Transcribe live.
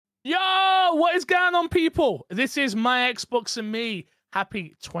Yo, what is going on, people? This is My Xbox and Me.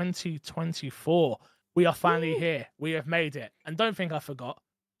 Happy 2024. We are finally here. We have made it. And don't think I forgot.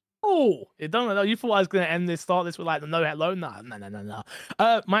 Oh, don't know. You thought I was going to start this with like the no hello? No.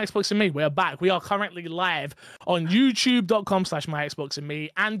 My Xbox and Me, we are back. We are currently live on youtube.com/My Xbox and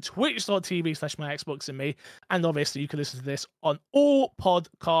Me and twitch.tv/My Xbox and Me. And obviously, you can listen to this on all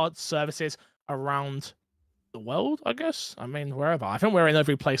podcast services around the world, I guess. I mean, wherever. I think we're in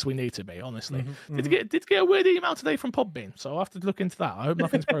every place we need to be, honestly. Did get a weird email today from Podbean, so I'll have to look into that. I hope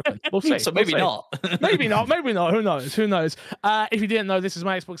nothing's broken. We'll see. So maybe not. Maybe not. Who knows? If you didn't know, this is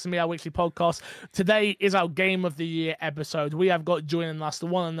My Xbox and Me, our weekly podcast. Today is our Game of the Year episode. We have got joining us the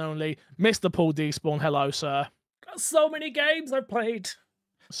one and only Mr. Paul Despawn. Hello, sir. Got so many games I've played.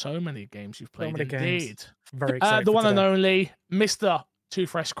 So many games you've played, many indeed. games. Very excited. The one and only Mr. Too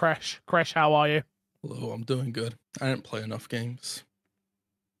Fresh Crash. Crash, how are you? Hello, I'm doing good. I didn't play enough games.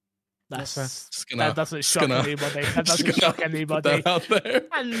 That doesn't shock anybody. That doesn't shock anybody. Out there.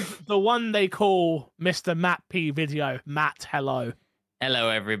 And the one they call Mr. Matt P Video. Matt, hello. Hello,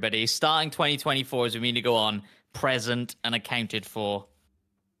 everybody. Starting 2024 as we mean to go on, present and accounted for.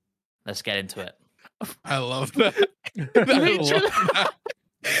 Let's get into it. I love that.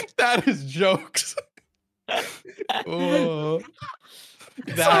 That is jokes. Oh.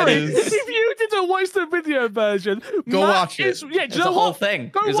 If you didn't watch the video version, go watch it. It's a whole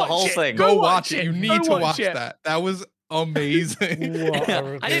thing. It's a whole thing. Go watch it. You need to watch that. That was amazing.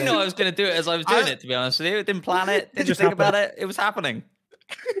 I didn't know I was going to do it as I was doing it, to be honest with you. Didn't plan it. Didn't think about it. It was happening.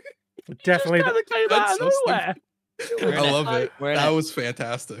 Definitely. That's so nowhere. I love it. That was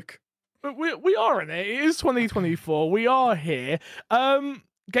fantastic. But we are in it. It is 2024. We are here.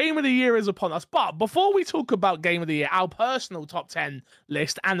 Game of the Year is upon us. But before we talk about Game of the Year, our personal top 10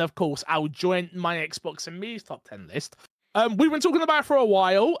 list, and of course, our joint My Xbox and Me's top 10 list, we've been talking about it for a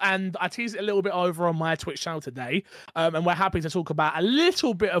while, and I teased it a little bit over on my Twitch channel today, and we're happy to talk about a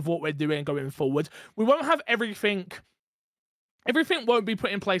little bit of what we're doing going forward. We won't have everything won't be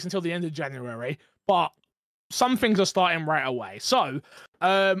put in place until the end of January, but some things are starting right away. So,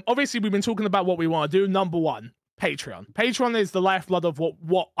 obviously, we've been talking about what we want to do. Number one, Patreon. Patreon is the lifeblood of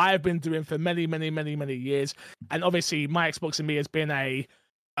what I've been doing for many years, and obviously My Xbox and Me has been a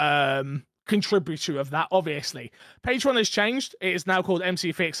contributor of that. Obviously, Patreon has changed. It is now called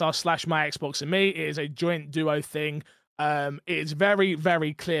MCFixR/My Xbox and Me. It is a joint duo thing. It is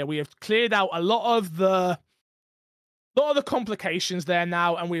very clear. We have cleared out a lot of the complications there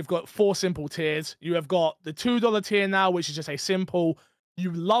now, and we've got 4 simple tiers. You have got the $2 tier now, which is just a simple, you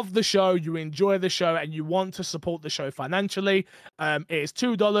love the show, you enjoy the show, and you want to support the show financially. It is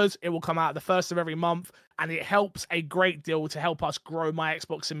 $2. It will come out the first of every month, and it helps a great deal to help us grow My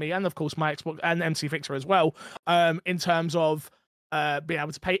Xbox and Me, and of course My Xbox and MC Fixer as well, in terms of being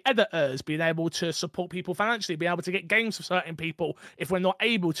able to pay editors, being able to support people financially, being able to get games for certain people if we're not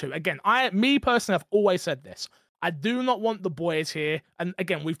able to. Again, me personally, I've always said this. I do not want the boys here, and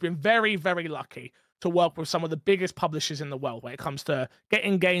again, we've been very lucky to work with some of the biggest publishers in the world when it comes to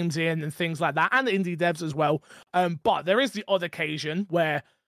getting games in and things like that, and indie devs as well. But there is the odd occasion where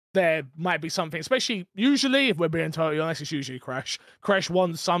there might be something, especially usually, if we're being totally honest, it's usually Crash. Crash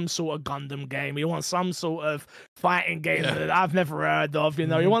wants some sort of Gundam game. He wants some sort of fighting game that I've never heard of. You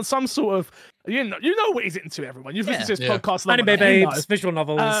know, he wants some sort of, you know what he's into. Everyone, you've listened to this podcast, anime babes, visual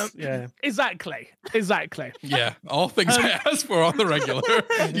novels. Exactly. Yeah, all things I ask for on the regular.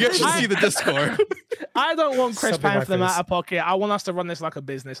 You should see the Discord. I don't want Chris paying for them out of pocket. I want us to run this like a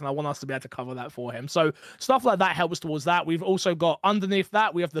business, and I want us to be able to cover that for him. So stuff like that helps towards that. We've also got underneath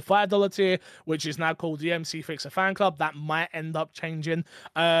that, we have the $5 tier, which is now called the MC Fixer Fan Club. That might end up changing.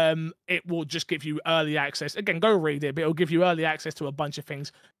 It will just give you early access. Again, go read it, but it'll give you early access to a bunch of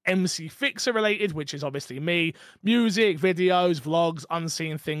things MC Fixer related, which is obviously me, music, videos, vlogs,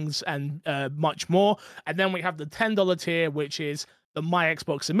 unseen things, and much more. And then we have the $10 tier, which is the My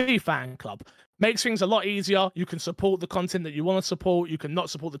Xbox and Me Fan Club. Makes things a lot easier. You can support the content that you want to support. You can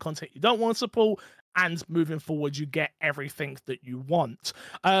not support the content you don't want to support. And moving forward, you get everything that you want.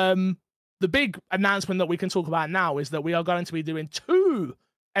 The big announcement that we can talk about now is that we are going to be doing 2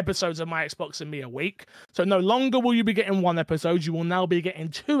 episodes of My Xbox and Me a week. So no longer will you be getting 1 episode. You will now be getting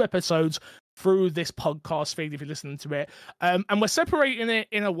 2 episodes through this podcast feed if you're listening to it. And we're separating it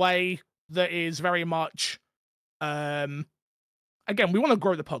in a way that is very much... Again, we want to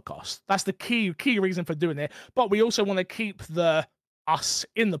grow the podcast. That's the key reason for doing it. But we also want to keep the us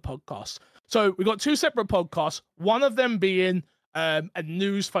in the podcast. So we've got 2 separate podcasts. One of them being a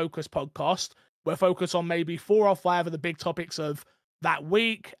news-focused podcast. We're focused on maybe 4 or 5 of the big topics of that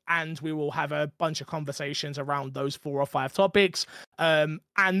week, and we will have a bunch of conversations around those 4 or 5 topics. And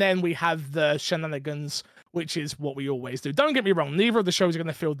then we have the shenanigans, which is what we always do. Don't get me wrong, neither of the shows are going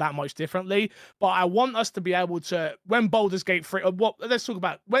to feel that much differently, but I want us to be able to, when Baldur's Gate 3, let's talk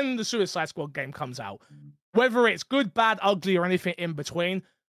about when the Suicide Squad game comes out, whether it's good, bad, ugly, or anything in between,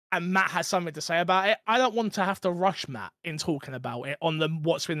 and Matt has something to say about it, I don't want to have to rush Matt in talking about it on the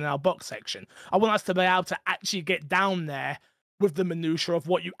what's in our box section. I want us to be able to actually get down there with the minutiae of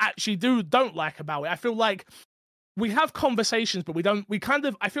what you actually don't like about it. I feel like we have conversations, but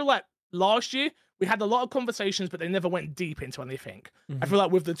I feel like last year we had a lot of conversations, but they never went deep into anything. I feel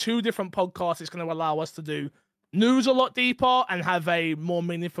like with the 2 different podcasts, it's going to allow us to do news a lot deeper and have a more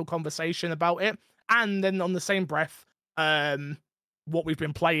meaningful conversation about it. And then on the same breath, what we've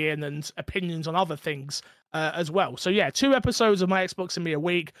been playing and opinions on other things as well. So yeah, 2 episodes of My Xbox and Me a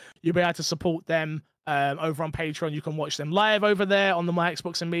week. You'll be able to support them over on Patreon. You can watch them live over there on the My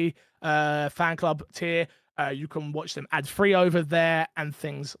Xbox and Me fan club tier. You can watch them ad-free over there and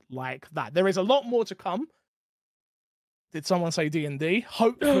things like that. There is a lot more to come. Did someone say D&D?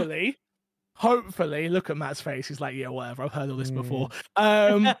 Hopefully. Hopefully, look at Matt's face. He's like, yeah, whatever. I've heard all this before.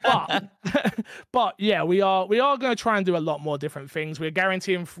 But yeah, we are going to try and do a lot more different things. We're going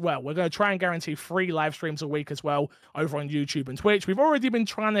to try and guarantee 3 live streams a week as well over on YouTube and Twitch. We've already been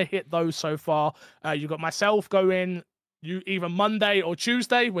trying to hit those so far. You got myself going either Monday or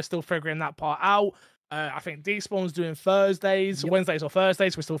Tuesday. We're still figuring that part out. I think Despawn's doing Thursdays, Wednesdays or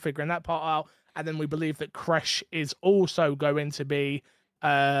Thursdays. We're still figuring that part out. And then we believe that Crash is also going to be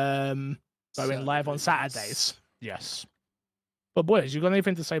going live on Saturdays. Yes. But boys, you got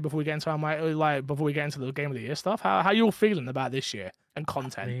anything to say before we get into before we get into the Game of the Year stuff? How you all feeling about this year and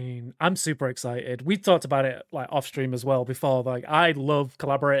content? I mean, I'm super excited. We talked about it like off stream as well before. Like, I love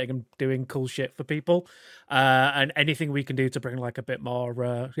collaborating and doing cool shit for people, and anything we can do to bring like a bit more,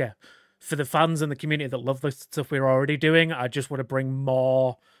 for the fans and the community that love the stuff we're already doing. I just want to bring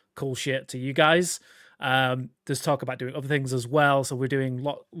more cool shit to you guys. There's talk about doing other things as well, so we're doing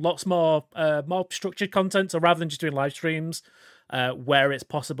lots more structured content. So rather than just doing live streams, where it's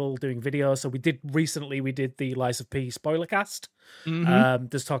possible, doing videos. So we did the Lies of P spoiler cast.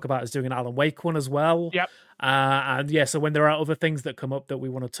 There's talk about us doing an Alan Wake one as well. Yep. And yeah, so when there are other things that come up that we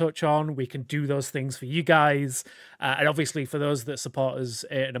want to touch on, we can do those things for you guys. And obviously for those that support us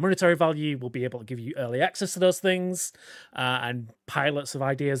in a monetary value, we'll be able to give you early access to those things, and pilots of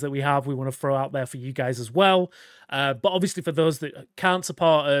ideas that we have, we want to throw out there for you guys as well. But obviously for those that can't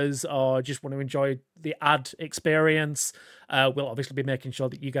support us or just want to enjoy the ad experience, we'll obviously be making sure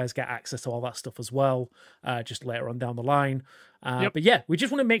that you guys get access to all that stuff as well, just later on down the line. But yeah, we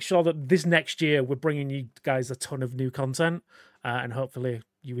just want to make sure that this next year we're bringing you guys a ton of new content, and hopefully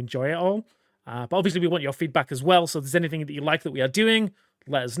you enjoy it all. But obviously we want your feedback as well. So if there's anything that you like that we are doing,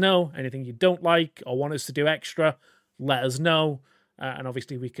 let us know. Anything you don't like or want us to do extra, let us know. And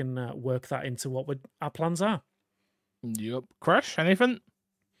obviously we can work that into what our plans are. Yep. Crash, anything?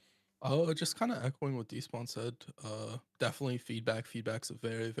 Just kind of echoing what Despawn said. Definitely feedback. Feedback's a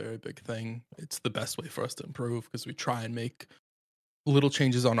very, very big thing. It's the best way for us to improve because we try and make little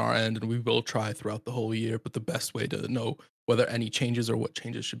changes on our end, and we will try throughout the whole year. But the best way to know whether any changes or what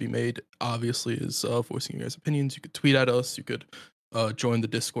changes should be made, obviously, is voicing your guys' opinions. You could tweet at us. You could join the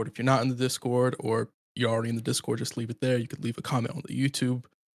Discord if you're not in the Discord, or you're already in the Discord. Just leave it there. You could leave a comment on the YouTube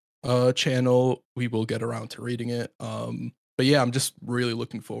channel. We will get around to reading it. But yeah, I'm just really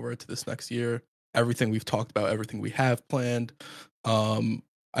looking forward to this next year. Everything we've talked about, everything we have planned.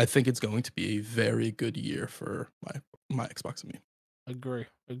 I think it's going to be a very good year for my Xbox and me.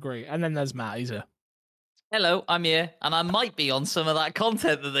 Agree. And then there's Matt. He's here. Hello, I'm here, and I might be on some of that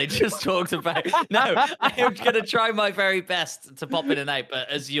content that they just talked about. No, I am going to try my very best to pop in and out, but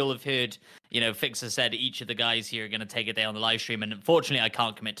as you'll have heard, Fixer said each of the guys here are going to take a day on the live stream, and unfortunately I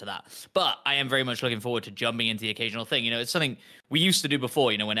can't commit to that. But I am very much looking forward to jumping into the occasional thing. It's something we used to do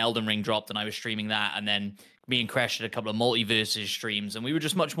before, when Elden Ring dropped and I was streaming that, and then me and Crash did a couple of multiverses streams, and we were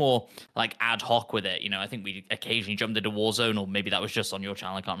just much more like ad hoc with it. I think we occasionally jumped into Warzone, or maybe that was just on your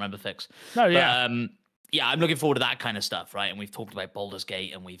channel. I can't remember, Fix. Oh, yeah. But, yeah, I'm looking forward to that kind of stuff, right? And we've talked about Baldur's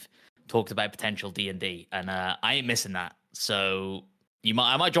Gate, and we've talked about potential D&D, and I ain't missing that. So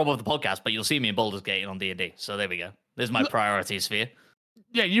I might drop off the podcast, but you'll see me in Baldur's Gate and on D&D. So there we go. There's my priorities for you.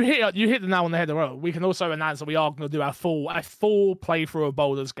 Yeah, you hit the nail on the head. We can also announce that we are going to do a full playthrough of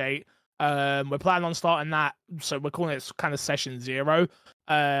Baldur's Gate. We're planning on starting that, so we're calling it kind of session 0,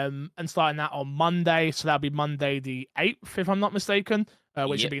 and starting that on Monday. So that'll be Monday the 8th, if I'm not mistaken,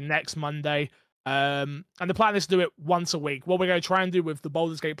 which will be next Monday. And the plan is to do it once a week. What we're going to try and do with the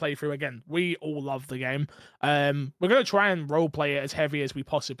Baldur's Gate playthrough, again, we all love the game. We're going to try and roleplay it as heavy as we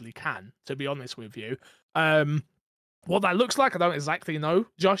possibly can, to be honest with you. What that looks like, I don't exactly know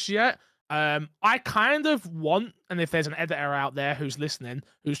just yet. I kind of want, and if there's an editor out there who's listening,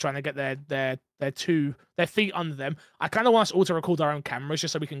 who's trying to get their feet under them, I kind of want us all to record our own cameras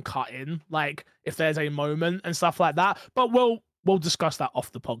just so we can cut in, like if there's a moment and stuff like that. But we'll discuss that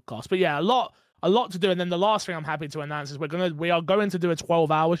off the podcast. But yeah, a lot to do. And then the last thing I'm happy to announce is we are going to do a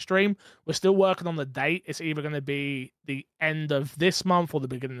 12-hour stream. We're still working on the date. It's either going to be the end of this month or the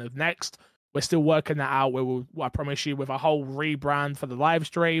beginning of next. We're still working that out. I promise you, with a whole rebrand for the live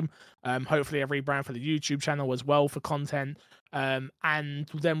stream, hopefully a rebrand for the YouTube channel as well for content. And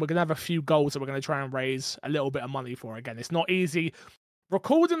then we're going to have a few goals that we're going to try and raise a little bit of money for. Again, it's not easy.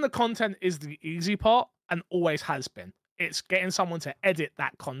 Recording the content is the easy part and always has been. It's getting someone to edit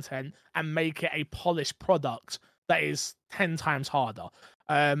that content and make it a polished product that is 10 times harder.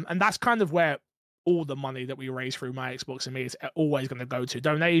 And that's kind of where all the money that we raise through My Xbox and Me is always going to go to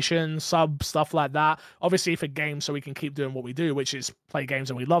donations, subs, stuff like that. Obviously for games, so we can keep doing what we do, which is play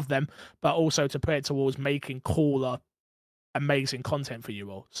games and we love them, but also to put it towards making cooler, amazing content for you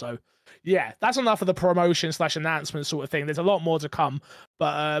all. So yeah, that's enough of the promotion / announcement sort of thing. There's a lot more to come,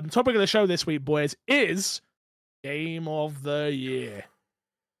 but topic of the show this week, boys, is Game of the Year.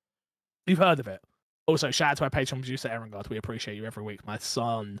 You've heard of it. Also, shout out to our Patreon producer, Erengard. We appreciate you every week, my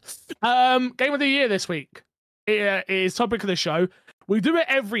son. Game of the Year this week is topic of the show. We do it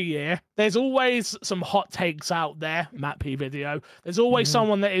every year. There's always some hot takes out there, Matt P Video. There's always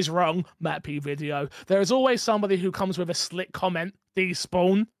someone that is wrong, Matt P Video. There is always somebody who comes with a slick comment,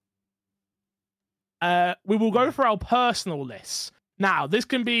 Despawn. We will go for our personal lists. Now, this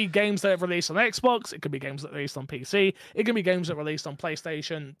can be games that are released on Xbox. It could be games that are released on PC. It can be games that are released on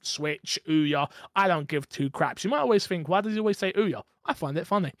PlayStation, Switch, Ouya. I don't give two craps. You might always think, why does he always say Ouya? I find it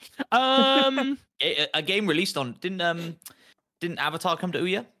funny. A game released on didn't Avatar come to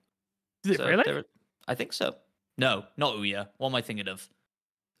Ouya? Did it really? I think so. No, not Ouya. What am I thinking of?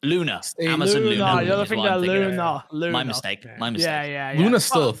 Luna. Luna. Amazon Luna. You're thinking of Luna. My mistake. My mistake. Yeah. Luna's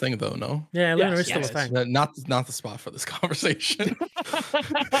still a thing, though, no? Yeah, Luna is still a thing. Not the spot for this conversation.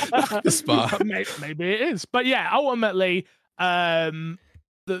 The spot. Maybe it is. But yeah, ultimately, I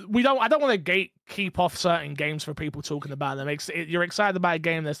don't want to keep off certain games for people talking about them. You're excited about a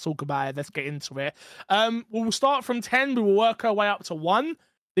game, let's talk about it. Let's get into it. We'll start from 10. We will work our way up to 1.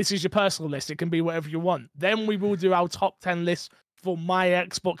 This is your personal list. It can be whatever you want. Then we will do our top 10 list for My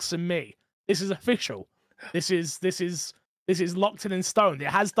Xbox and Me. This is official. This is locked in stone.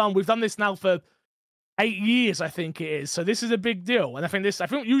 We've done this now for 8 years, I think it is. So this is a big deal. And I think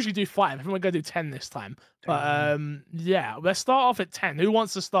we usually do 5. I think we're gonna do 10 this time. But yeah, let's start off at 10. Who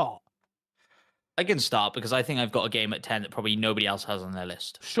wants to start? I can start because I think I've got a game at 10 that probably nobody else has on their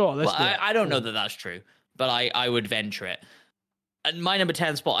list. Sure, let's do it. I don't know that that's true, but I would venture it. At my number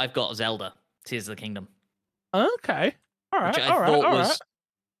 10 spot, I've got Zelda, Tears of the Kingdom. Okay. All right. Which I thought was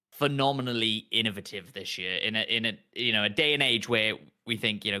phenomenally innovative this year in a day and age where we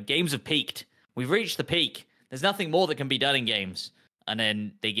think, games have peaked. We've reached the peak. There's nothing more that can be done in games. And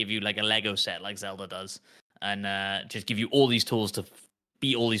then they give you like a Lego set like Zelda does and just give you all these tools to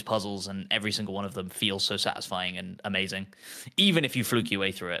beat all these puzzles, and every single one of them feels so satisfying and amazing. Even if you fluke your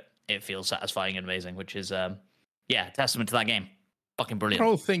way through it, it feels satisfying and amazing, which is testament to that game. Fucking brilliant. I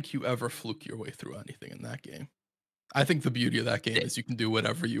don't think you ever fluke your way through anything in that game. I think the beauty of that game is you can do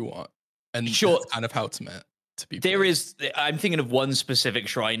whatever you want, and that's kind of how it's meant to be. I'm thinking of one specific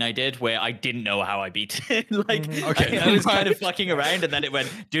shrine I did where I didn't know how I beat it. I was kind of fucking around, and then it went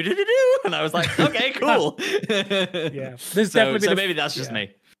do, and I was like, okay, cool. Yeah, there's definitely maybe that's just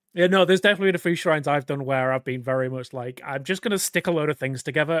me. Yeah, no, there's definitely been a few shrines I've done where I've been very much like, I'm just gonna stick a load of things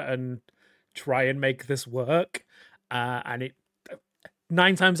together and try and make this work, and it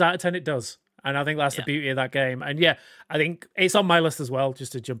 9 times out of 10 it does. And I think that's the beauty of that game. And yeah, I think it's on my list as well,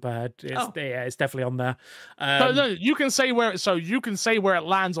 just to jump ahead. It's definitely on there. No, you can say where it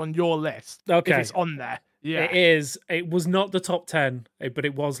lands on your list. Okay. If it's on there. Yeah. It is. It was not the top 10, but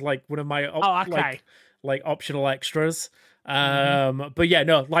it was like one of my like optional extras. But yeah,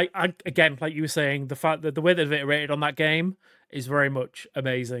 no, like you were saying, the fact that the way that they've iterated on that game is very much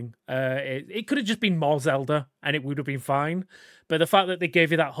amazing. It could have just been more Zelda and it would have been fine. But the fact that they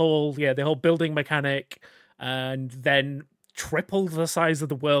gave you that whole building mechanic and then tripled the size of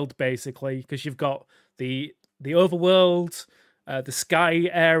the world, basically, because you've got the overworld, the sky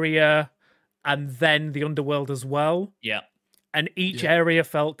area, and then the underworld as well. Yeah. And each area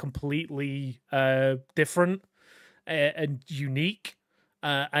felt completely different and unique.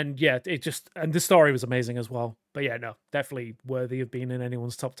 And yeah, and the story was amazing as well. But yeah, no, definitely worthy of being in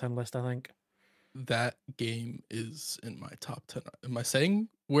anyone's top 10 list, I think. That game is in my top 10. Am I saying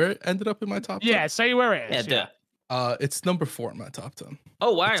where it ended up in my top 10? Yeah, say where it is. Yeah. It's number 4 in my top 10.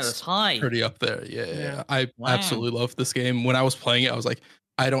 Oh wow, It's that's high. Pretty up there. Yeah. I Wow. absolutely love this game. When I was playing it, I was like,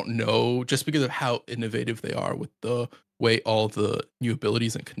 I don't know, just because of how innovative they are with the way all the new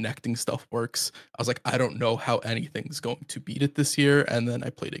abilities and connecting stuff works. I was like, I don't know how anything's going to beat it this year. And then I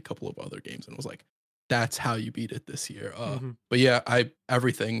played a couple of other games and was like, that's how you beat it this year. But yeah,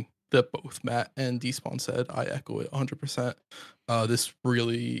 everything that both Matt and Despawn said, I echo it 100%. This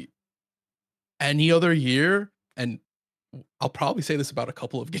really, any other year, and I'll probably say this about a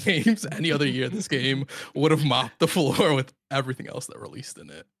couple of games, any other year this game would have mopped the floor with everything else that released in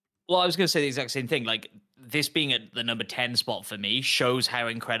it. Well, I was going to say the exact same thing. Like, this being at the number 10 spot for me shows how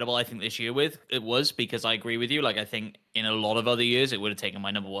incredible I think this year it was, because I agree with you. Like, I think in a lot of other years, it would have taken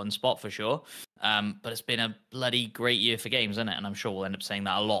my number 1 spot for sure. But it's been a bloody great year for games, isn't it? And I'm sure we'll end up saying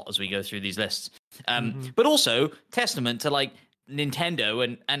that a lot as we go through these lists. But also, testament to, like,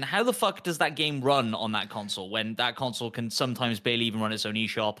 Nintendo and how the fuck does that game run on that console when that console can sometimes barely even run its own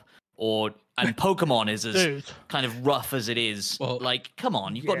eShop, and Pokemon is as kind of rough as it is. Well, like, come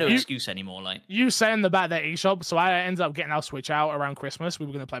on, you've got no excuse anymore. Like, you saying about that eShop, so I ended up getting our Switch out around Christmas. We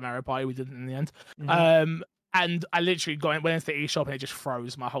were going to play Mario Party, we didn't in the end. And I literally went into the eShop and it just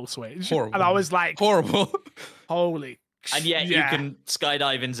froze my whole Switch. Horrible. And I was like, horrible. Holy. And yet you can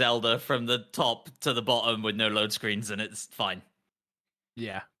skydive in Zelda from the top to the bottom with no load screens, and it's fine.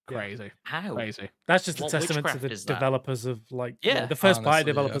 Yeah, crazy. How? Crazy. That's just a testament to the developers of, like, the first party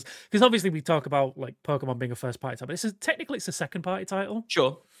developers. Because obviously we talk about, like, Pokemon being a first party title, but technically it's a second party title.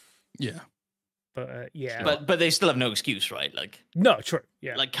 Sure. Yeah. But yeah. But they still have no excuse, right? Like, no, true.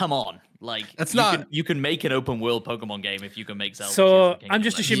 Yeah. Like, come on. Like, that's you can make an open world Pokemon game if you can make Zelda. So I'm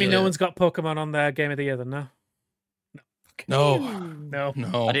just assuming no one's got Pokemon on their game of the year then, no? No.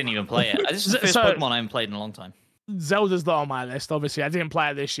 I didn't even play it. This is the first Pokemon I haven't played in a long time. Zelda's not on my list, obviously. I didn't play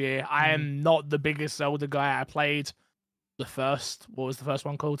it this year. I am not the biggest Zelda guy. I played what was the first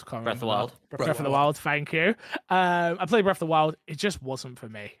one called? Breath of the Wild. Breath of the Wild, thank you. I played Breath of the Wild. It just wasn't for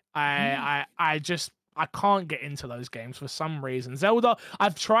me. I can't get into those games for some reason. Zelda,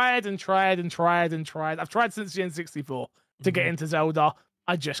 I've tried and tried and tried and tried. I've tried since the N64 to get into Zelda.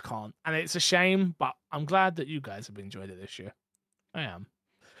 I just can't. And it's a shame, but I'm glad that you guys have enjoyed it this year. I am.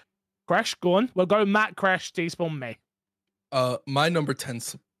 Crash, go on. We'll go Matt, Crash, Despawn, me. My number 10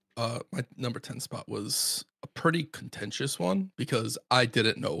 spot was a pretty contentious one because I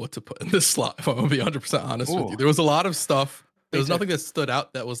didn't know what to put in this slot, if I'm gonna be 100% honest with you. There was a lot of stuff. There was nothing that stood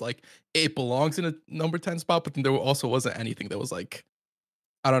out that was like, it belongs in a number 10 spot, but then there also wasn't anything that was like,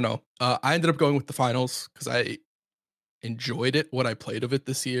 I don't know. I ended up going with the finals because I enjoyed it, what I played of it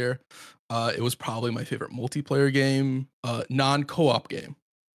this year. It was probably my favorite multiplayer game, non-co-op game.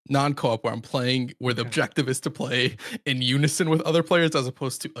 Non-co-op where I'm playing, where the objective is to play in unison with other players as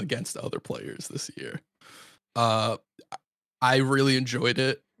opposed to against other players this year. I really enjoyed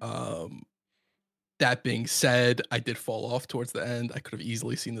it. That being said, I did fall off towards the end. I could have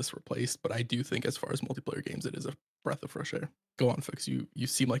easily seen this replaced, but I do think as far as multiplayer games, it is a breath of fresh air. Go on, Fix. You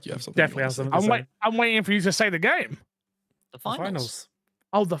seem like you have something. Definitely have something. I'm waiting for you to say the game. The finals.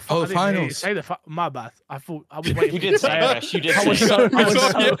 Oh, the finals. Say my bad. I thought I was waiting. You did say it. You did. I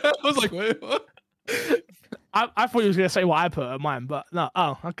was like, wait, what? I thought you was gonna say what I put at mine, but no.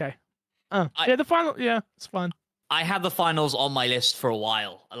 Oh, okay. Yeah, the final. Yeah, it's fine. I had the finals on my list for a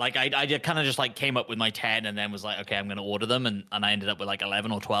while. Like, I kind of just like came up with my 10 and then was like, okay, I'm going to order them. And I ended up with like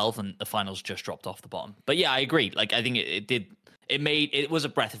 11 or 12 and the finals just dropped off the bottom. But yeah, I agree. Like, I think it was a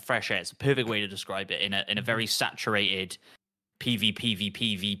breath of fresh air. It's a perfect way to describe it in a very saturated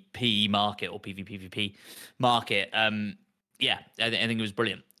PvP market or PvP market. Yeah, I think it was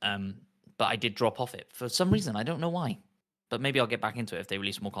brilliant. But I did drop off it for some reason. I don't know why, but maybe I'll get back into it if they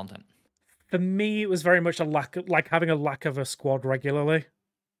release more content. For me, it was very much having a lack of a squad regularly.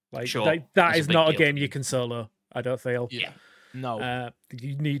 Like, sure. that is not a game you can solo, I don't feel. Yeah. No.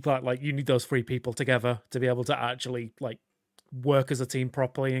 You need you need those 3 people together to be able to actually like work as a team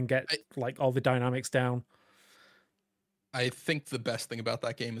properly and get all the dynamics down. I think the best thing about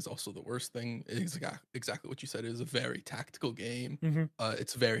that game is also the worst thing. Is exactly what you said. It is a very tactical game. Mm-hmm.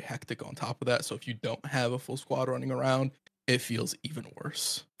 It's very hectic on top of that. So if you don't have a full squad running around, it feels even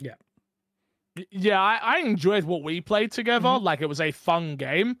worse. Yeah. Yeah, I enjoyed what we played together. Mm-hmm. Like, it was a fun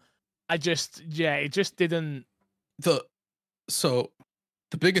game. It just didn't. So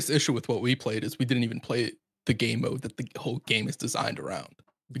the biggest issue with what we played is we didn't even play the game mode that the whole game is designed around,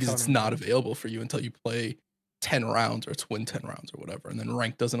 because it's not available for you until you play 10 rounds or it's win 10 rounds or whatever, and then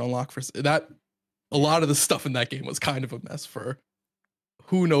rank doesn't unlock for that. A lot of the stuff in that game was kind of a mess for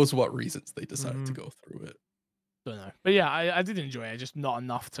who knows what reasons they decided to go through it. Don't know, but yeah, I did enjoy it. Just not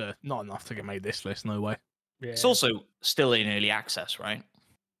enough to get made this list. No way. Yeah. It's also still in early access, right?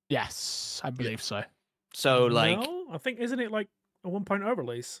 Yes, I believe so. So like, no, I think isn't it like a 1.0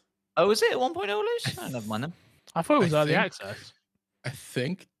 release? oh, is it a 1.0 release? Oh, never mind then. I thought it was early think- access. I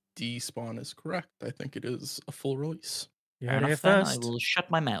think Despawn is correct. I think it is a full release. You Fair heard it enough, then. I first. will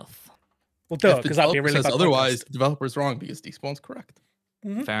shut my mouth. Well, duh, If the because that'd be a developer really says bad otherwise, podcast. the developer's wrong because Despawn's correct.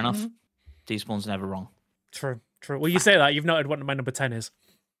 Mhm, Fair enough. mhm. Despawn's never wrong. True. Well, you say that you've noted what my number 10 is.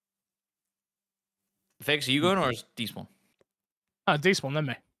 Fix, are you going or is Despawn? Oh, Despawn, then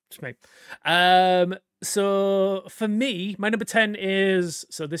me. Just me. So for me, my number 10 is,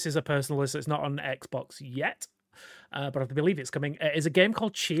 so this is a personal list. It's not on Xbox yet, but I believe it's coming. It is a game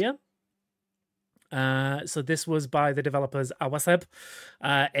called Cheer. So this was by the developers Awaseb.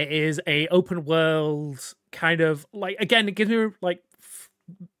 It is a open world kind of like, again, it gives me like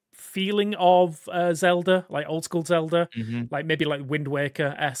feeling of Zelda, like old school Zelda, like maybe like Wind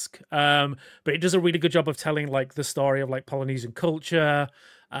Waker-esque. But it does a really good job of telling like the story of like Polynesian culture.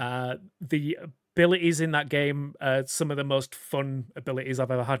 The abilities in that game, some of the most fun abilities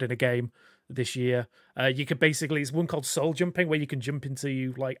I've ever had in a game this year. You could basically, it's one called soul jumping, where you can jump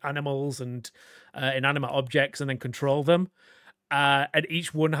into like animals and inanimate objects and then control them. And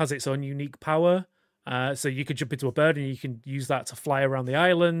each one has its own unique power. So you could jump into a bird and you can use that to fly around the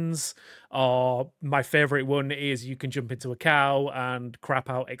islands. Or my favorite one is you can jump into a cow and crap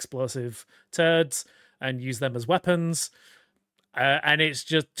out explosive turds and use them as weapons. And it's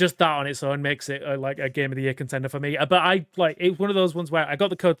just that on its own makes it like a game of the year contender for me. But I like it's one of those ones where I got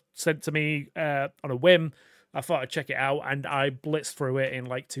the code sent to me on a whim. I thought I'd check it out, and I blitzed through it in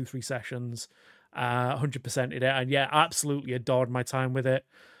like 2-3 sessions. 100%ed it, and yeah, absolutely adored my time with it.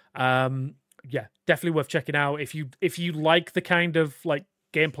 Yeah, definitely worth checking out if you like the kind of like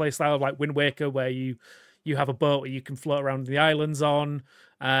gameplay style of like Wind Waker, where you have a boat where you can float around the islands on.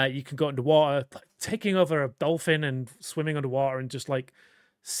 You can go underwater, taking over a dolphin and swimming underwater and just like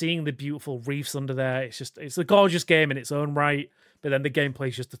seeing the beautiful reefs under there. It's a gorgeous game in its own right, but then the gameplay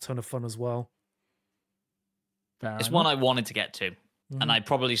is just a ton of fun as well. It's one I wanted to get to, and I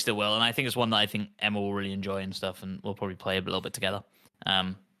probably still will. And I think it's one that I think Emma will really enjoy and stuff, and we'll probably play a little bit together.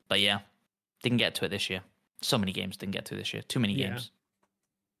 But yeah, didn't get to it this year. So many games didn't get to this year. Too many games.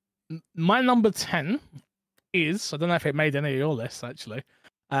 My number 10 is, I don't know if it made any of your lists actually.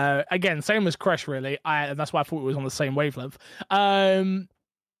 Again, same as Crash, really. And that's why I thought it was on the same wavelength.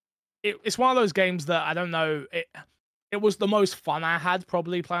 It's one of those games that I don't know. It was the most fun I had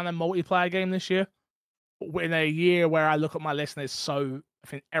probably playing a multiplayer game this year. In a year where I look at my list and it's so, I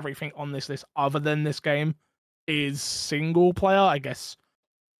think everything on this list other than this game is single player, I guess,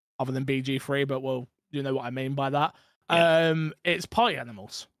 other than BG3, but well, you know what I mean by that. Yeah. It's Party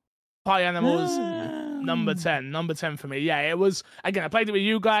Animals. Party Animals, number 10 for me. Yeah, it was, again, I played it with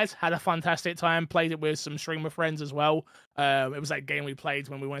you guys, had a fantastic time, played it with some streamer friends as well. It was that game we played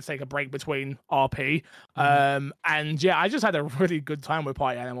when we wanted to take a break between RP. And yeah, I just had a really good time with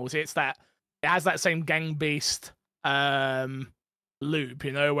Party Animals. It has that same Gang Beast loop,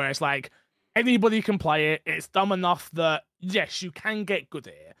 you know, where it's like anybody can play it. It's dumb enough that yes, you can get good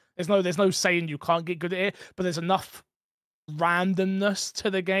at it. There's no saying you can't get good at it, but there's enough randomness to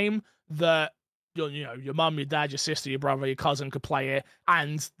the game that your mum, your dad, your sister, your brother, your cousin could play it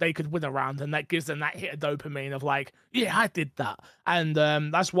and they could win a round, and that gives them that hit of dopamine of like, yeah, I did that. And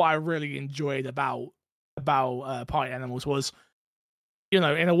that's what I really enjoyed about Party Animals was, in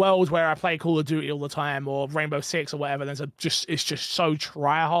a world where I play Call of Duty all the time or Rainbow Six or whatever, it's just so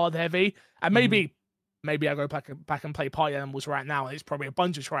try hard heavy. And maybe I go back and play Party Animals right now, and it's probably a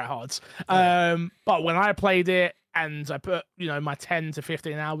bunch of try hards. But when I played it and I put my 10 to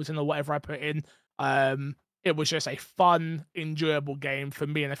 15 hours in or whatever I put in, it was just a fun, enjoyable game for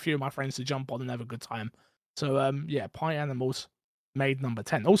me and a few of my friends to jump on and have a good time. So yeah, Party Animals made number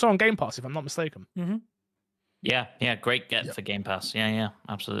 10. Also on Game Pass, if I'm not mistaken. Yeah, great get for Game Pass. Yeah,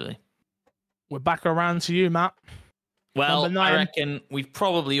 absolutely. We're back around to you, Matt. Well, I reckon we've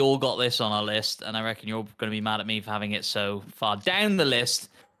probably all got this on our list, and I reckon you're going to be mad at me for having it so far down the list.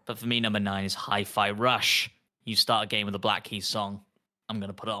 But for me, number 9 is Hi-Fi Rush. You start a game with a Black Keys song. I'm going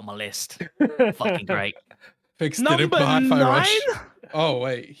to put it on my list. Fucking great. Fix didn't put Hi-Fi Rush. Oh,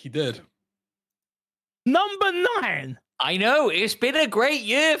 wait, he did. Number 9. I know. It's been a great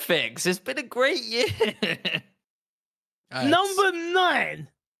year, Fix. It's been a great year. Number 9.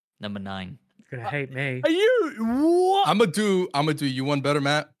 Number 9. You're gonna hate me. Are you what? I'm gonna do you one better,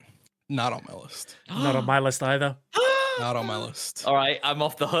 Matt. Not on my list. Not on my list either. Not on my list. All right, I'm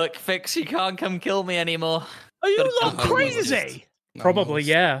off the hook. Fix, you can't come kill me anymore. Are you Gotta not keep it on my list. crazy? Not on my Probably, list.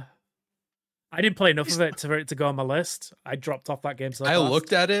 yeah. I didn't play enough of it for it to go on my list. I dropped off that game so I fast.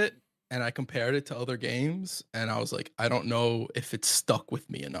 looked at it and I compared it to other games, and I was like, I don't know if it's stuck with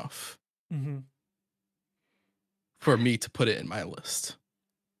me enough Mhm. for me to put it in my list.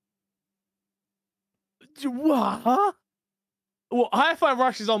 What? Well, Hi-Fi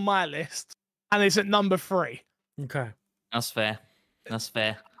Rush is on my list, and it's at number 3. Okay. That's fair. That's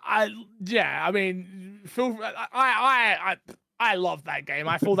fair. I mean, I love that game.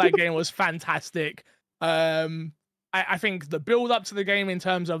 I thought that game was fantastic. I think the build up to the game in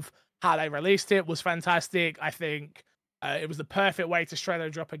terms of how they released it was fantastic. I think it was the perfect way to straight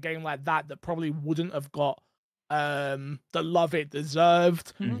up drop a game like that probably wouldn't have got the love it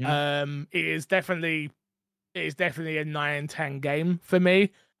deserved. Mhm. It is definitely a 9-10 game for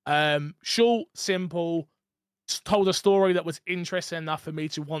me. Short, simple, told a story that was interesting enough for me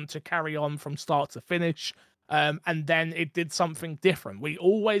to want to carry on from start to finish. And then it did something different. We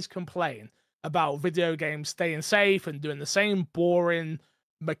always complain about video games staying safe and doing the same boring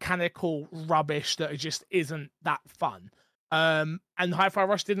mechanical rubbish that just isn't that fun. And Hi-Fi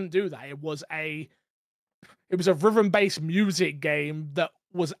Rush didn't do that. It was a rhythm-based music game that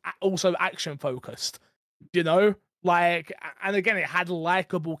was also action focused. You know, like, and again, it had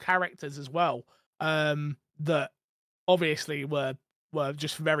likable characters as well. That obviously were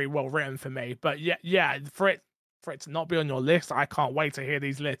just very well written for me. But yeah, for it to not be on your list, I can't wait to hear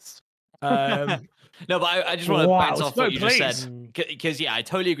these lists. No, but I just want to Wow, bounce off no, what you just please. said, because yeah, I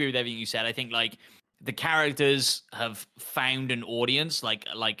totally agree with everything you said. I think like the characters have found an audience, like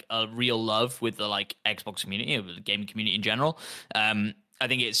a real love with the like Xbox community, with the gaming community in general. I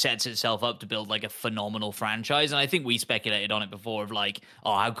think it sets itself up to build like a phenomenal franchise, and I think we speculated on it before of like,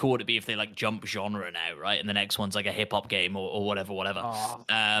 oh, how cool would it be if they like jump genre now, right? And the next one's like a hip hop game or whatever. Oh,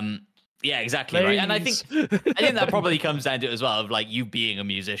 Yeah, exactly right. And I think please. that probably comes down to it as well of like you being a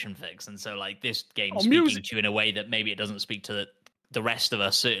musician, Fix, and so like this game Oh, speaking music- to you in a way that maybe it doesn't speak to the rest of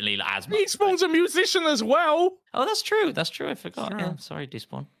us, certainly as much. Despawn's a musician as well. Oh, that's true. That's true. I forgot. Sure. Yeah, sorry,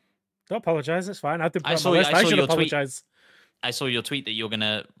 Despawn. Don't apologize. It's fine. I've been put I on saw my you- list. I I saw should your tweet. apologize. I saw your tweet that you're going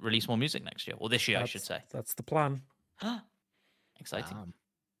to release more music next year, or this year, I should say. That's the plan. Exciting.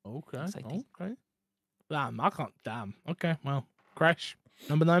 Okay. Exciting. Okay. Damn, I can't. Damn. Okay. Well, Crash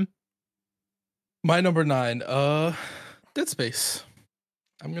number 9. My number 9, Dead Space.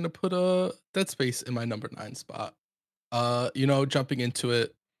 I'm gonna put Dead Space in my number 9 spot. Jumping into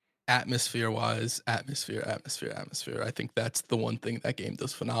it, atmosphere. I think that's the one thing that game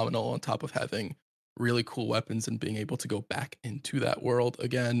does phenomenal, on top of having really cool weapons and being able to go back into that world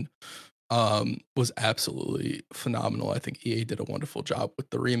again. Was absolutely phenomenal. I think EA did a wonderful job with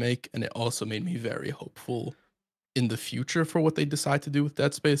the remake, and it also made me very hopeful in the future for what they decide to do with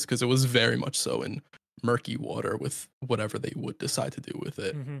Dead Space, because it was very much so in murky water with whatever they would decide to do with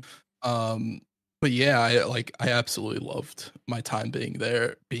it. But yeah, I absolutely loved my time being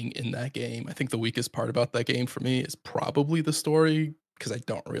there, being in that game. I think the weakest part about that game for me is probably the story, because I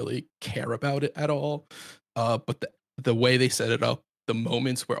don't really care about it at all. But the way they set it up, the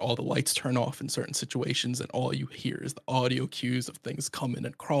moments where all the lights turn off in certain situations and all you hear is the audio cues of things coming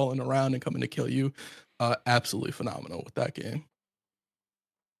and crawling around and coming to kill you, absolutely phenomenal with that game.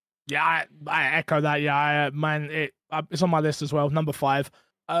 Yeah, I echo that. Yeah, it's on my list as well. Number 5.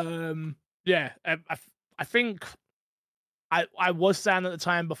 Yeah, I think I was saying at the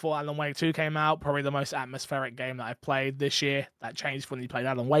time before Alan Wake 2 came out, probably the most atmospheric game that I've played this year. That changed when you played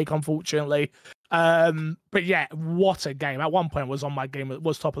Alan Wake, unfortunately. But yeah, what a game! At one point, was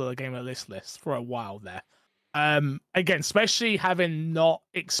top of the game of this list for a while there. Again, especially having not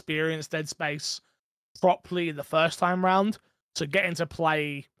experienced Dead Space properly the first time round, so getting to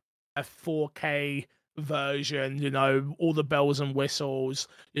play a 4K version, all the bells and whistles,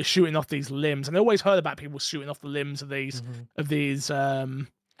 you're shooting off these limbs, and I always heard about people shooting off the limbs of these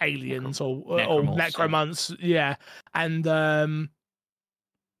aliens or necromants, yeah, and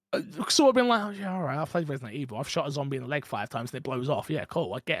sort of been like, oh, yeah, all right, I've played Resident Evil, I've shot a zombie in the leg 5 times and it blows off, yeah,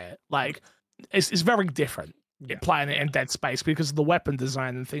 cool, I get it. Like, it's very different playing it in Dead Space because of the weapon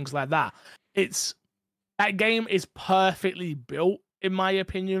design and things like that. That game is perfectly built, in my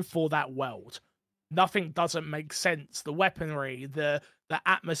opinion, for that world. Nothing doesn't make sense. The weaponry, the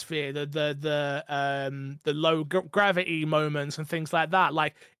atmosphere, the low gravity moments and things like that.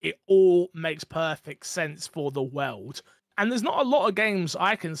 Like, it all makes perfect sense for the world. And there's not a lot of games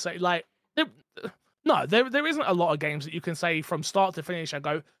I can say there isn't a lot of games that you can say from start to finish. I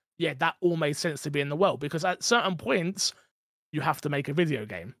go, yeah, that all made sense to be in the world, because at certain points you have to make a video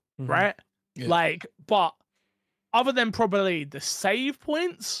game. right? Yeah. Like, but other than probably the save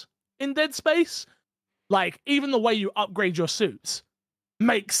points in Dead Space, like even the way you upgrade your suits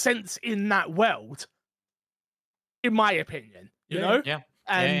makes sense in that world, in my opinion. You know? Yeah.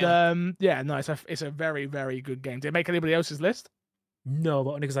 And no, it's a very, very good game. Did it make anybody else's list? No,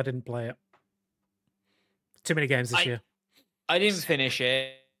 but only because I didn't play it. Too many games this year. I didn't finish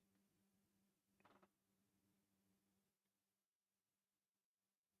it.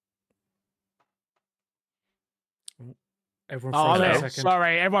 Everyone froze for a second.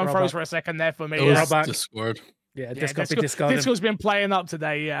 Sorry, everyone We're froze back. for a second there for me. It was back. Discord. Yeah, Discord. Discord's been playing up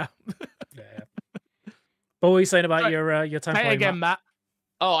today, yeah. But what were you saying about your time Say playing again, Matt?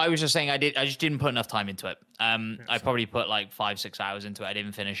 Oh, I was just saying I just didn't put enough time into it. I probably put like 5-6 hours into it. I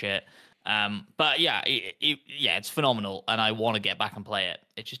didn't finish it. But yeah, it's phenomenal, and I want to get back and play it.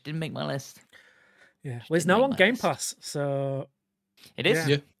 It just didn't make my list. Yeah, well, it's now on Game Pass, so it is.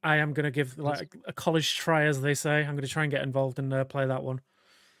 Yeah. I am gonna give like a college try, as they say. I'm gonna try and get involved and play that one.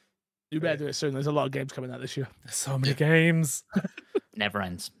 You better do it soon. There's a lot of games coming out this year. There's so many games. Never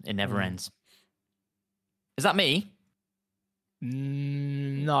ends. It never ends. Is that me?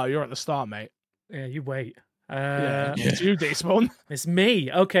 No, you're at the start, mate. Yeah, you wait. It's you, Despawn. It's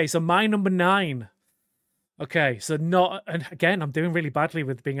me. Okay, so my number 9. Okay, so not, and again, I'm doing really badly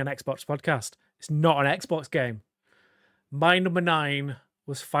with being an Xbox podcast. It's not an Xbox game. My number 9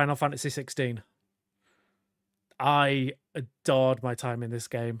 was Final Fantasy 16. I adored my time in this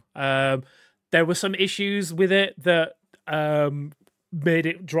game. There were some issues with it that made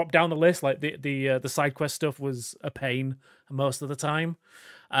it drop down the list. Like the side quest stuff was a pain most of the time.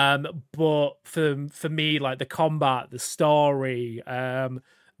 But for me, like the combat, the story,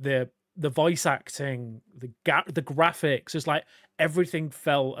 the voice acting, the graphics, just like everything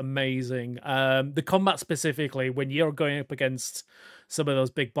felt amazing. The combat specifically, when you're going up against some of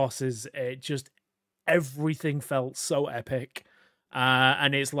those big bosses, everything felt so epic.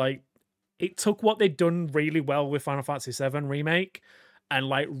 And it's like, it took what they'd done really well with Final Fantasy VII Remake and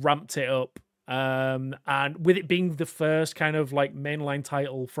like ramped it up. And with it being the first kind of like mainline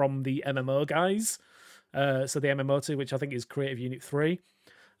title from the MMO guys, so the MMO2, which I think is Creative Unit 3,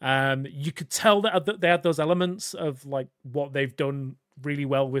 you could tell that they had those elements of like what they've done really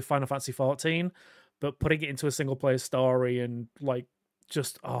well with Final Fantasy 14, but putting it into a single player story and like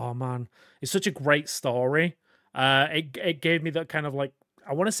just, oh man, it's such a great story. It gave me that kind of like,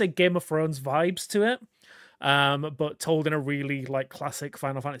 I want to say Game of Thrones vibes to it, but told in a really like classic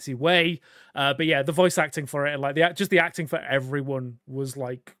Final Fantasy way. But yeah, the voice acting for it and like the acting for everyone was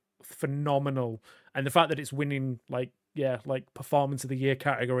like phenomenal, and the fact that it's winning like performance of the year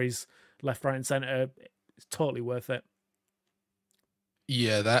categories left, right, and center, it's totally worth it.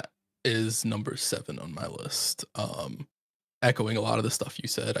 Yeah, that is number 7 on my list. Echoing a lot of the stuff you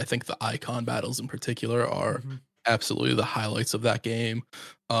said, I think the icon battles in particular are absolutely the highlights of that game.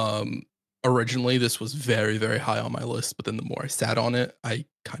 Originally, this was very, very high on my list, but then the more I sat on it, I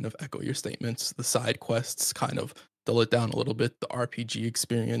kind of echo your statements. The side quests kind of dull it down a little bit. The RPG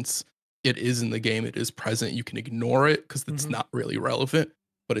experience, it is in the game, it is present. You can ignore it because it's not really relevant,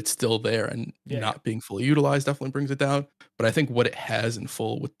 but it's still there, and not being fully utilized definitely brings it down. But I think what it has in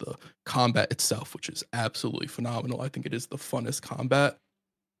full with the combat itself, which is absolutely phenomenal. I think it is the funnest combat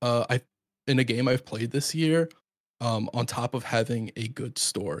in a game I've played this year. On top of having a good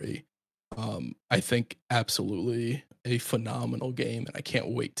story, I think absolutely a phenomenal game, and I can't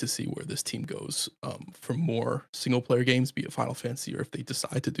wait to see where this team goes for more single player games, be it Final Fantasy or if they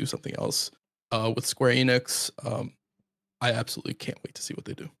decide to do something else with Square Enix. I absolutely can't wait to see what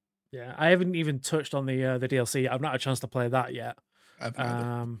they do. Yeah, I haven't even touched on the DLC. I've not had a chance to play that yet. But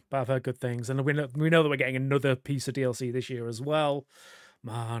I've heard good things, and we know that we're getting another piece of DLC this year as well.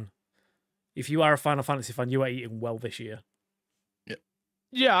 Man, if you are a Final Fantasy fan, you are eating well this year.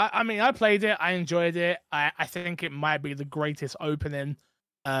 Yeah, I mean, I played it. I enjoyed it. I think it might be the greatest opening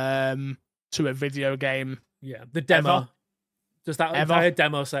to a video game. Yeah, the demo. Ever. Just that entire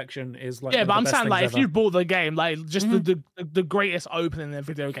demo section is like, yeah, but I'm saying like ever. if you bought the game, like just the greatest opening in a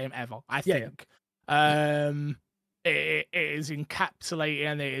video game ever, I think. It is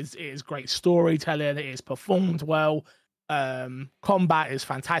encapsulating. It is great storytelling. It is performed well. Combat is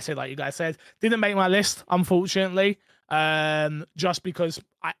fantastic, like you guys said. Didn't make my list, unfortunately. Just because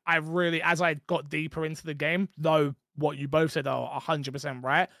I really, as I got deeper into the game, though what you both said are 100%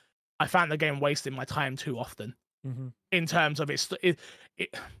 right, I found the game wasting my time too often. In terms of it,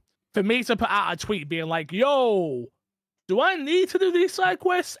 for me to put out a tweet being like, yo, do I need to do these side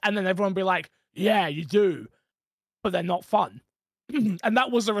quests? And then everyone be like, yeah, you do, but they're not fun. And that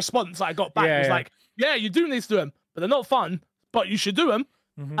was the response I got back. Like, yeah, you do need to do them, but they're not fun, but you should do them.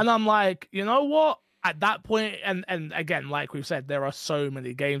 And I'm like, you know what? At that point, and again, like we've said, there are so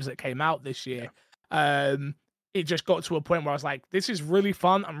many games that came out this year. It just got to a point where I was like, this is really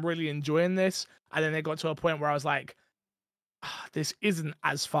fun. I'm really enjoying this. And then it got to a point where I was like, this isn't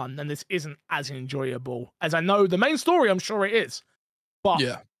as fun and this isn't as enjoyable as I know the main story. I'm sure it is, but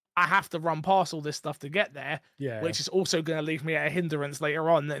I have to run past all this stuff to get there, which is also going to leave me at a hindrance later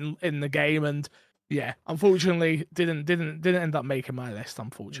on in the game. And unfortunately, didn't end up making my list,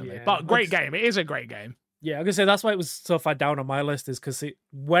 unfortunately. But great game. It is a great game. Yeah, I'm gonna say that's why it was so far down on my list, is because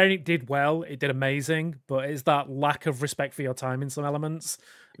when it did well, it did amazing, but it's that lack of respect for your time in some elements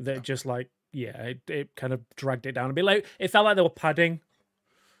that just like, it kind of dragged it down a bit. Like, it felt like they were padding.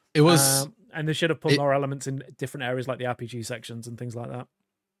 It was, and they should have put more elements in different areas, like the RPG sections and things like that.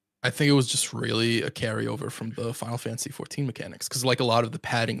 I think it was just really a carryover from the Final Fantasy 14 mechanics, because like a lot of the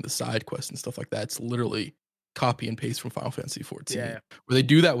padding, the side quests and stuff like that, it's literally copy and paste from Final Fantasy 14, where they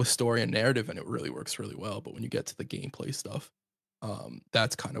do that with story and narrative, and it really works really well. But when you get to the gameplay stuff,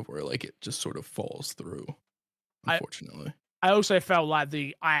 that's kind of where like it just sort of falls through, unfortunately. I also felt like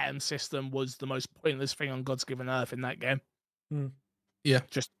the item system was the most pointless thing on God's Given Earth in that game. Yeah,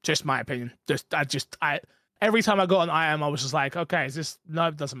 just my opinion. Every time I got an item, I was just like, okay, is this? No,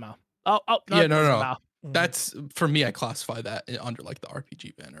 it doesn't matter. Oh, no, no. That's, for me, I classify that under like the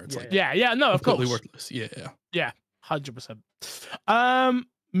RPG banner. It's no, of course, worthless. Yeah, 100%.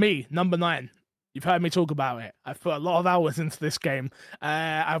 Me, number 9. You've heard me talk about it. I've put a lot of hours into this game.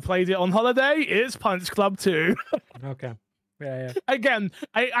 I played it on holiday. It's Punch Club 2. Okay. Yeah. Again,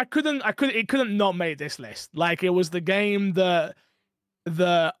 it couldn't not make this list. Like, it was the game that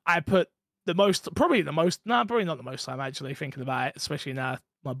I put probably not the most time actually thinking about it, especially now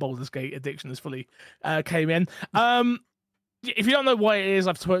my Baldur's Gate addiction has fully came in. If you don't know what it is,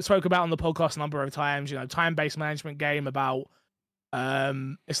 I've spoke about on the podcast a number of times. Time-based management game about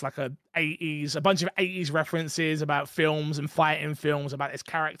it's like a bunch of 80s references about films and fighting films about this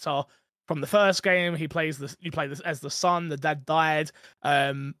character. From the first game, you play this as the son. The dad died,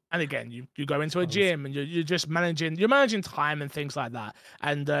 and again, you go into a gym and you're just managing time and things like that.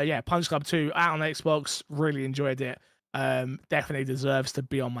 And Punch Club 2 out on Xbox, really enjoyed it. Definitely deserves to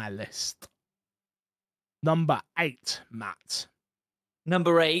be on my list. Number 8, Matt.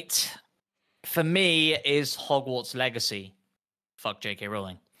 Number 8 for me is Hogwarts Legacy. Fuck J.K.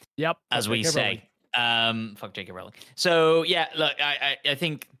 Rowling. Yep, as we say. Fuck J.K. Rowling. So look, I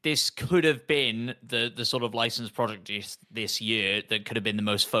think this could have been the sort of licensed product this year that could have been the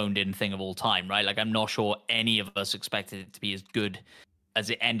most phoned in thing of all time, right? Like, I'm not sure any of us expected it to be as good as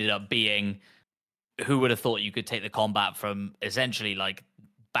it ended up being. Who would have thought you could take the combat from essentially like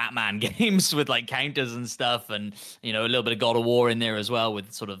Batman games with like counters and stuff, and a little bit of God of War in there as well,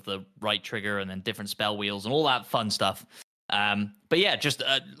 with sort of the right trigger and then different spell wheels and all that fun stuff. But just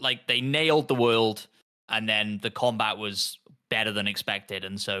like they nailed the world, and then the combat was better than expected.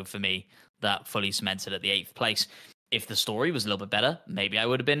 And so for me, that fully cements it at the 8th place. If the story was a little bit better, maybe I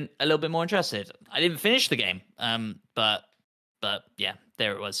would have been a little bit more interested. I didn't finish the game. But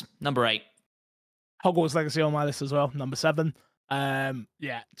there it was. Number 8. Hogwarts Legacy on my list as well. Number 7.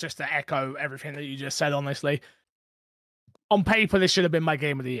 Just to echo everything that you just said, honestly. On paper, this should have been my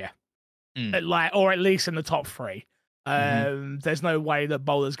game of the year. Or at least in the top 3. There's no way that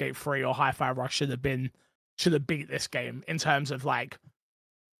Baldur's Gate 3 or Hi-Fi Rush should have beat this game in terms of like,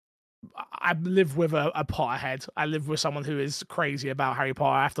 I live with a Potterhead. I live with someone who is crazy about Harry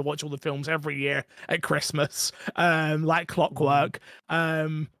Potter. I have to watch all the films every year at Christmas, like clockwork.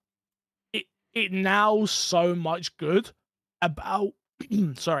 It nails so much good about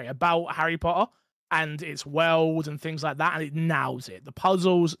Harry Potter and its world and things like that, and it nails it. The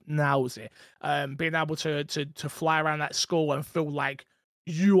puzzles nails it. Being able to fly around that school and feel like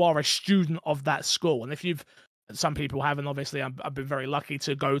you are a student of that school. And some people haven't, obviously, I've been very lucky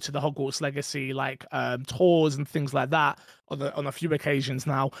to go to the Hogwarts Legacy tours and things like that on a few occasions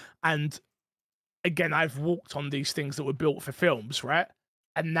now. And again, I've walked on these things that were built for films, right?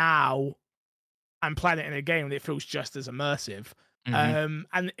 And now I'm playing it in a game and it feels just as immersive.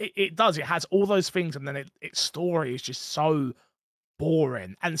 And it does. It has all those things, and then its story is just so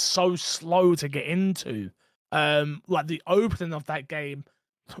boring and so slow to get into. Like the opening of that game,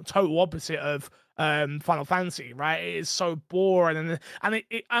 total opposite of Final Fantasy, right? It is so boring, and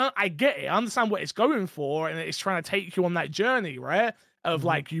I get it. I understand what it's going for, and it's trying to take you on that journey, right? Of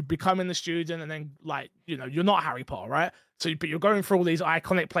like you becoming the student, and then like you're not Harry Potter, right? But you're going through all these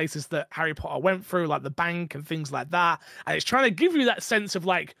iconic places that Harry Potter went through, like the bank and things like that. And it's trying to give you that sense of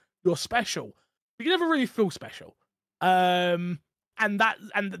like you're special, but you never really feel special. And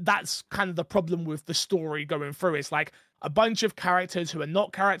that's kind of the problem with the story going through. It's like, a bunch of characters who are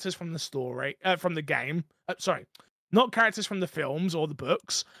not characters from the story, from the game. Sorry, not characters from the films or the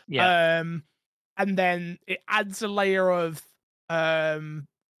books. Yeah. And then it adds a layer of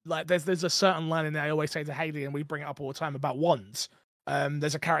like there's a certain line in there I always say to Haley, and we bring it up all the time about wands.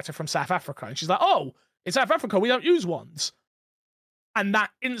 There's a character from South Africa, and she's like, "Oh, in South Africa we don't use wands," and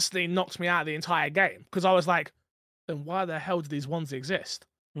that instantly knocked me out of the entire game because I was like, "Then why the hell do these wands exist?"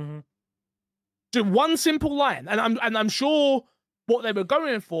 Mm-hmm. To one simple line, and I'm sure what they were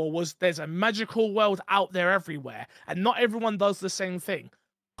going for was there's a magical world out there everywhere, and not everyone does the same thing.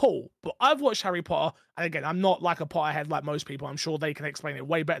 Cool, but I've watched Harry Potter, and again, I'm not like a Potterhead like most people. I'm sure they can explain it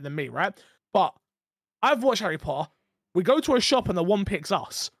way better than me, right? But I've watched Harry Potter. We go to a shop and the one picks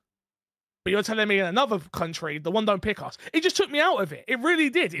us. But you're telling me in another country, the one don't pick us. It just took me out of it. It really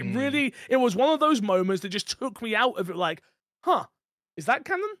did. It was one of those moments that just took me out of it. Like, huh, is that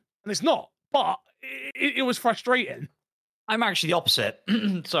canon? And it's not. But it was frustrating. I'm actually the opposite.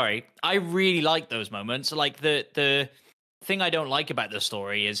 Sorry. I really like those moments. Like the thing I don't like about the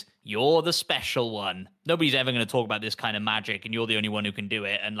story is you're the special one. Nobody's ever going to talk about this kind of magic, and you're the only one who can do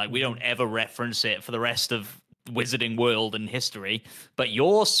it. And like we don't ever reference it for the rest of Wizarding world and history, but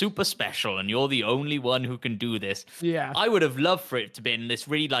you're super special and you're the only one who can do this. Yeah. I would have loved for it to be in this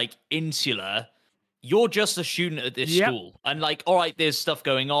really like insular, you're just a student at this school, and like, all right, there's stuff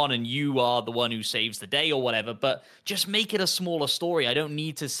going on and you are the one who saves the day or whatever, but just make it a smaller story. I don't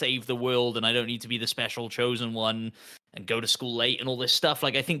need to save the world, and I don't need to be the special chosen one and go to school late and all this stuff.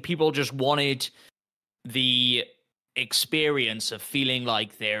 Like, I think people just wanted the experience of feeling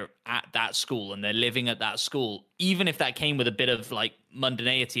like they're at that school and they're living at that school, even if that came with a bit of like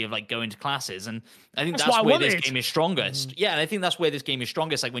mundanity of like going to classes. And I think that's where this game is strongest. Yeah, and I think that's where this game is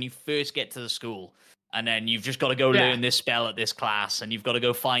strongest. Like when you first get to the school and then you've just got to go learn this spell at this class, and you've got to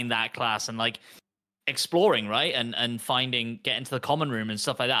go find that class, and like exploring, right? And finding, getting to the common room and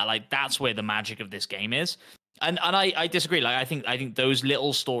stuff like that. Like that's where the magic of this game is. And I disagree. Like I think those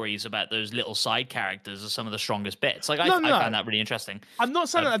little stories about those little side characters are some of the strongest bits. Like I find that really interesting. I'm not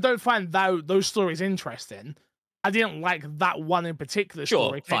saying that I don't find those stories interesting. I didn't like that one in particular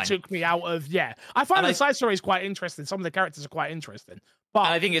story. It took me out of I find the side stories quite interesting. Some of the characters are quite interesting. But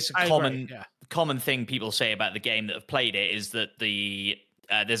I think it's a common thing people say about the game that have played it is that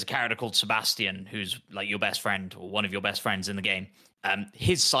there's a character called Sebastian who's like your best friend or one of your best friends in the game.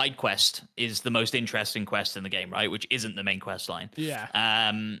 His side quest is the most interesting quest in the game, right? Which isn't the main quest line. Yeah.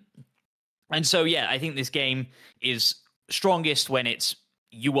 And so, I think this game is strongest when it's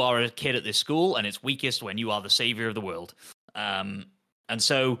you are a kid at this school, and it's weakest when you are the savior of the world. And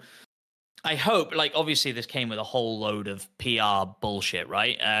so I hope, like, obviously this came with a whole load of PR bullshit,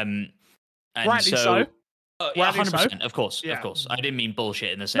 right? And rightly so. 100%, of course. I didn't mean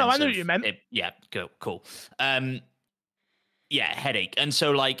bullshit in the sense. No, I know what you meant. Cool. Headache. And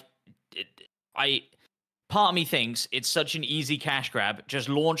so, like, part of me thinks it's such an easy cash grab. Just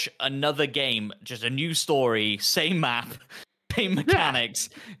launch another game, just a new story, same map, same mechanics,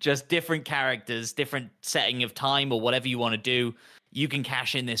 just different characters, different setting of time or whatever you want to do. You can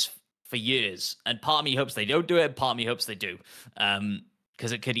cash in this for years. And part of me hopes they don't do it. Part of me hopes they do.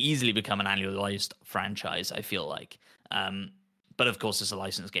 Because it could easily become an annualized franchise, I feel like. But of course, it's a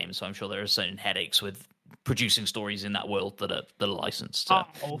licensed game, so I'm sure there are certain headaches with producing stories in that world that are licensed.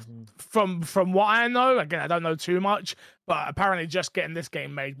 So. From what I know, again, I don't know too much, but apparently just getting this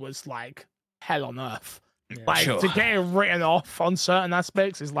game made was like hell on earth. To get it written off on certain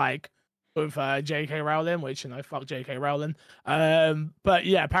aspects is like with J.K. Rowling, which, fuck J.K. Rowling. But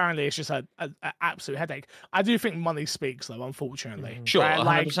yeah, apparently it's just an absolute headache. I do think money speaks, though, unfortunately. Sure,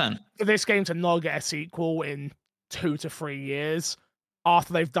 right? 100%. Like, for this game to not get a sequel in 2 to 3 years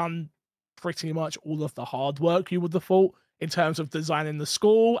after they've done pretty much all of the hard work, you would have thought, in terms of designing the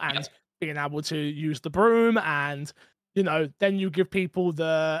school and being able to use the broom, and then you give people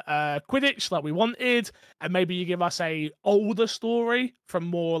the Quidditch that we wanted, and maybe you give us a older story from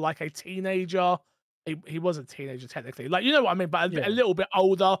more like a teenager. He was a teenager technically, like, you know what I mean, but a little bit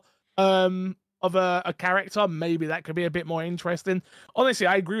older of a character. Maybe that could be a bit more interesting. Honestly,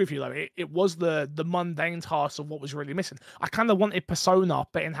 I agree with you though. It was the mundane task of what was really missing. I kind of wanted Persona,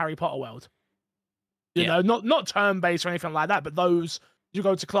 but in Harry Potter world. You know, not turn-based or anything like that, but those you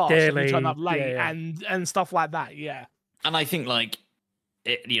go to class and you turn up late and stuff like that. Yeah. And I think, like,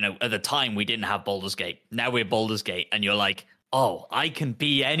 at the time we didn't have Baldur's Gate. Now we're Baldur's Gate, and you're like, oh, I can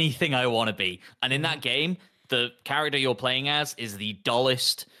be anything I want to be. And in that game, the character you're playing as is the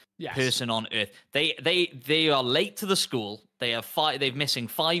dullest person on earth. They are late to the school. They're missing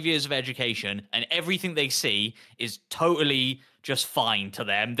 5 years of education, and everything they see is totally just fine to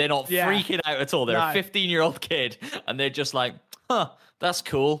them. They're not freaking out at all. They're a 15-year-old kid, and they're just like, huh, that's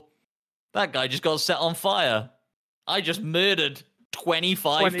cool. That guy just got set on fire. I just murdered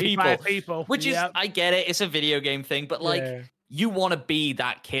 25 people. Which is, I get it, it's a video game thing, but like, you want to be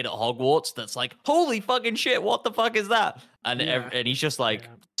that kid at Hogwarts that's like, holy fucking shit, what the fuck is that? And and he's just like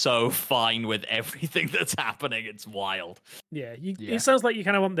so fine with everything that's happening. It's wild. It sounds like you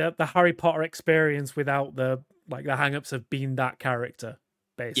kind of want the Harry Potter experience without the hang-ups of being that character,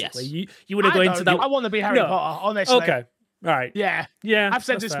 basically. Yes. You want to go into that. I want to be Harry Potter, honestly. Okay. All right. Yeah. I've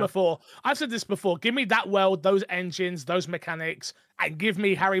said this before. Give me that world, those engines, those mechanics, and give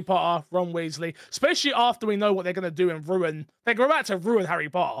me Harry Potter, Ron Weasley. Especially after we know what they're going to do and ruin. They're about to ruin Harry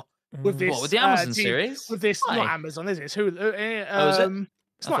Potter with this. What, with the Amazon series? With this, not Amazon, is it? It's Hulu. Is it?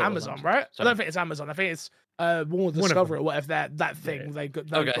 It's not Amazon, right? I don't think it's Amazon. I think it's Warner Discovery or whatever that thing they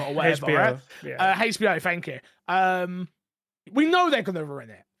got or whatever, HBO. right? Yeah. HBO, thank you. We know they're going to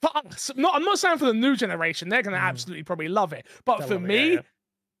ruin it. For us, I'm not saying for the new generation, they're going to absolutely probably love it. But for me,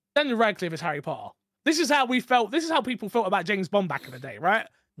 Daniel Radcliffe is Harry Potter. This is how we felt. This is how people felt about James Bond back in the day, right?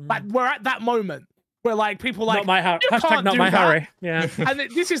 Like we're at that moment where like people like, hashtag not my Harry. Yeah. And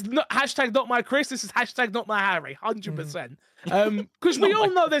this is not hashtag not my Chris. This is hashtag not my Harry. 100%. Because we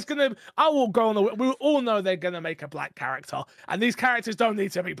all know there's gonna. I will go on. We all know they're gonna make a black character, and these characters don't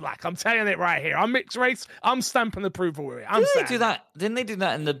need to be black. I'm telling it right here. I'm mixed race. I'm stamping approval with it. Didn't they do that? Didn't they do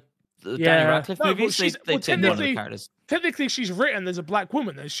that in the Daniel Radcliffe movies? They did one of the characters. Technically, she's written as a black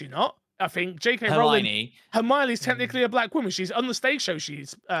woman, is she not? I think J.K. Rowling. Hermione's technically a black woman. She's on the stage show.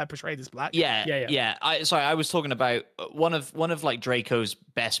 She's portrayed as black. Yeah. I was talking about one of like Draco's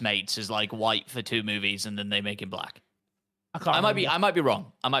best mates is like white for 2 movies, and then they make him black. I might be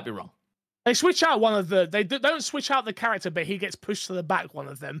wrong. They switch out one of the. They don't switch out the character, but he gets pushed to the back. One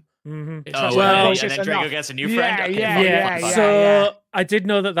of them. And then Draco gets a new friend. So I did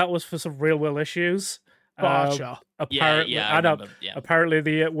know that was for some real world issues. Apparently, apparently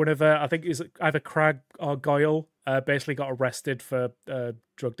the one of I think it's either Crag or Goyle basically got arrested for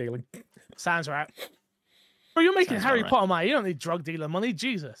drug dealing. Sounds right. Bro, you're making Harry Potter, man. You don't need drug dealer money,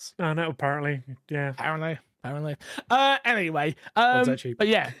 Jesus. I know. Apparently, yeah. Apparently. Anyway, but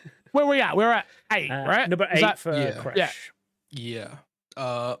yeah, where we at? We're at 8, right? Number 8 for Crash. Yeah.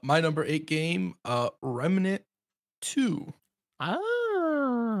 My number 8 game, Remnant 2.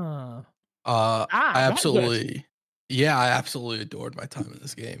 I absolutely adored my time in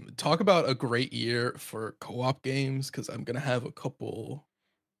this game. Talk about a great year for co-op games, because I'm gonna have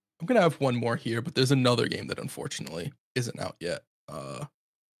one more here, but there's another game that unfortunately isn't out yet.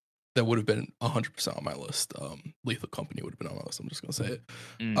 That would have been 100% on my list. Lethal Company would have been on my list. I'm just gonna say it.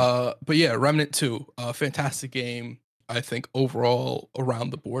 But yeah, Remnant 2, fantastic game. I think overall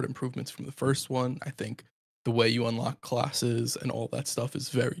around the board improvements from the first one. I think the way you unlock classes and all that stuff is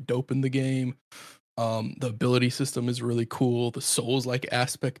very dope in the game. The ability system is really cool. The Souls-like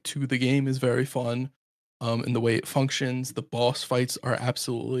aspect to the game is very fun. And the way it functions, the boss fights are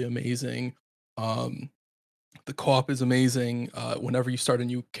absolutely amazing. The co-op is amazing. Whenever you start a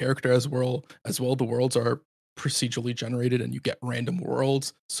new character as well, the worlds are procedurally generated and you get random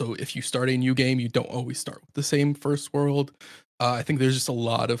worlds. So if you start a new game, you don't always start with the same first world. I think there's just a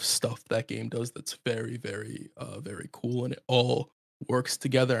lot of stuff that game does that's very, very, very cool, and it all works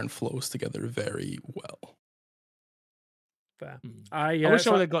together and flows together very well. Fair. I wish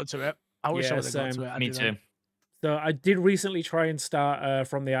I would have got to it. I wish I would have got to it. Me too. So I did recently try and start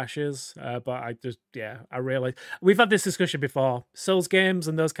From the Ashes, but I realized we've had this discussion before. Souls games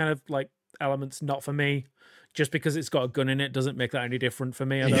and those kind of like elements, not for me. Just because it's got a gun in it doesn't make that any different for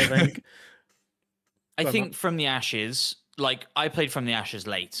me, I don't think. I think From the Ashes, like I played From the Ashes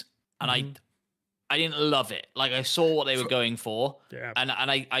late, and I didn't love it. Like I saw what they were going for, and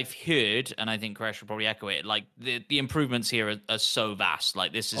I've heard, and I think Crash will probably echo it. Like the improvements here are so vast.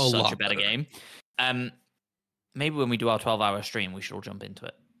 Like this is such a better game. Maybe when we do our 12-hour stream, we should all jump into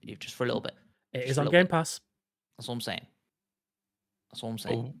it, just for a little bit. It is on Game Pass. That's all I'm saying.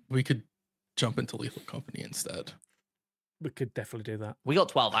 Oh, we could jump into Lethal Company instead. We could definitely do that. We got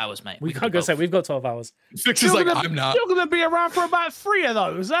 12 hours, mate. We can't go say we've got 12 hours. Fix is like, I'm not. You're going to be around for about 3 of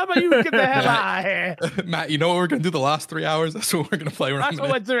those. How about you get the hell out of here? Matt, you know what we're going to do the last 3 hours? That's what we're going to play around. That's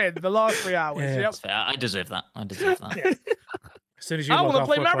what we're doing, the last 3 hours. Yeah. Yep. That's fair. I deserve that. As soon as you I want to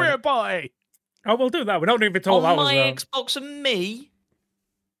play Mario Party. Oh, we'll do that. We don't need to be 12 hours. On my though. Xbox and me.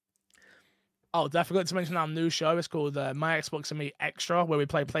 Oh, I forgot to mention our new show. It's called My Xbox and Me Extra, where we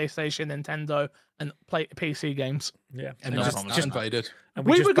play PlayStation, Nintendo, and play PC games. Yeah, and just invited. And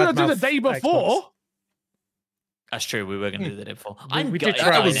we were going to do the day before. Xbox. That's true. We were going to do the day before. We did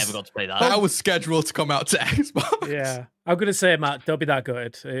try. I never got to play that. That was scheduled to come out to Xbox. Yeah, I'm gonna say, Matt, don't be that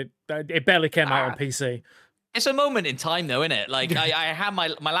good. It barely came out on PC. It's a moment in time, though, isn't it? Like I had my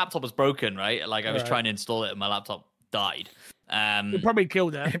laptop was broken, right? Like I was trying to install it, and my laptop died. It probably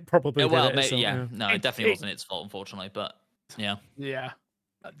killed it. It probably well, did it, so, yeah. No, it definitely wasn't its fault, unfortunately. But yeah,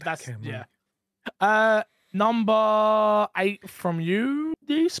 that's number 8 from you,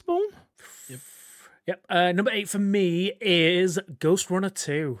 Despawn. Yep. Number 8 for me is Ghost Runner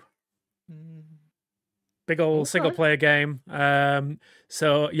 2. Big old single player game.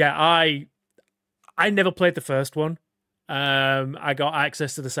 So yeah, I never played the first one. I got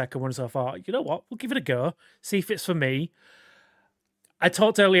access to the second one, so I thought, you know what, we'll give it a go, see if it's for me. I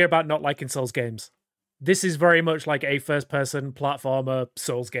talked earlier about not liking Souls games. This is very much like a first-person platformer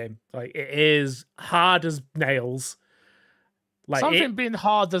Souls game. Like, it is hard as nails. Like something being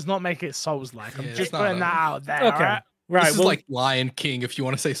hard does not make it Souls-like. I'm just putting that out there. Okay. Right. This is like Lion King, if you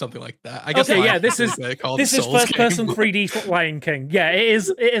want to say something like that. I guess. Okay, yeah, this is first-person 3D Lion King. Yeah, it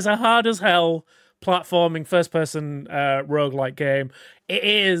is a hard as hell platforming first-person roguelike game. It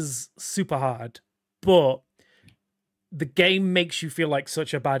is super hard, but the game makes you feel like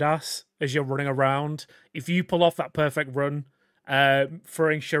such a badass as you're running around. If you pull off that perfect run,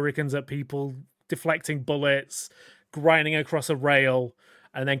 throwing shurikens at people, deflecting bullets, grinding across a rail,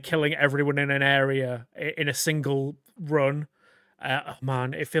 and then killing everyone in an area in a single run, oh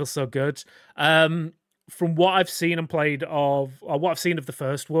man, it feels so good. From what I've seen and played of, or what I've seen of the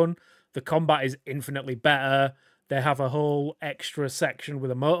first one, the combat is infinitely better. They have a whole extra section with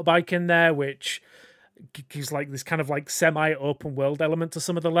a motorbike in there, which gives like this kind of like semi-open world element to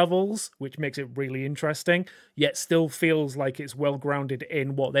some of the levels, which makes it really interesting, yet still feels like it's well grounded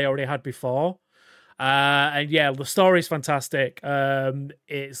in what they already had before. And yeah, the story's fantastic.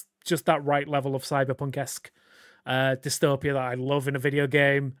 It's just that right level of cyberpunk-esque dystopia that I love in a video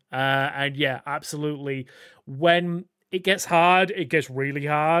game. And yeah, absolutely. When it gets hard, it gets really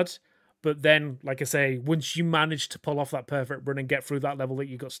hard. But then, like I say, once you manage to pull off that perfect run and get through that level that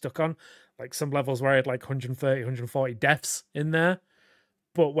you got stuck on, like some levels where I had like 130, 140 deaths in there.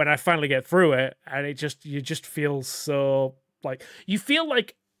 But when I finally get through it, and you just feel so like you feel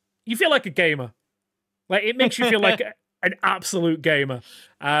like a gamer. Like it makes you feel like an absolute gamer,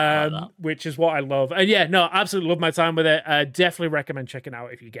 which is what I love. And yeah, no, absolutely love my time with it. Definitely recommend checking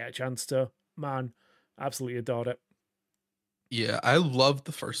out if you get a chance to. Man, absolutely adored it. Yeah, I loved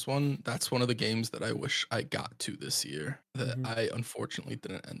the first one. That's one of the games that I wish I got to this year that I unfortunately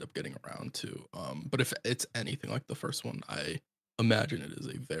didn't end up getting around to. But if it's anything like the first one, I imagine it is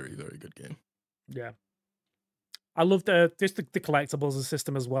a very, very good game. Yeah. I love just the collectibles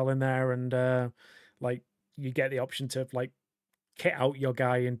system as well in there, and like you get the option to like kit out your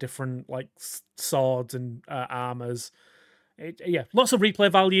guy in different like swords and armors. Yeah, lots of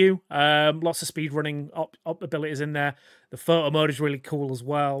replay value, lots of speed running up abilities in there. The photo mode is really cool as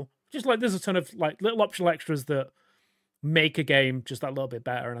well. Just like there's a ton of like little optional extras that make a game just that little bit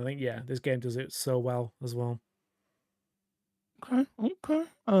better. And I think this game does it so well as well. Okay.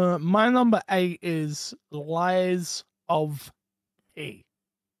 My number 8 is Lies of P.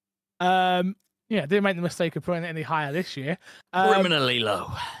 Yeah, didn't make the mistake of putting it any higher this year. Criminally low.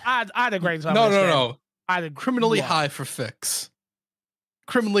 I had a great time. No. Criminally high for Fix.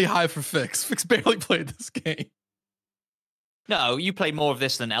 Criminally high for Fix. Fix barely played this game. No, you played more of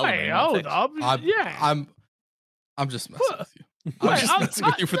this than Elden Ring. Hold up. I'm just messing with you. I'm just messing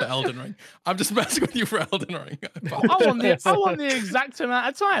with you for the Elden Ring. I'm just messing with you for Elden Ring. I want the exact amount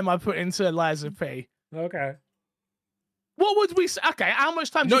of time I put into Lies of P. Okay. What would we say? Okay, how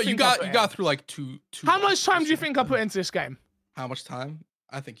much time do you think you got through like two How much time do you think I put into this game? How much time?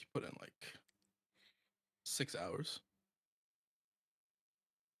 I think you put in like 6 hours.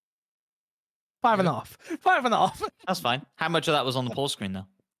 5.5. 5.5. That's fine. How much of that was on the pause screen, though?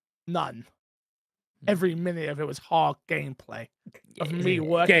 None. Every minute of it was hard gameplay of me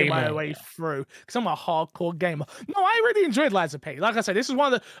working my way through, because I'm a hardcore gamer. No, I really enjoyed Lies of P. Like I said, this is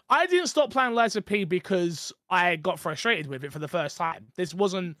one of the... I didn't stop playing Lies of P because I got frustrated with it for the first time. This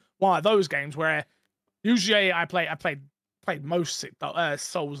wasn't one of those games where usually I played most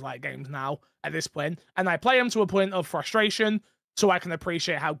Souls-like games now at this point, and I play them to a point of frustration so I can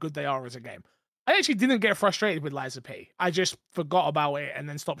appreciate how good they are as a game. I actually didn't get frustrated with Lies of P. I just forgot about it and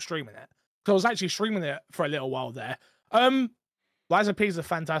then stopped streaming it. So I was actually streaming it for a little while there. Lies of P is a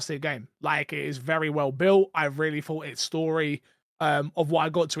fantastic game. Like, it is very well built. I really thought its story of what I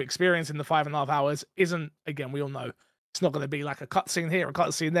got to experience in the 5.5 hours isn't, again, we all know, it's not going to be like a cutscene here, a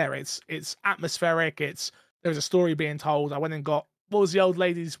cutscene there. It's atmospheric. There's a story being told. I went and got, what was the old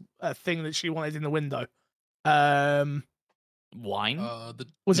lady's thing that she wanted in the window? Wine?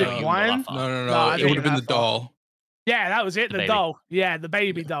 Was it wine? No. It would have been the doll. Yeah, that was it. The baby. doll. Yeah, the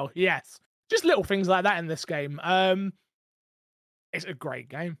baby doll. Yes. Just little things like that in this game. It's a great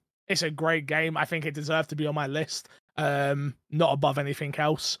game. It's a great game. I think it deserved to be on my list. Not above anything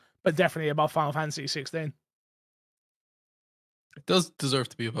else, but definitely above Final Fantasy 16. It does deserve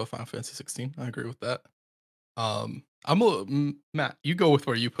to be above Final Fantasy 16. I agree with that. Matt, you go with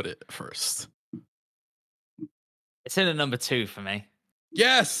where you put it first. It's in at number 2 for me.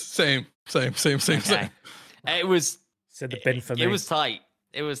 Yes, same. Okay. It was. It's in the bin for me. It was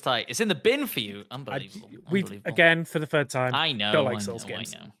tight. It's in the bin for you. Unbelievable. Again, for the third time. I know. Don't like Souls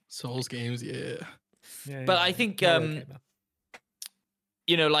games. I know. Souls games, yeah. But I think you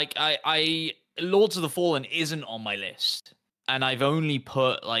know, like I Lords of the Fallen isn't on my list, and I've only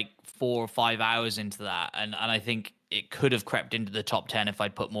put like 4 or 5 hours into that, and I think it could have crept into the top 10 if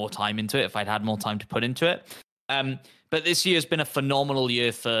I'd put more time into it, if I'd had more time to put into it. But this year's been a phenomenal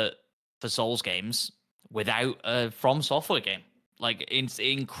year for Souls games without a From Software game. Like, it's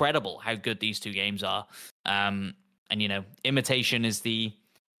incredible how good these two games are. And you know, imitation is the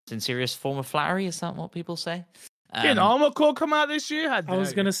sincerest form of flattery. Is that what people say? Did Armored Core come out this year? I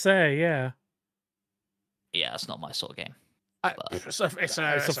was going to say, yeah. Yeah, it's not my sort of game. It's a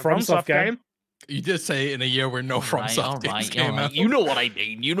FromSoft game. You did say in a year where no FromSoft games came out. You know what I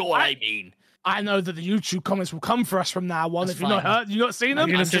mean. I know that the YouTube comments will come for us from now on. That's If you've not seen them,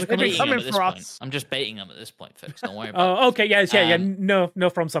 they've been coming for us. I'm just baiting them at this point, folks. Don't worry about it. Oh, okay, yeah. No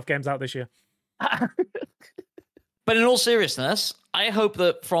FromSoft games out this year. But in all seriousness, I hope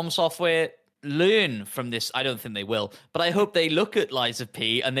that From Software learn from this. I don't think they will, but I hope they look at Lies of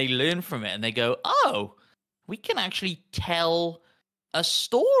P and they learn from it and they go, oh, we can actually tell a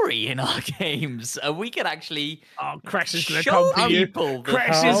story in our games, and we can actually Crash is gonna show come for you. people the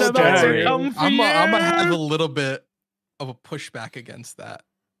Crash is about to come for you. I'm gonna have a little bit of a pushback against that.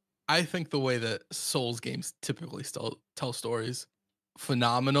 I think the way that Souls games typically tell stories,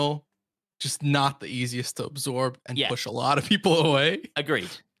 phenomenal, just not the easiest to absorb and push a lot of people away.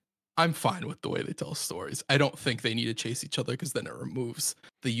 Agreed. I'm fine with the way they tell stories. I don't think they need to chase each other because then it removes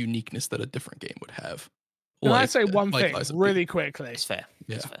the uniqueness that a different game would have. Can I say one thing really quickly? It's fair.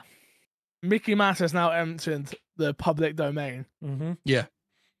 Yeah. It's fair. Mickey Mouse has now entered the public domain. Mm-hmm. Yeah.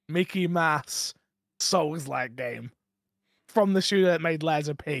 Mickey Mouse Souls-like game from the studio that made Lies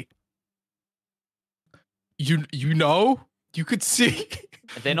of P. You know, you could see.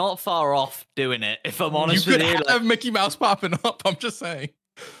 They're not far off doing it, if I'm honest you with could you. have Mickey Mouse popping up. I'm just saying.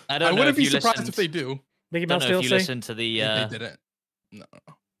 I wouldn't be surprised if they do. Mickey Don't Mouse know if you DLC? listened to the. They didn't. No,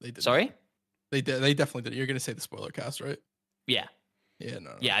 they didn't. Sorry? They did. They definitely did. You're gonna say the spoiler cast, right? Yeah. Yeah.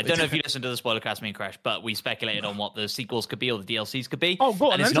 No. Yeah, I don't know if you listened to the spoiler cast, me and Crash, but we speculated on what the sequels could be or the DLCs could be. Oh,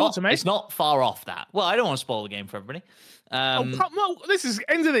 go on, and talk to me. It's not far off that. Well, I don't want to spoil the game for everybody. Well, this is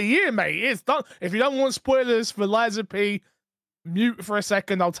end of the year, mate. It's done. If you don't want spoilers for Lies of P, mute for a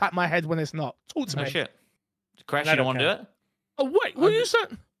second. I'll tap my head when it's not. Talk to me. Shit. Crash, you don't want to do it? Oh, wait. What you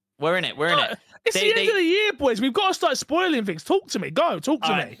said? We're in it. We're in it. It's the end of the year, boys. We've got to start spoiling things. Talk to me. Go. Talk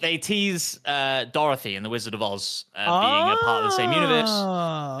to me. They tease Dorothy and the Wizard of Oz being a part of the same universe.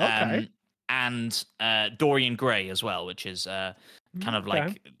 Okay. And Dorian Gray as well, which is kind of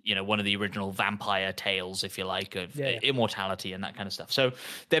like, you know, one of the original vampire tales, if you like, of immortality and that kind of stuff. So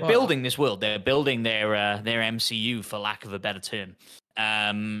they're building this world. They're building their MCU, for lack of a better term.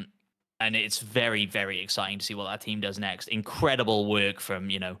 And it's very, very exciting to see what that team does next. Incredible work from,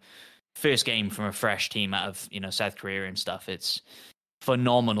 you know, first game from a fresh team out of, you know, South Korea and stuff. It's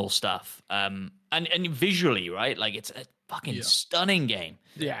phenomenal stuff. And visually, right? Like, it's a fucking stunning game.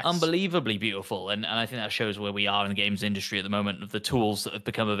 Yes. Unbelievably beautiful. And I think that shows where we are in the games industry at the moment, of the tools that have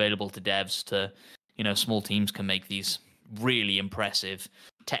become available to devs to, you know, small teams can make these really impressive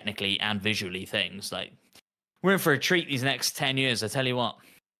technically and visually things. Like, we're in for a treat these next 10 years, I tell you what.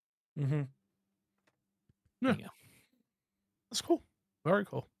 Mm-hmm. Yeah. That's cool. Very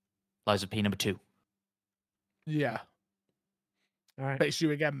cool. Lies of P number 2. Yeah. All right. But it's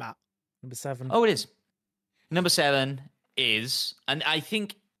you again, Matt. Number 7. Oh, it is. Number 7 is, and I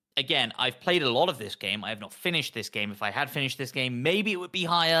think, again, I've played a lot of this game. I have not finished this game. If I had finished this game, maybe it would be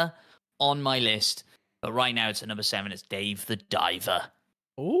higher on my list. But right now it's at number 7. It's Dave the Diver.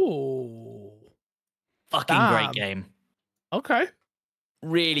 Ooh. Fucking great game. Okay.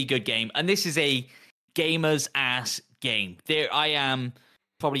 Really good game. And this is a gamer's ass game. There I am,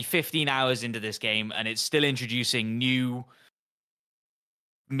 probably 15 hours into this game, and it's still introducing new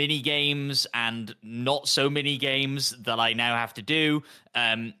mini games and not so mini games that I now have to do.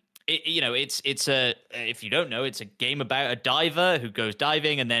 it's a, if you don't know, it's a game about a diver who goes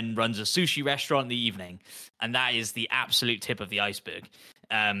diving and then runs a sushi restaurant in the evening, and that is the absolute tip of the iceberg.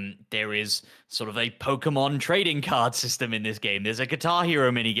 There is sort of a Pokemon trading card system in this game. There's a Guitar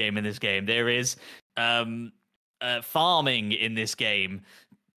Hero mini game in this game. There is farming in this game.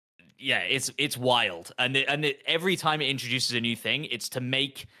 Yeah, it's wild, and every time it introduces a new thing, it's to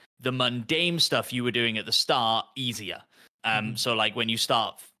make the mundane stuff you were doing at the start easier. So like when you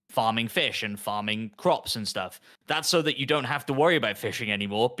start farming fish and farming crops and stuff, that's so that you don't have to worry about fishing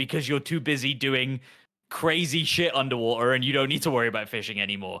anymore because you're too busy doing crazy shit underwater and you don't need to worry about fishing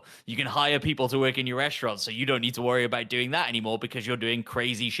anymore. You can hire people to work in your restaurant, so you don't need to worry about doing that anymore because you're doing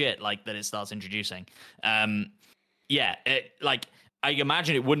crazy shit like that it starts introducing. Like I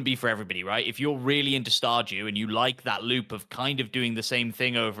imagine it wouldn't be for everybody, right? If you're really into Stardew and you like that loop of kind of doing the same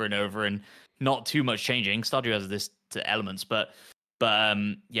thing over and over and not too much changing, Stardew has this to elements, but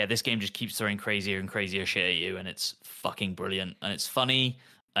this game just keeps throwing crazier and crazier shit at you, and it's fucking brilliant, and it's funny,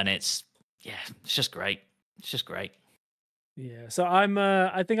 and it's just great. It's just great. Yeah, so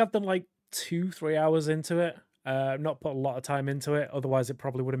I think I've done like 2-3 hours into it. Not put a lot of time into it, otherwise it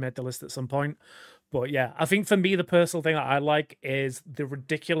probably would have made the list at some point. But yeah, I think for me the personal thing that I like is the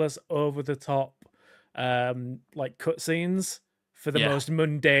ridiculous, over the top, like cutscenes for the most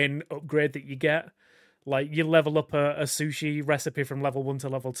mundane upgrade that you get. Like you level up a sushi recipe from level 1 to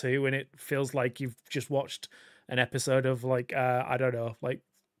level 2, and it feels like you've just watched an episode of like I don't know, like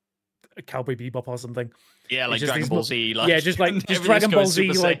a Cowboy Bebop or something. Yeah, like Dragon Ball Z. Like, just Dragon Ball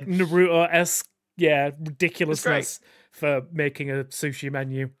Z, like Naruto-esque, ridiculousness for making a sushi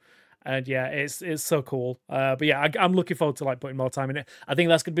menu. And yeah, it's so cool. But yeah, I'm looking forward to like putting more time in it. I think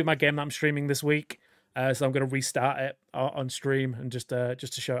that's gonna be my game that I'm streaming this week. So I'm going to restart it on stream and just to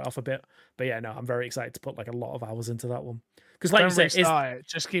show it off a bit. But yeah, no, I'm very excited to put like a lot of hours into that one. Because like don't you said,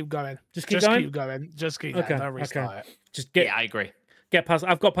 just keep going. Just keep going. Just keep going. Don't restart it. Just get. Yeah, I agree. Get past.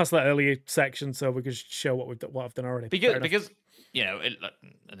 I've got past that earlier section, so we can show what I've done already. Because you know,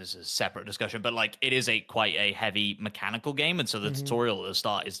 this is a separate discussion, but like it is quite a heavy mechanical game, and so the tutorial at the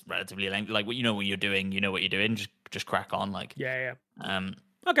start is relatively lengthy. Like what you're doing, you know what you're doing. Just crack on. Like yeah.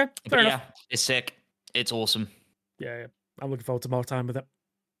 Okay, fair enough. Yeah, it's sick. It's awesome. Yeah. I'm looking forward to more time with it.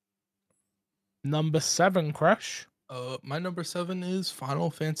 Number 7, Crash. My number 7 is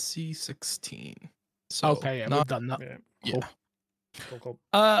Final Fantasy 16. So okay, we've done that. Yeah. Cool.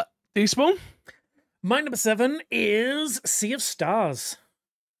 Despawn? My number 7 is Sea of Stars.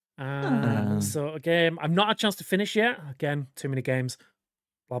 So a game I've not had a chance to finish yet. Again, too many games.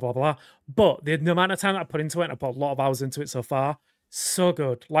 Blah blah blah. But the amount of time that I put into it, and I put a lot of hours into it so far. So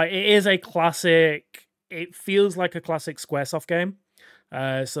good. Like it is a classic. It feels like a classic Squaresoft game.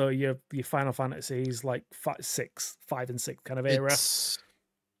 So your Final Fantasies like 5 and 6 kind of era.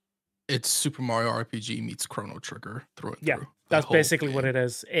 It's Super Mario RPG meets Chrono Trigger through and through. That's basically what it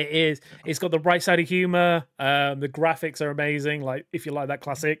is. It is. It's got the right side of humor. The graphics are amazing. Like if you like that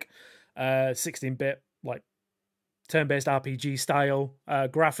classic 16-bit like turn-based RPG style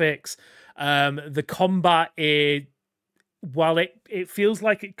graphics. The combat is, while it feels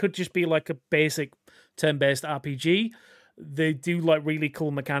like it could just be like a basic turn-based RPG, they do like really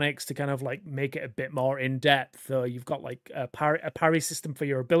cool mechanics to kind of like make it a bit more in depth. So you've got like a parry system for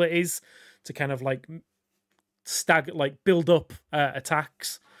your abilities to kind of like build up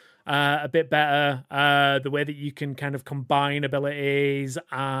attacks a bit better. The way that you can kind of combine abilities,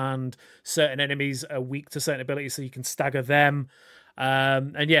 and certain enemies are weak to certain abilities, so you can stagger them.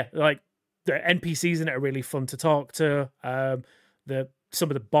 And yeah, like the NPCs in it are really fun to talk to. Some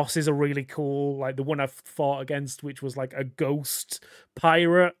of the bosses are really cool. Like the one I fought against, which was like a ghost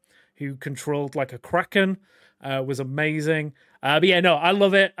pirate who controlled like a kraken, was amazing. But yeah, no, I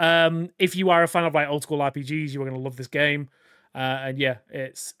love it. If you are a fan of like old school RPGs, you are going to love this game. And yeah,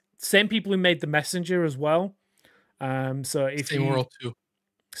 it's same people who made The Messenger as well. So if same world too.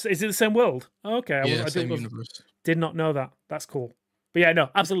 Is it the same world? Okay, yeah, same universe. Did not know that. That's cool. But yeah, no,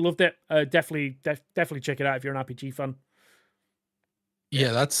 absolutely loved it. Definitely check it out if you're an RPG fan.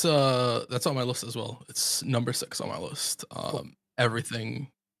 Yeah, that's on my list as well. It's number 6 on my list. Cool.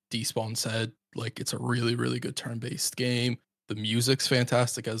 Everything Despawn said, like it's a really, really good turn-based game. The music's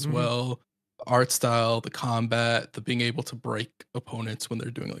fantastic as well. The art style, the combat, the being able to break opponents when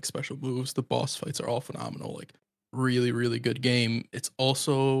they're doing like special moves. The boss fights are all phenomenal. Like really, really good game. It's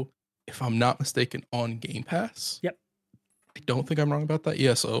also, if I'm not mistaken, on Game Pass. Yep. I don't think I'm wrong about that.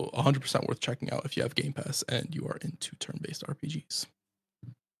 Yeah, so 100% worth checking out if you have Game Pass and you are into turn-based RPGs.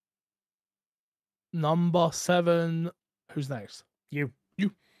 Number 7. Who's next? You.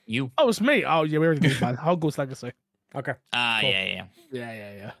 You. Oh, it's me. Oh, yeah, we already did, man. Hogwarts Legacy. Okay. Cool.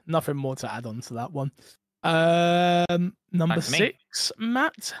 Yeah. Nothing more to add on to that one. Number Back to me. 6,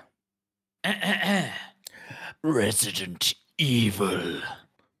 Matt. Resident Evil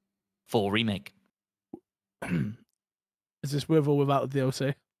 4 remake. Is this with or without the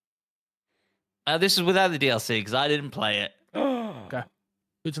DLC? This is without the DLC because I didn't play it. Okay.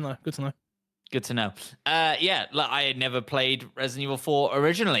 Good to know. Good to know. Yeah, I had never played Resident Evil 4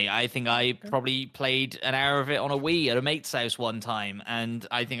 originally. I think I probably played an hour of it on a Wii at a mate's house one time, and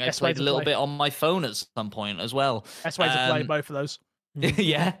I think I played a little bit on my phone at some point as well. Best way to play both of those.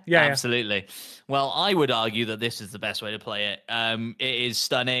 yeah, absolutely. Well, I would argue that this is the best way to play it. It is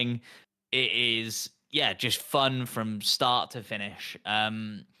stunning. It is, just fun from start to finish.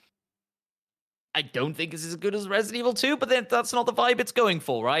 I don't think it's as good as Resident Evil 2, but then that's not the vibe it's going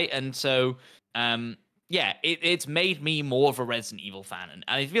for, right? And so, it's made me more of a Resident Evil fan. And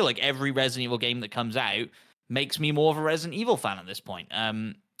I feel like every Resident Evil game that comes out makes me more of a Resident Evil fan at this point.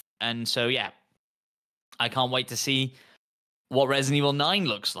 And so, I can't wait to see what Resident Evil 9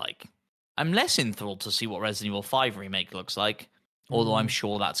 looks like. I'm less enthralled to see what Resident Evil 5 remake looks like, although I'm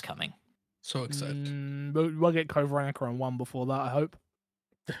sure that's coming. So excited. We'll get Code Veronica on 1 before that, I hope.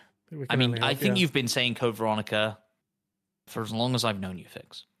 I mean, I think you've been saying Code Veronica for as long as I've known you,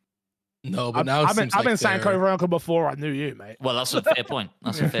 Fix. No, but now I've been saying Code Veronica before I knew you, mate. Well, that's a fair point.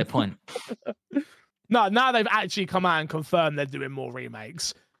 That's a fair point. No, now they've actually come out and confirmed they're doing more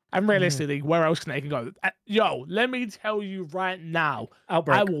remakes. And realistically, where else can they go? Yo, let me tell you right now,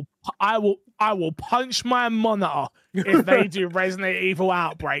 Outbreak. I will punch my monitor if they do Resident Evil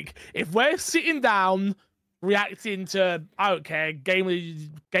Outbreak. If we're sitting down reacting to, I don't care,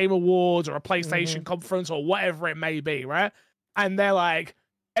 Game Awards or a PlayStation conference or whatever it may be, right? And they're like,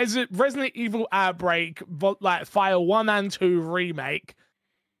 is it Resident Evil Outbreak, like File 1 and 2 remake?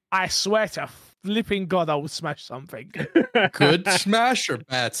 I swear to flipping God, I will smash something. Good smash or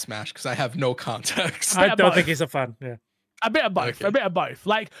bad smash? Because I have no context. I don't think he's a fan. Yeah, a bit of both. Okay. A bit of both.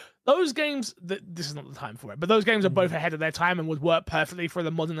 Like those games. This is not the time for it, but those games are both ahead of their time and would work perfectly for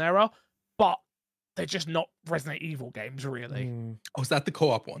the modern era. But they're just not Resident Evil games, really. Oh, is that the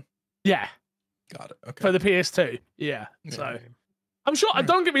co-op one? Yeah, Got it. Okay. for the PS2. Yeah. So I'm sure.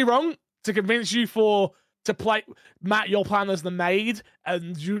 Don't get me wrong. To convince you to play, Matt, your plan is the maid,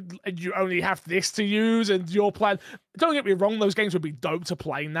 and you only have this to use, and your plan. Don't get me wrong; those games would be dope to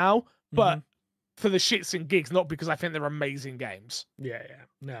play now, but for the shits and gigs, not because I think they're amazing games. Yeah.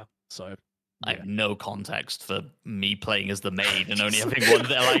 No. So I have no context for me playing as the maid and only having one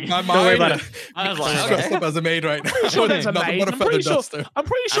there. Like, My worry mind about is I was like, dressed okay. up as a maid right now. sure there's a Nothing maid. but a I'm feather pretty sure duster. one okay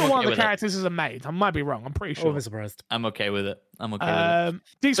of the with it. characters is a maid. I might be wrong. I'm pretty sure. Overly surprised. I'm okay with it. I'm okay with it.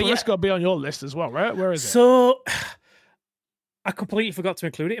 Decent, But this got to be on your list as well, right? Where is it? So, I completely forgot to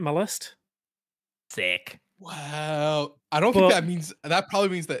include it in my list. Sick. Wow. I don't think that probably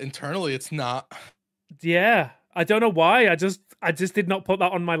means that internally it's not. Yeah, I don't know why. I just did not put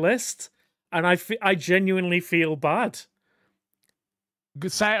that on my list, and I genuinely feel bad.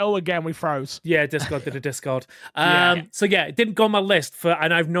 Say it all again. We froze. Yeah, Discord did a Discord. Yeah. So yeah, it didn't go on my list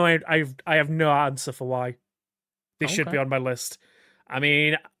and I have no answer for why this should be on my list. I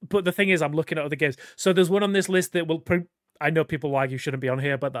mean, but the thing is, I'm looking at other games. So there's one on this list that will. I know people will argue shouldn't be on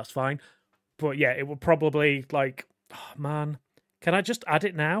here, but that's fine. But yeah, it will probably like, oh man, can I just add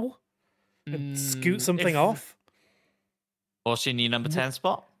it now and scoot something off? What's in your number 10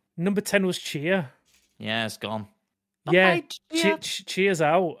 spot? Number 10 was Cheer. Yeah, it's gone. Yeah, Bye, Cheer's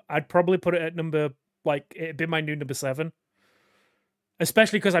out. I'd probably put it at it'd be my new number 7.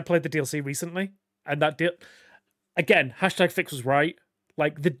 Especially because I played the DLC recently. And that again, #Fix was right.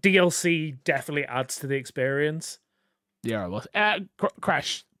 Like, the DLC definitely adds to the experience. Yeah, it was.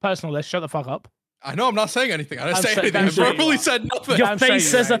 Crash, personal list. Shut the fuck up. I know I'm not saying anything. I didn't I'm say sure- anything. I'm I sure you verbally are. said nothing. Your I'm sure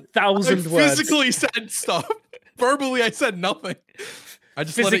face you're says right. 1,000 I words. physically said stuff. Verbally, I said nothing. I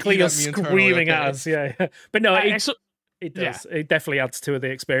just Physically, you're let it eat at me screaming internally, at us. Yeah. But no, it Yeah. does. It definitely adds to the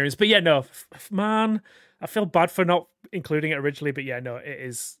experience. But yeah, no, man, I feel bad for not including it originally. But yeah, no, it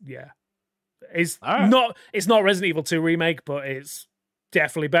is. Yeah, it's All right. not. It's not Resident Evil 2 remake, but it's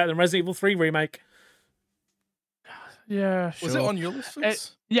definitely better than Resident Evil 3 remake. Yeah, sure. Was it on your list?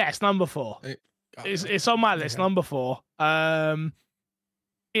 Vince? Yeah, it's number 4. God, It's on my list, Okay. number 4.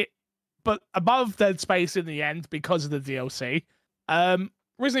 But above Dead Space in the end because of the DLC. Resident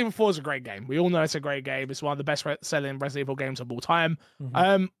Evil 4 is a great game. We all know it's a great game. It's one of the best selling Resident Evil games of all time.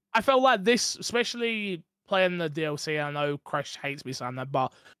 Mhm. I felt like this, especially playing the DLC. I know Crash hates me saying that,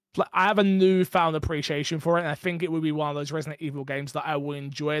 but I have a newfound appreciation for it, and I think it would be one of those Resident Evil games that I will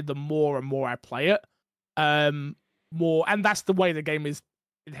enjoy the more and more I play it. And that's the way the game is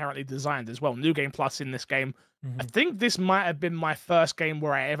inherently designed as well. New Game Plus in this game. I Mhm. think this might have been my first game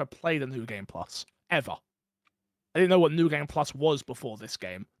where I ever played a New Game Plus ever. I didn't know what New Game Plus was before this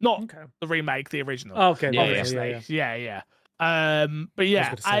game. Not Okay. the remake, the original. Oh, okay. Yeah, Obviously, yeah. yeah. But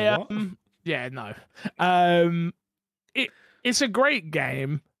yeah, gonna say, what? yeah, no. It's a great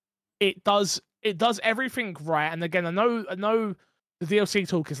game. It does everything right. And again, I know the DLC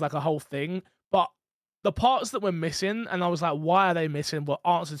talk is like a whole thing, but the parts that were missing, and I was like, why are they missing? Were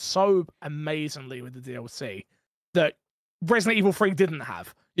answered so amazingly with the DLC that Resident Evil 3 didn't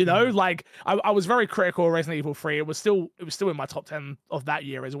have. You know, like I was very critical of Resident Evil 3. It was still in my top 10 of that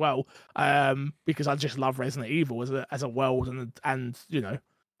year as well. Because I just love Resident Evil as a world and you know,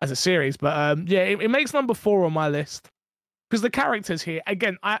 as a series. But yeah, it makes number 4 on my list. Because the characters here,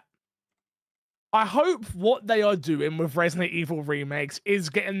 again, I hope what they are doing with Resident Evil remakes is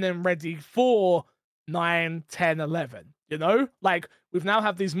getting them ready for 9, 10, 11. You know? Like, we've now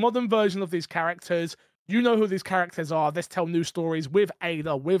have these modern versions of these characters. You know who these characters are. Let's tell new stories with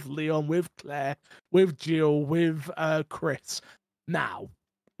Ada, with Leon, with Claire, with Jill, with Chris. Now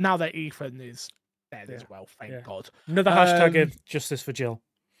that Ethan is dead as well, thank God. Another hashtag of justice for Jill.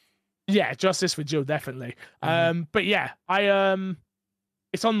 Yeah, justice for Jill, definitely. But yeah,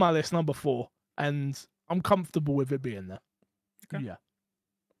 it's on my list, number 4, and I'm comfortable with it being there. Okay. Yeah.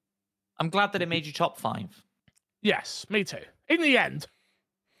 I'm glad that it made you top 5. Yes, me too. In the end.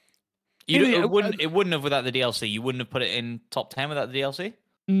 It wouldn't have without the DLC. You wouldn't have put it in top 10 without the DLC?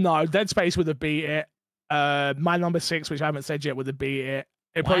 No, Dead Space would have beat it. My number 6, which I haven't said yet, would have beat it.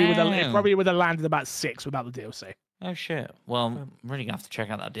 It probably would have landed about 6 without the DLC. Oh, shit. Well, I'm really going to have to check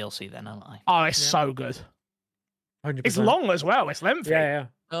out that DLC then, aren't I? Oh, it's so good. 100%. It's long as well. It's lengthy. Yeah.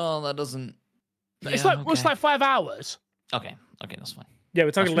 Oh, that doesn't... It's like 5 hours. Okay, that's fine. Yeah,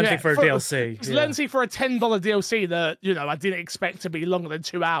 we're talking lengthy for a DLC. It's lengthy for a $10 DLC that, you know, I didn't expect to be longer than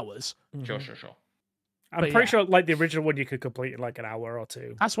 2 hours. Sure. I'm pretty sure, like, the original one you could complete in like an hour or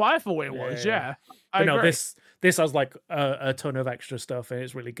 2. That's what I thought it was, yeah. But no, this has like a ton of extra stuff, and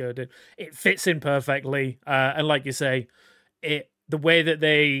it's really good. It fits in perfectly, and like you say, the way that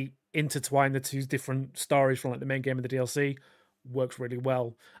they intertwine the two different stories from like the main game and the DLC works really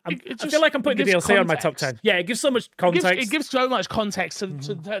well. I feel like I'm putting the DLC on my top 10. Yeah, it gives so much context. It gives so much context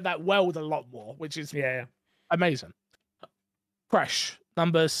to that world a lot more, which is amazing. Crash,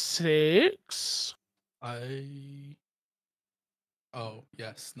 number 6. Oh,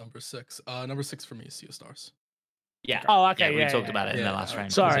 yes, number 6. Number 6 for me is Sea of Stars. Yeah. Oh, okay. We talked about it in the last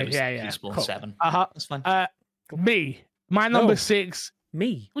round. Sorry, Cool. Cool. 7. That's fine. Me. My number 6.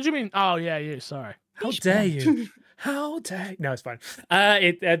 Me? What do you mean? Oh, yeah, you. Sorry. How dare you? How dare... No, it's fine.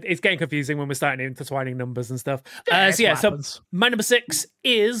 It's getting confusing when we're starting intertwining numbers and stuff. So my number 6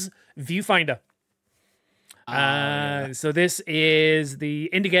 is Viewfinder. So this is the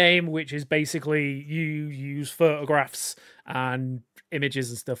indie game, which is basically you use photographs and images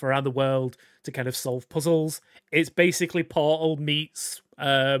and stuff around the world to kind of solve puzzles. It's basically Portal meets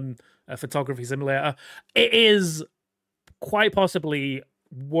a photography simulator. It is quite possibly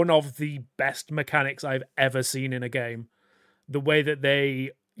one of the best mechanics I've ever seen in a game. The way that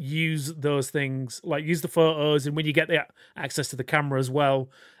they use those things, like use the photos, and when you get the access to the camera as well,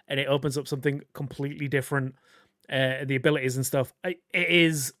 and it opens up something completely different, the abilities and stuff. It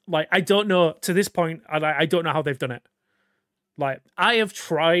is like, I don't know to this point. I don't know how they've done it. Like, I have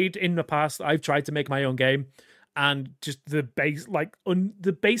tried in the past. I've tried to make my own game, and just the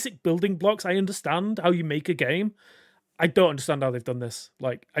the basic building blocks. I understand how you make a game. I don't understand how they've done this.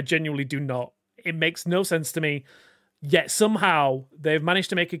 Like, I genuinely do not. It makes no sense to me. Yet somehow they've managed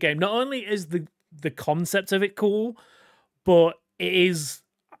to make a game. Not only is the concept of it cool, but it is.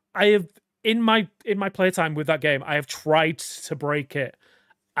 I have in my playtime with that game, I have tried to break it,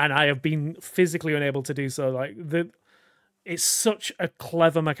 and I have been physically unable to do so. Like, it's such a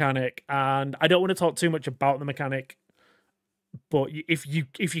clever mechanic, and I don't want to talk too much about the mechanic. But if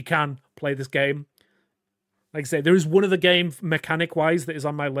you can play this game, like I say, there is one of the game mechanic wise that is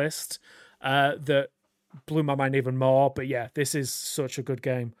on my list that blew my mind even more. But yeah, this is such a good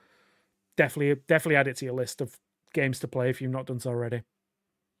game. Definitely add it to your list of games to play if you've not done so already.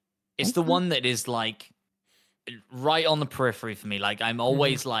 It's the one that is like right on the periphery for me. Like, I'm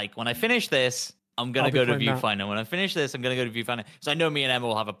always like, when I finish this, I'm going to go to Viewfinder. When I finish this, I'm going to go to Viewfinder. Because I know me and Emma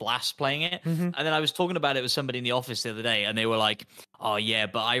will have a blast playing it. And then I was talking about it with somebody in the office the other day, and they were like, oh, yeah,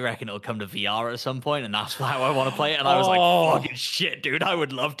 but I reckon it'll come to VR at some point, and that's how I want to play it. And I was like, fucking shit, dude, I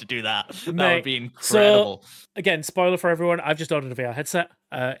would love to do that. That would be incredible. So, again, spoiler for everyone, I've just ordered a VR headset.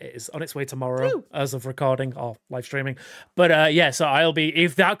 It is on its way tomorrow as of recording or live streaming. But yeah, so I'll be,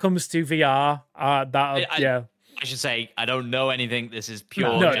 if that comes to VR, I should say I don't know anything. This is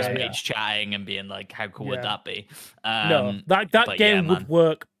pure mates chatting and being like, how cool would that be? No, that game would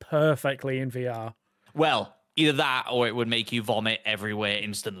work perfectly in VR. Well, either that or it would make you vomit everywhere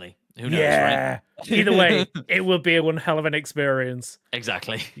instantly. Who knows, right? Either way, it will be one hell of an experience.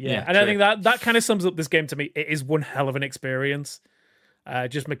 Exactly. Yeah, and true. I think that kind of sums up this game to me. It is one hell of an experience,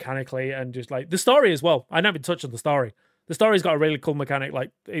 just mechanically and just like the story as well. I never touched on the story. The story's got a really cool mechanic.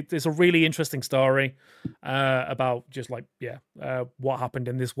 Like it's a really interesting story about just like what happened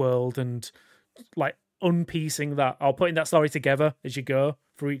in this world and like unpiecing that or putting that story together as you go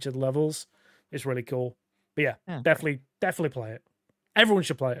through each of the levels. It's really cool. But yeah. Definitely play it. Everyone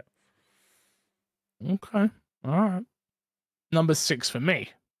should play it. Okay. All right. Number 6 for me.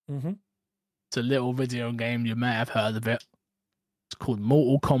 Mm-hmm. It's a little video game. You may have heard of it. It's called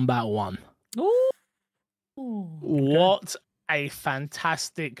Mortal Kombat 1. Ooh. What a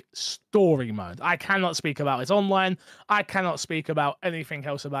fantastic story mode. I cannot speak about its online. I cannot speak about anything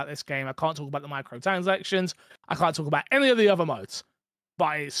else about this game. I can't talk about the microtransactions. I can't talk about any of the other modes.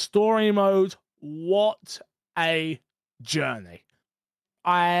 But its story mode, what a journey.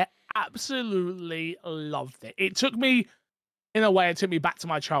 I absolutely loved it. It took me back to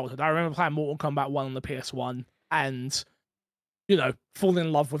my childhood. I remember playing Mortal Kombat 1 on the PS1 and, fall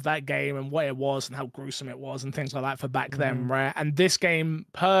in love with that game and what it was and how gruesome it was and things like that for back then, right? And this game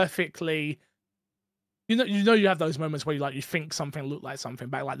perfectly, you have those moments where you think something looked like something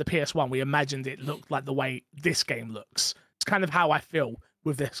back, like the PS1, we imagined it looked like the way this game looks. It's kind of how I feel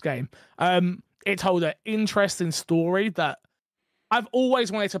with this game. It told an interesting story that I've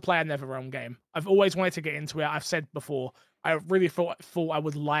always wanted to play a NetherRealm game. I've always wanted to get into it. I've said before, I really thought I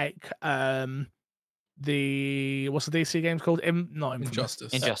would like what's the DC games called? Not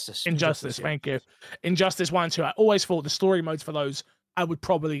Injustice. Injustice. Thank you. Injustice 1 and 2. I always thought the story modes for those I would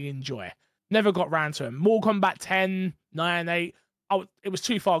probably enjoy. Never got round to them. Mortal Kombat 10, 9, 8. It was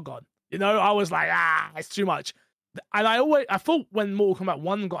too far gone. I was like, it's too much. And I thought when Mortal Kombat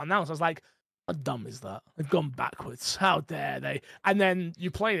 1 got announced, I was like, how dumb is that? They've gone backwards. How dare they? And then you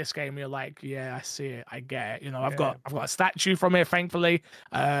play this game and you're like, yeah, I see it. I get it. I've got a statue from here, thankfully.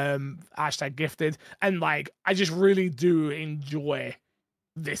 #gifted. And like, I just really do enjoy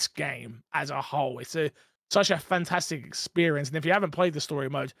this game as a whole. It's such a fantastic experience. And if you haven't played the story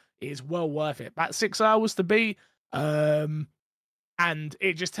mode, it is well worth it. About 6 hours to beat. And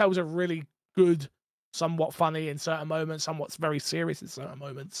it just tells a really good, somewhat funny in certain moments, somewhat very serious in certain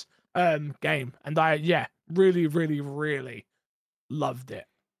moments game. And I really, really, really loved it.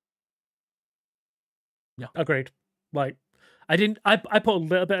 Yeah, agreed. Like I put a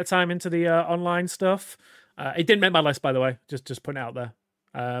little bit of time into the online stuff. It didn't make my list, by the way, just putting it out there.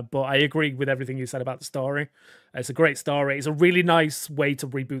 But I agree with everything you said about the story. It's a great story. It's a really nice way to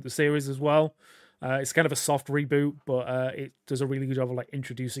reboot the series as well. It's kind of a soft reboot, but it does a really good job of like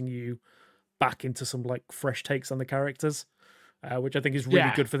introducing you back into some like fresh takes on the characters, which I think is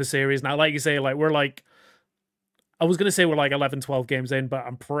really good for the series. Now, like you say, like I was going to say we're like 11, 12 games in, but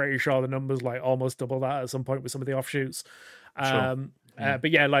I'm pretty sure the number's like almost double that at some point with some of the offshoots. Sure. But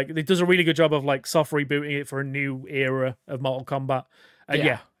yeah, like it does a really good job of like soft rebooting it for a new era of Mortal Kombat.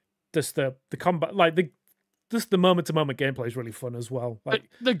 And just the combat, like the moment to moment gameplay is really fun as well. Like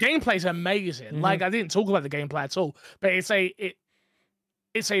the gameplay is amazing. Mm-hmm. Like I didn't talk about the gameplay at all, but it's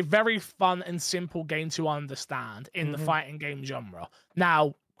a very fun and simple game to understand in the fighting game genre.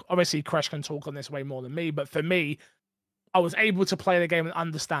 Now, obviously, Crash can talk on this way more than me, but for me, I was able to play the game and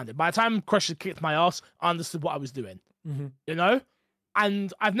understand it. By the time Crash had kicked my ass, I understood what I was doing.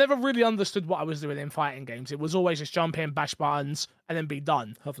 And I've never really understood what I was doing in fighting games. It was always just jump in, bash buttons, and then be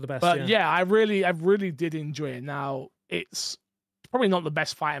done. Hope for the best. But I really did enjoy it. Now, it's probably not the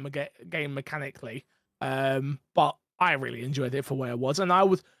best fighting game mechanically, but I really enjoyed it for where it was. And I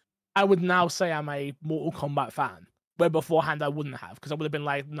would now say I'm a Mortal Kombat fan, where beforehand I wouldn't have, because I would have been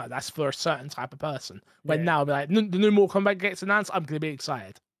like, no, that's for a certain type of person. When now I'll be like, the new Mortal Kombat gets announced, I'm going to be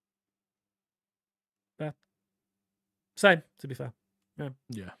excited. Yeah. Same, to be fair.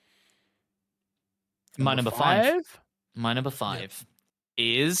 Yeah. My number 5. My number 5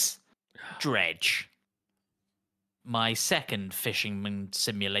 is Dredge. My second fishing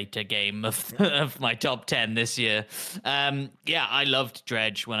simulator game of my top 10 this year. I loved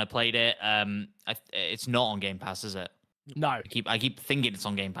Dredge when I played it. It's not on Game Pass, is it? No. I keep thinking it's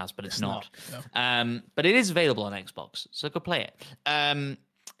on Game Pass, but it's not. No. But it is available on Xbox, so go play it.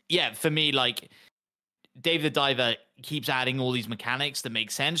 For me, like, Dave the Diver keeps adding all these mechanics that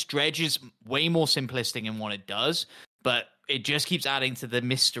make sense. Dredge is way more simplistic in what it does, but it just keeps adding to the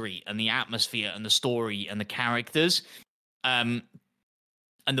mystery and the atmosphere and the story and the characters.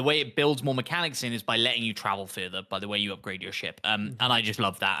 And the way it builds more mechanics in is by letting you travel further by the way you upgrade your ship. And I just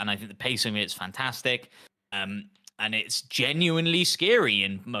love that. And I think the pacing of it's fantastic. And it's genuinely scary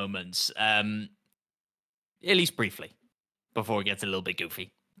in moments, at least briefly, before it gets a little bit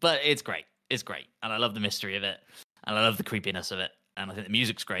goofy. But it's great. It's great. And I love the mystery of it. And I love the creepiness of it. And I think the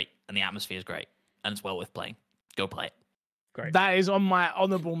music's great. And the atmosphere is great. And it's well worth playing. Go play it. Great. That is on my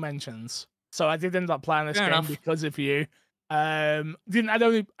honorable mentions. So I did end up playing this game because of you.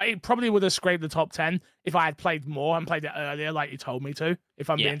 It probably would have scraped the top 10 if I had played more and played it earlier, like you told me to, if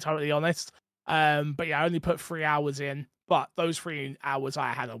I'm being totally honest. But yeah, I only put 3 hours in, but those 3 hours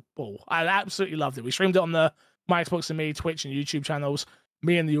I had a ball. I absolutely loved it. We streamed it on the My Xbox and Me Twitch and YouTube channels.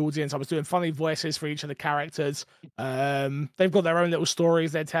 Me and the audience, I was doing funny voices for each of the characters. They've got their own little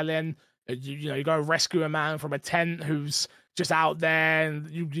stories they're telling. You go rescue a man from a tent who's just out there, and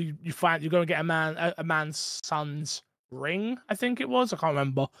you go and get a man's son's ring, I think it was. I can't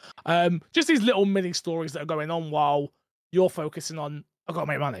remember. Just these little mini stories that are going on while you're focusing on, I've got to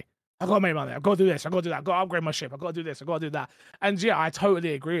make money. I've got to do this. I've got to do that. I've got to upgrade my ship. I've got to do this. I've got to do that. And yeah, I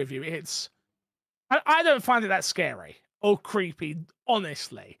totally agree with you. I don't find it that scary or creepy,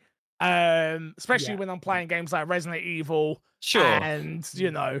 honestly. Especially when I'm playing games like Resident Evil, and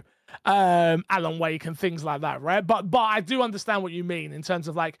Alan Wake and things like that, right? But I do understand what you mean in terms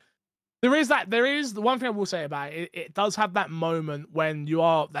of like there is the one thing I will say about it. It does have that moment when you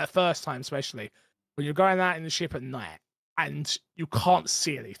are that first time, especially when you're going out in the ship at night and you can't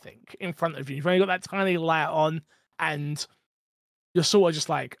see anything in front of you. You've only got that tiny light on, and you're sort of just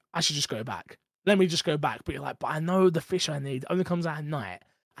like, I should just go back. Let me just go back. But you're like, but I know the fish I need only comes out at night,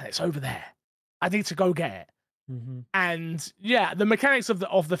 and it's over there. I need to go get it. And yeah, the mechanics of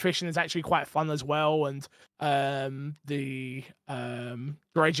the fishing is actually quite fun as well, and the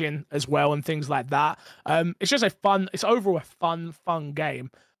dredging as well, and things like that. It's just it's overall a fun game.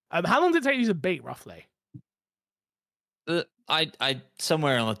 How long did it take you to beat roughly? I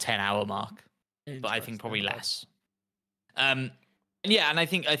somewhere on the 10-hour mark, but I think probably less. And I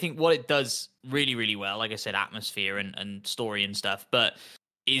think what it does really, really well, like I said, atmosphere and story and stuff, but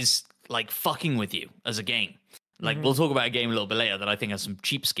is like fucking with you as a game. Like, we'll talk about a game a little bit later that I think has some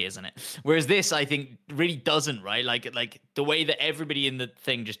cheap scares in it. Whereas this, I think, really doesn't, right? Like the way that everybody in the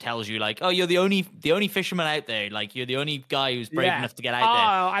thing just tells you, like, oh, you're the only fisherman out there. Like, you're the only guy who's brave enough to get out there.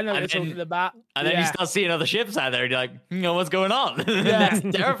 Oh, I know what you're talking about. And then you start seeing other ships out there, and you're like, what's going on? That's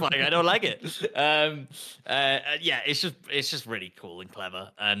terrifying. I don't like it. It's just really cool and clever.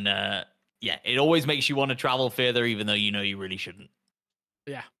 And it always makes you want to travel further, even though you know you really shouldn't.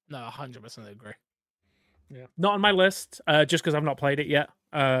 Yeah, no, 100% agree. Yeah, not on my list, just because I've not played it yet.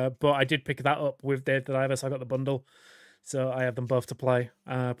 But I did pick that up with Dave the Diver, so I got the bundle, so I have them both to play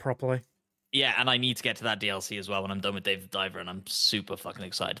properly. Yeah, and I need to get to that DLC as well when I'm done with Dave the Diver, and I'm super fucking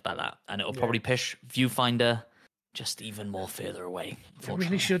excited about that. And it'll probably push Viewfinder just even more further away. It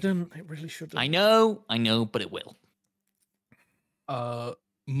really shouldn't. It really shouldn't. I know, but it will.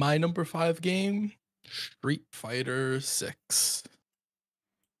 My number 5 game, Street Fighter 6.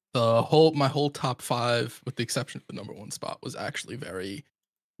 My whole top 5, with the exception of the number 1 spot, was actually very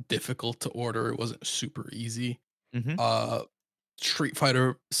difficult to order. It wasn't super easy. Street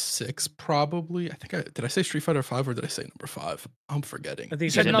Fighter 6, probably. Did I say Street Fighter 5 or did I say number 5? I'm forgetting. I think you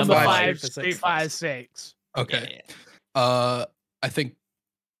said number 5, Street Fighter 6. Okay. Yeah. I think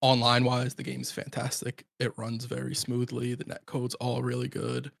online wise, the game's fantastic. It runs very smoothly. The netcode's all really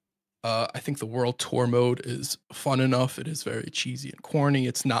good. I think the World Tour mode is fun enough. It is very cheesy and corny.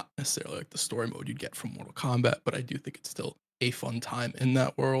 It's not necessarily like the story mode you'd get from Mortal Kombat, but I do think it's still a fun time in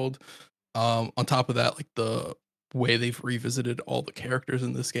that world. On top of that, like the way they've revisited all the characters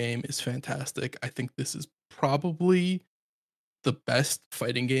in this game is fantastic. I think this is probably the best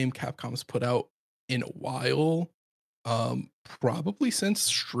fighting game Capcom's put out in a while. Probably since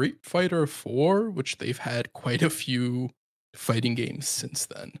Street Fighter 4, which they've had quite a few fighting games since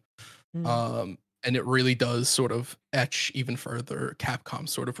then. And it really does sort of etch even further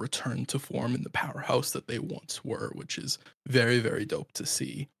Capcom's sort of return to form in the powerhouse that they once were, which is very, very dope to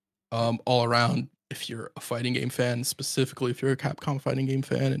see. All around, if you're a fighting game fan, specifically if you're a Capcom fighting game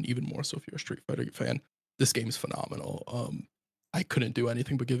fan, and even more so if you're a Street Fighter fan, this game is phenomenal. I couldn't do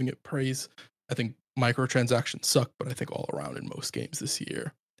anything but giving it praise. I think microtransactions suck, but I think all around in most games this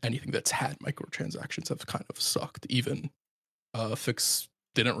year, anything that's had microtransactions have kind of sucked. Even Fix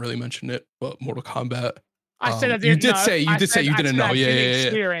didn't really mention it, but Mortal Kombat. I said I didn't. You did say you didn't know.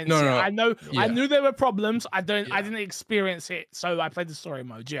 Yeah. No. I know. Yeah. I knew there were problems. I didn't experience it, so I played the story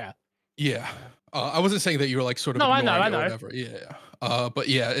mode. Yeah. Yeah. I wasn't saying that you were like sort of. No, I know. Whatever. Yeah. But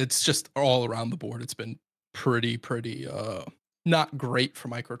yeah, it's just all around the board. It's been pretty not great for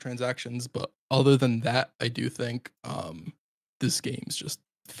microtransactions, but other than that, I do think this game's just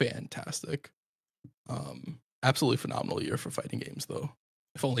fantastic. Absolutely phenomenal year for fighting games, though.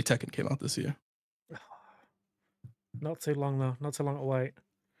 If only Tekken came out this year. Not too long though. Not too long to wait.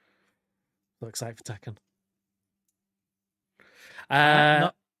 So excited for Tekken.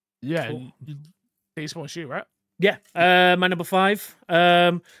 Peace won't shoot, right? Yeah. My number 5.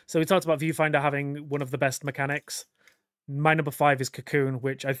 So we talked about Viewfinder having one of the best mechanics. My number 5 is Cocoon,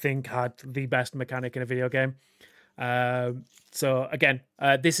 which I think had the best mechanic in a video game. So again,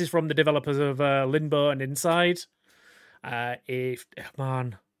 this is from the developers of Limbo and Inside.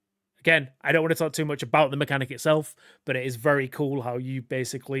 Again, I don't want to talk too much about the mechanic itself, but it is very cool how you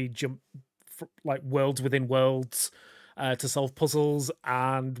basically jump like worlds within worlds to solve puzzles,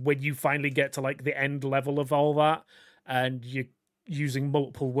 and when you finally get to like the end level of all that, and you're using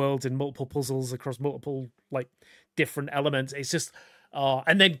multiple worlds and multiple puzzles across multiple like different elements, it's just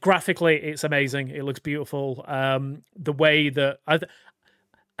and then graphically it's amazing. It looks beautiful. The way that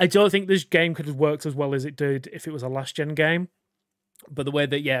I don't think this game could have worked as well as it did if it was a last gen game, but the way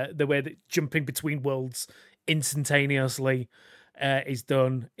that jumping between worlds instantaneously is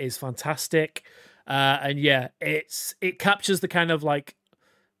done is fantastic. And yeah, it captures the kind of like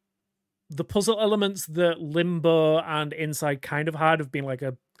the puzzle elements that Limbo and Inside kind of had of being like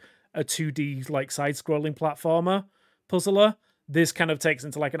a 2D like side-scrolling platformer puzzler. This kind of takes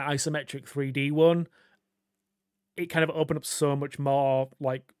into like an isometric 3D one. It kind of opened up so much more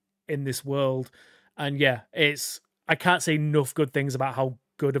like in this world. And yeah, I can't say enough good things about how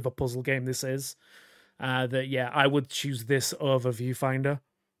good of a puzzle game this is. That yeah, I would choose this over Viewfinder.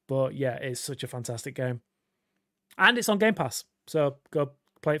 But yeah, it's such a fantastic game. And it's on Game Pass. So go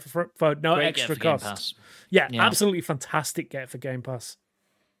play it for no Great extra get for cost. Yeah, absolutely fantastic get for Game Pass.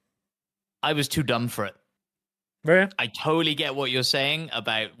 I was too dumb for it. Really? I totally get what you're saying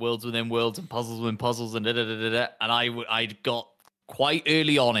about worlds within worlds and puzzles within puzzles and da-da-da-da-da. And I got quite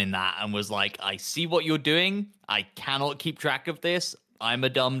early on in that and was like, I see what you're doing. I cannot keep track of this. I'm a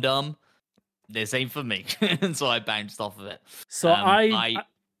dum-dum. This ain't for me. And so I bounced off of it. So I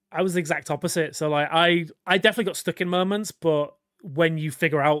was the exact opposite. So like I definitely got stuck in moments, but when you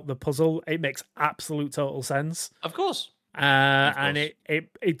figure out the puzzle, it makes absolute total sense. Of course. And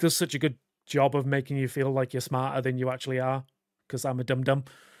it does such a good job of making you feel like you're smarter than you actually are, because I'm a dum-dum.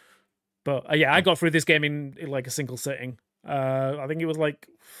 But yeah, I got through this game in like a single sitting. I think it was like,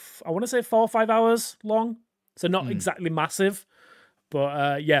 I want to say 4 or 5 hours long. So not exactly massive.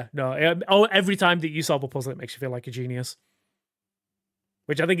 But yeah, no. Every time that you solve a puzzle, it makes you feel like a genius.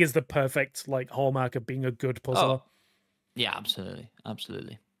 Which I think is the perfect like hallmark of being a good puzzler. Oh. Yeah, absolutely.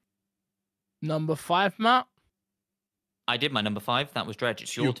 Absolutely. Number 5, Matt? I did my number 5. That was Dredge.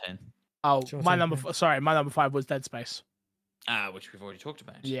 It's your turn. Oh, my number 5 was Dead Space. Which we've already talked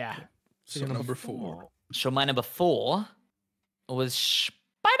about. Yeah. So number 4. So my number 4 was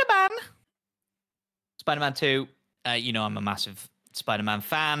Spider-Man. Spider-Man 2. I'm a massive Spider-Man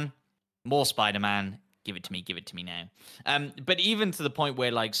fan. More Spider-Man. Give it to me now. But even to the point where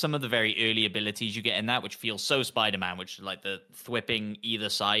like some of the very early abilities you get in that, which feels so Spider-Man, which is like the thwipping either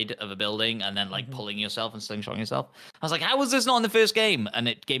side of a building and then like pulling yourself and slingshotting yourself. I was like, how was this not in the first game? And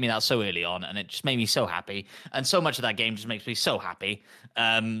it gave me that so early on, and it just made me so happy. And so much of that game just makes me so happy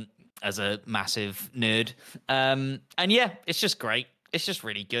as a massive nerd. And yeah, it's just great. It's just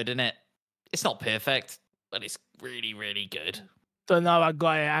really good, isn't it? It's not perfect, but it's really, really good. Don't know, I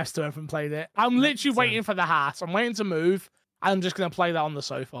got it. I still haven't played it. I'm literally waiting for the house. I'm waiting to move. I'm just going to play that on the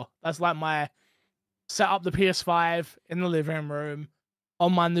sofa. That's like my set up the PS5 in the living room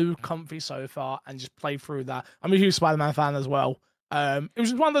on my new comfy sofa and just play through that. I'm a huge Spider-Man fan as well. It was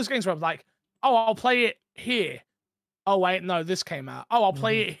just one of those games where I was like, oh, I'll play it here. Oh, wait, no, this came out. Oh, I'll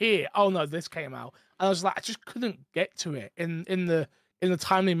play it here. Oh, no, this came out. And I was like, I just couldn't get to it in the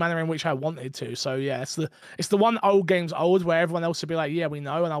timely manner in which I wanted to. So yeah, it's the one old game's old where everyone else would be like, yeah, we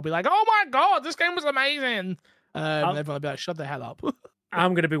know, and I'll be like, oh my god, this game was amazing. And everyone will be like, shut the hell up.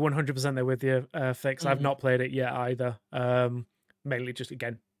 I'm going to be 100% there with you, Fix. I've not played it yet either. Mainly just,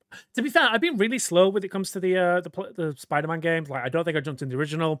 again, to be fair, I've been really slow when it comes to the Spider-Man games. Like, I don't think I jumped in the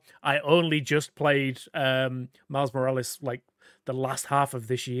original. I only just played Miles Morales like the last half of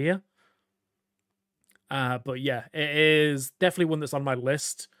this year. But yeah, it is definitely one that's on my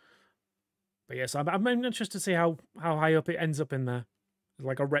list. But yes, I'm interested to see how high up it ends up in there.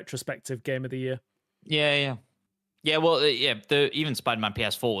 Like a retrospective game of the year. Yeah. Well, even Spider-Man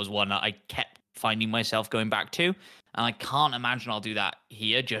PS4 was one that I kept finding myself going back to, and I can't imagine I'll do that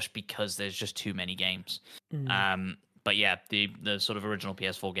here just because there's just too many games. But yeah, the sort of original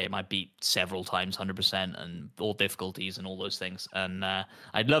PS4 game I beat several times, 100%, and all difficulties and all those things. And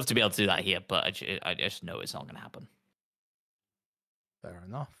I'd love to be able to do that here, but I just know it's not going to happen. Fair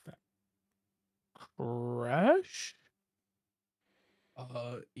enough. Crash?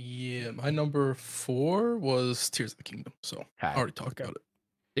 Yeah, my number 4 was Tears of the Kingdom, so I already talked about it.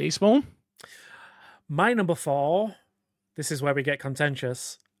 Despawn? My number 4, this is where we get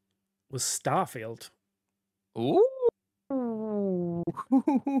contentious, was Starfield. Ooh.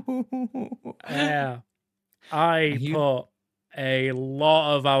 Yeah. I put a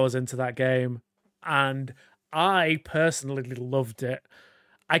lot of hours into that game, and I personally loved it.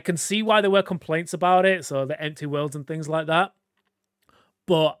 I can see why there were complaints about it, so the empty worlds and things like that.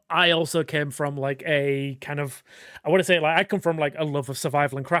 But I also came from like a kind of, I want to say like I come from like a love of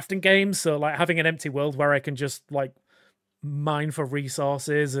survival and crafting games. So like having an empty world where I can just like mine for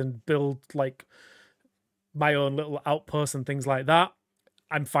resources and build like my own little outposts and things like that,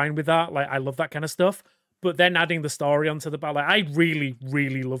 I'm fine with that. Like I love that kind of stuff. But then adding the story onto the battle, like, I really,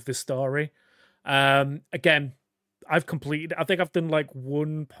 really love this story. Again, I've completed, I think I've done like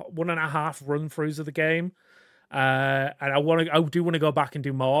one and a half run throughs of the game. And I do want to go back and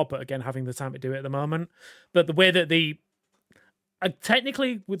do more, but again, having the time to do it at the moment. But the way that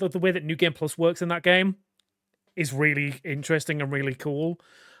technically with the way that New Game Plus works in that game is really interesting and really cool.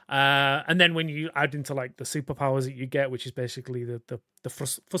 And then when you add into like the superpowers that you get, which is basically the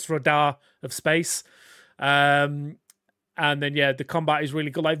Fusrodar of space, and then yeah, the combat is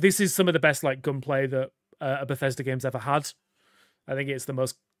really good. Like this is some of the best like gunplay that a Bethesda game's ever had. I think it's the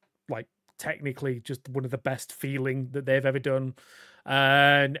most like technically just one of the best feeling that they've ever done.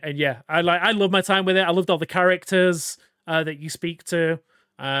 And yeah, I love my time with it. I loved all the characters that you speak to.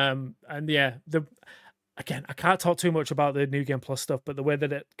 And yeah, again, I can't talk too much about the New Game Plus stuff, but the way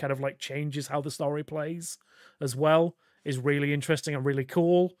that it kind of like changes how the story plays as well is really interesting and really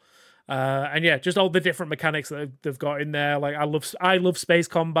cool. And yeah, just all the different mechanics that they've got in there. Like I love space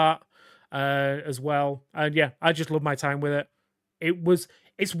combat as well. And yeah, I just love my time with it.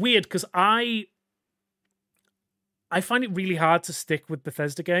 It's weird because I find it really hard to stick with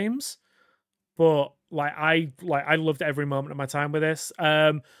Bethesda games, but I loved every moment of my time with this.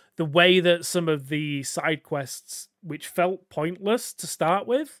 The way that some of the side quests, which felt pointless to start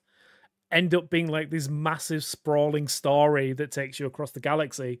with, end up being like this massive sprawling story that takes you across the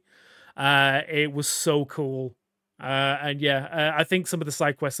galaxy. It was so cool. And yeah, I think some of the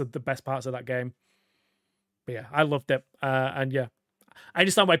side quests are the best parts of that game. But yeah, I loved it. And yeah, I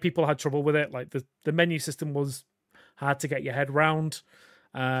understand why people had trouble with it. Like the menu system was hard to get your head round.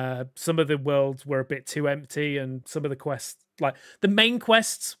 Some of the worlds were a bit too empty, and some of the quests, like the main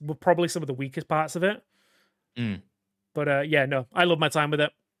quests, were probably some of the weakest parts of it. But yeah, no, I love my time with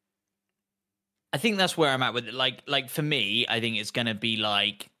it. I think that's where I'm at with it. Like for me, I think it's gonna be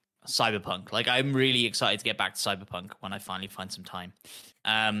like Cyberpunk. Like I'm really excited to get back to Cyberpunk when I finally find some time.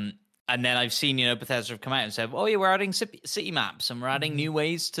 And then I've seen, Bethesda have come out and said, oh yeah, we're adding city maps and we're adding new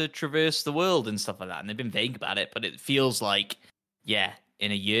ways to traverse the world and stuff like that. And they've been vague about it, but it feels like, yeah,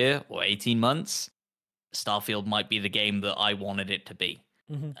 in a year or 18 months, Starfield might be the game that I wanted it to be.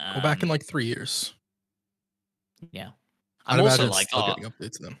 Go back in like 3 years. Yeah. I'm also like, getting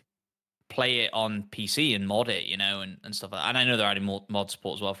updates then. Play it on PC and mod it, and stuff like that. And I know they're adding more mod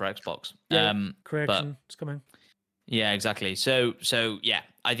support as well for Xbox. Yeah, correction, it's coming. Yeah, exactly. So yeah,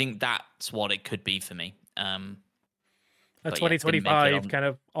 I think that's what it could be for me. A 2025 kind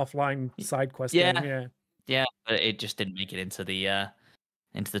of offline side quest game. Yeah, but it just didn't make it into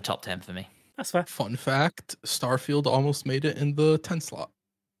the top 10 for me. That's fair. Fun fact: Starfield almost made it in the 10 slot.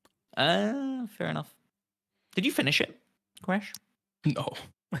 Fair enough. Did you finish it, Crash? No,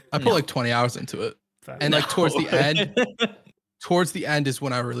 I put like 20 hours into it, and like towards the end is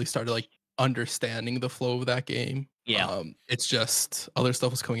when I really started like understanding the flow of that game. Yeah. It's just other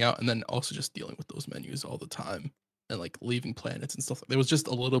stuff was coming out, and then also just dealing with those menus all the time and like leaving planets and stuff. There was just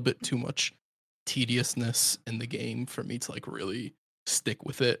a little bit too much tediousness in the game for me to like really stick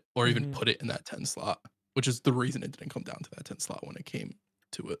with it or even put it in that 10 slot, which is the reason it didn't come down to that 10 slot when it came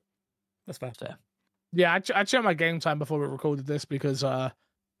to it. That's fair. Yeah, I checked my game time before we recorded this because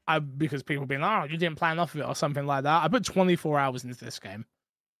because people being like, oh, you didn't plan off of it or something like that. I put 24 hours into this game.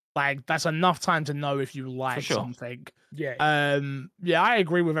 Like that's enough time to know if you like something. Yeah. Yeah, I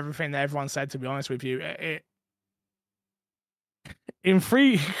agree with everything that everyone said. To be honest with you, in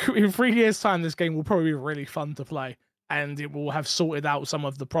 3 years' time, this game will probably be really fun to play, and it will have sorted out some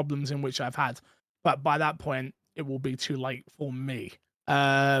of the problems in which I've had. But by that point, it will be too late for me.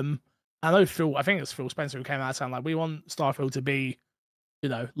 I know I think it's Phil Spencer who came out saying like, we want Starfield to be you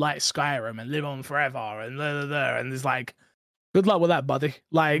know, like Skyrim and live on forever and and it's like, good luck with that, buddy.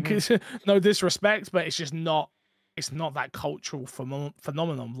 Like, no disrespect, but it's just not. It's not that cultural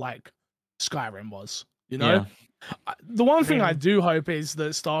phenomenon like Skyrim was. You know, the one thing I do hope is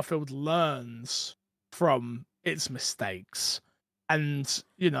that Starfield learns from its mistakes, and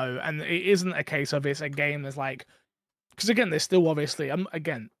you know, and it isn't a case of it's a game that's like, because again, there's still obviously, I'm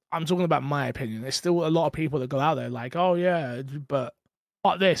talking about my opinion. There's still a lot of people that go out there like, oh yeah, but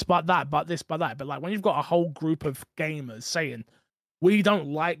this, but that, but this, but that. But like when you've got a whole group of gamers saying, we don't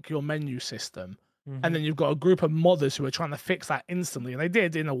like your menu system, and then you've got a group of modders who are trying to fix that instantly, and they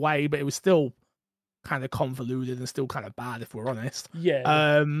did in a way, but it was still kind of convoluted and still kind of bad, if we're honest.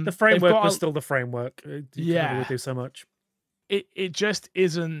 Yeah. The framework was still the framework. You can only do so much. It just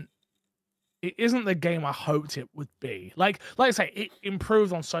isn't. It isn't the game I hoped it would be. Like I say, it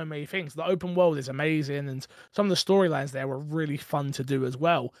improved on so many things. The open world is amazing, and some of the storylines there were really fun to do as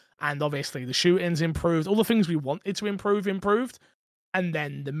well. And obviously, the shootings improved. All the things we wanted to improve improved. And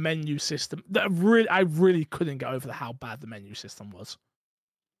then the menu system. I really couldn't get over how bad the menu system was.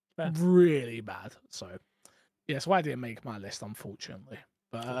 Really bad. So, yeah, so I didn't make my list, unfortunately.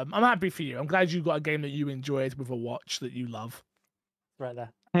 But I'm happy for you. I'm glad you got a game that you enjoyed with a watch that you love. Right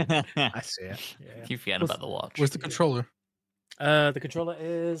there. I see it. Yeah. You forget about the watch. Where's the controller? The controller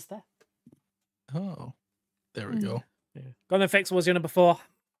is there. Oh, there we go. Yeah. Go on then, Fix. What was your number 4?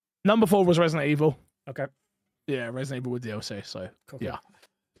 Number 4 was Resident Evil. Okay. Yeah, Resident Evil with DLC. So, cool. Yeah.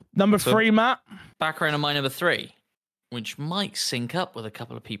 Number 3, Matt. Background on my number 3, which might sync up with a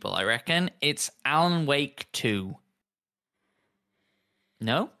couple of people, I reckon. It's Alan Wake 2.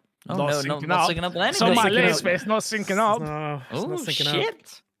 No? Oh, not syncing up with anybody. It's on my list, but it's not syncing up. No, oh, not syncing shit. up.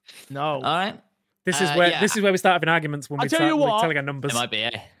 No. All right. This is where we start having arguments when we're telling our numbers. It might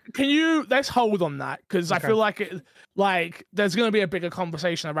be, let's hold on that, because I feel like there's going to be a bigger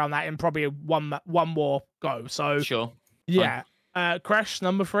conversation around that in probably one more go. So sure. Yeah. Crash,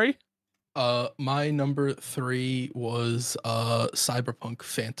 number 3. My number 3 was Cyberpunk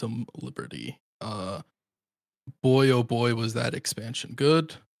Phantom Liberty. Boy, oh boy, was that expansion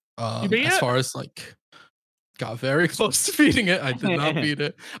good. As far as like, got very close to beating it. I did not beat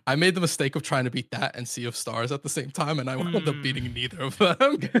it. I made the mistake of trying to beat that and Sea of Stars at the same time, and I wound up beating neither of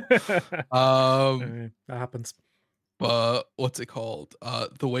them. That happens. But what's it called?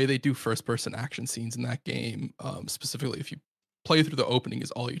 The way they do first-person action scenes in that game, specifically if you play through the opening,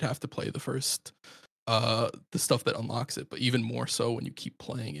 is all you'd have to play the first, the stuff that unlocks it. But even more so when you keep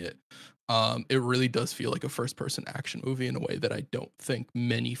playing it, it really does feel like a first-person action movie in a way that I don't think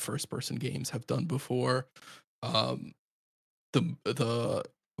many first-person games have done before. The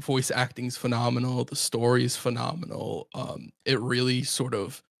voice acting's phenomenal. The story's phenomenal. It really sort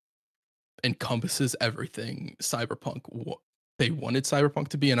of encompasses everything Cyberpunk they wanted Cyberpunk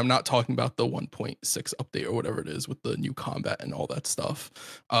to be, and I'm not talking about the 1.6 update or whatever it is with the new combat and all that stuff.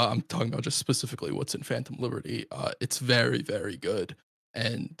 I'm talking about just specifically what's in Phantom Liberty. It's very, very good,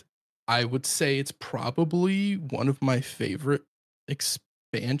 and I would say it's probably one of my favorite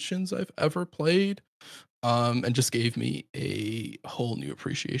expansions I've ever played, and just gave me a whole new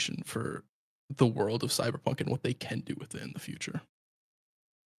appreciation for the world of Cyberpunk and what they can do with it in the future.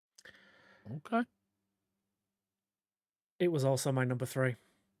 Okay. It was also my number 3.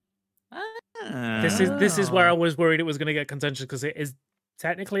 This is where I was worried it was going to get contentious, because it is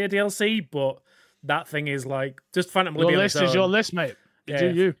technically a DLC, but that thing is like just Phantom Liberty. Your list is your list, mate. Yeah. Do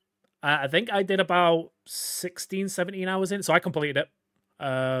you? I think I did about 16, 17 hours in, so I completed it.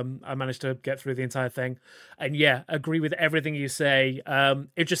 I managed to get through the entire thing, and yeah, agree with everything you say.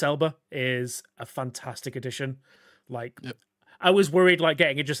 Idris Elba is a fantastic addition. Like, yep. I was worried like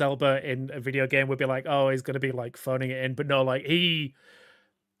getting Idris Elba in a video game would be like, oh, he's going to be like phoning it in, but no, like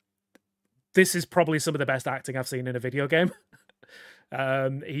this is probably some of the best acting I've seen in a video game.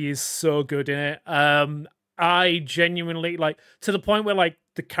 He is so good in it. I genuinely like, to the point where like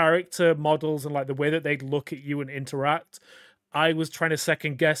the character models and like the way that they look at you and interact, I was trying to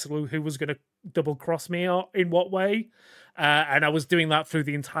second guess who was going to double cross me or in what way. And I was doing that through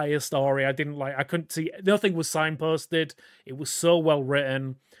the entire story. I couldn't see, nothing was signposted. It was so well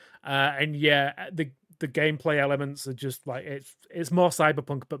written. And yeah, the gameplay elements are just like, it's more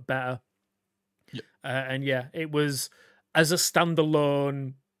Cyberpunk, but better. Yep. And yeah, it was, as a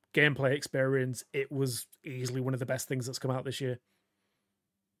standalone gameplay experience, it was easily one of the best things that's come out this year.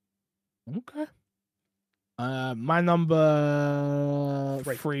 Okay. My number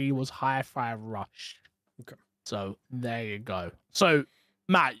 3 was Hi-Fi Rush. Okay. So there you go. So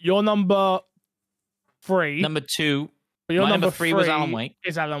Matt, your number 3. Number 2. Your number 3 was Alan Wake.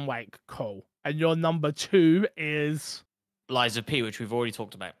 Is Alan Wake. Cool. And your number 2 is Lies of P, which we've already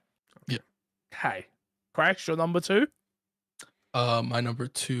talked about. Yeah. Okay. Crash, your number 2? My number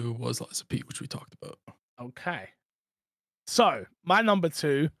 2 was Lies of P, which we talked about. Okay. So, my number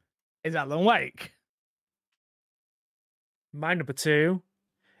 2 is Alan Wake. My number 2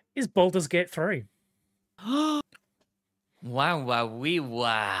 is Baldur's Gate 3. Wow. Wow.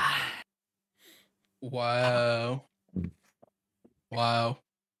 Wow.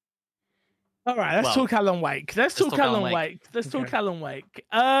 All right, let's talk Alan Wake. Let's talk Alan Wake. Let's talk Alan Wake.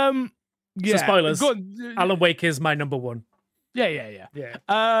 Yeah. So spoilers. Alan Wake is my number 1. Yeah.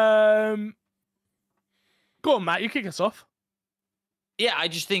 Go on, Matt. You kick us off. Yeah, I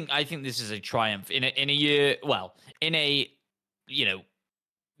think this is a triumph in a year. Well, in a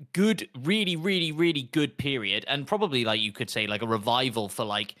good, really, really, really good period, and probably like you could say like a revival for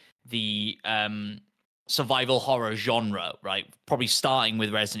like the survival horror genre, right? Probably starting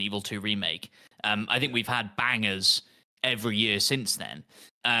with Resident Evil 2 remake. I think we've had bangers every year since then.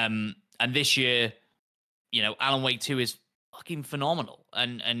 And this year, Alan Wake 2 is fucking phenomenal.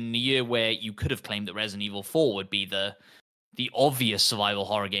 And a year where you could have claimed that Resident Evil 4 would be the obvious survival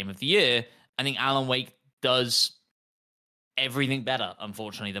horror game of the year, I think Alan Wake does everything better,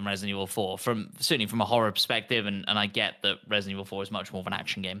 unfortunately, than Resident Evil 4. Certainly from a horror perspective, and I get that Resident Evil 4 is much more of an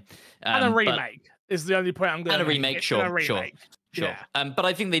action game. And a remake is the only point I'm going to make. And a remake, sure. Yeah. But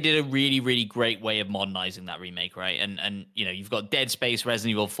I think they did a really, really great way of modernizing that remake, right? And you've got Dead Space,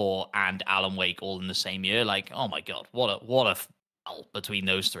 Resident Evil 4, and Alan Wake all in the same year. Like, oh my god, what a between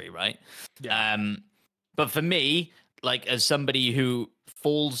those three, right? Yeah. But for me, like as somebody who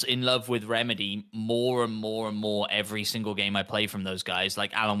falls in love with Remedy more and more and more every single game I play from those guys,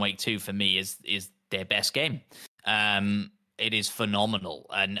 like Alan Wake 2 for me is their best game. It is phenomenal,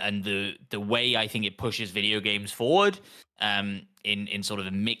 and the way I think it pushes video games forward, in sort of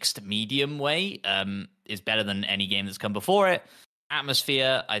a mixed medium way, is better than any game that's come before it.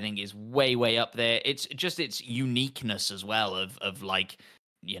 Atmosphere, I think, is way up there. It's just its uniqueness as well of like,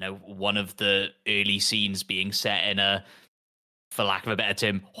 one of the early scenes being set in a, for lack of a better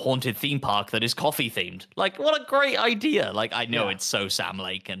term, haunted theme park that is coffee themed. Like, what a great idea! Like, I know it's so Sam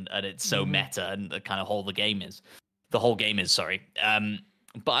Lake and it's so meta, and the kind of whole game is. Sorry.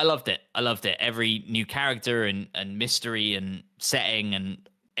 But I loved it. Every new character and mystery and setting and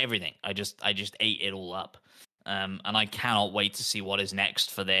everything. I just ate it all up. And I cannot wait to see what is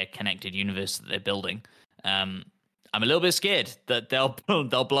next for their connected universe that they're building. I'm a little bit scared that they'll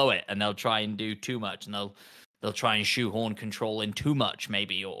blow it and they'll try and do too much, and they'll try and shoehorn control in too much,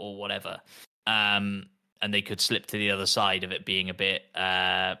 maybe, or whatever. And they could slip to the other side of it being a bit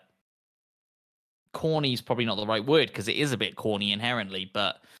corny is probably not the right word, because it is a bit corny inherently,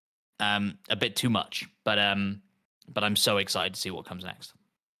 but a bit too much. But I'm so excited to see what comes next.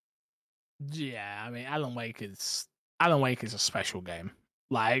 Yeah, I mean, Alan Wake is a special game.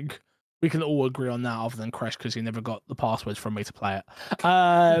 Like, we can all agree on that, other than Crash, because he never got the passwords from me to play it.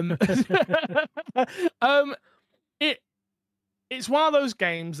 It's one of those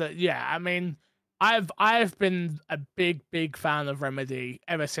games that, yeah, I mean, I've been a big fan of Remedy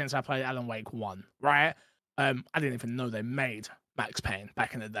ever since I played Alan Wake 1, right? I didn't even know they made Max Payne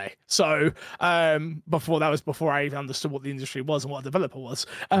back in the day. So before I even understood what the industry was and what a developer was,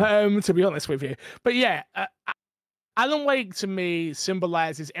 to be honest with you. But yeah, Alan Wake to me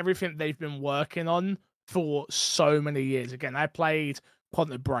symbolizes everything they've been working on for so many years. Again, I played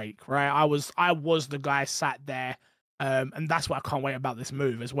Quantum Break, right? I was the guy sat there. And that's what I can't wait about this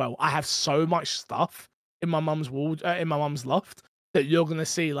move as well. I have so much stuff in my mum's in my mum's loft, that you're gonna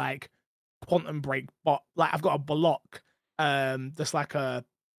see like Quantum Break, but like I've got a block, that's like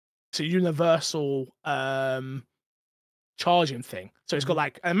it's a universal charging thing. So it's got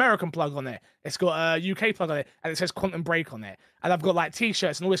like an American plug on it, it's got a UK plug on it, and it says Quantum Break on it. And I've got like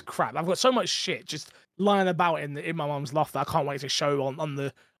t-shirts and all this crap. I've got so much shit just lying about in my mum's loft that I can't wait to show on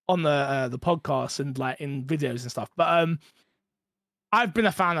the podcast and like in videos and stuff. But I've been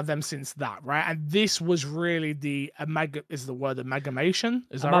a fan of them since that, right? And this was really the amalgamation?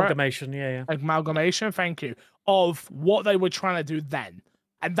 Is that amalgamation, right? Yeah. Amalgamation, thank you, of what they were trying to do then.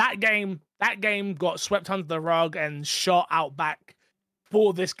 And that game got swept under the rug and shot out back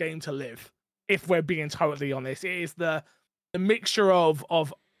for this game to live. If we're being totally honest, it is the mixture of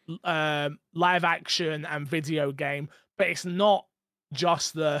live action and video game, but it's not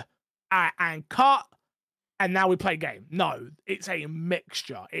just the and cut and now we play game. No, it's a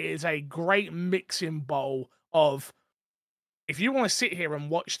mixture. It is a great mixing bowl of, if you want to sit here and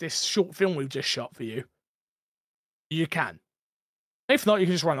watch this short film we've just shot for you, you can. If not, you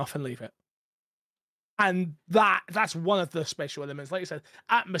can just run off and leave it. And that's one of the special elements. Like you said,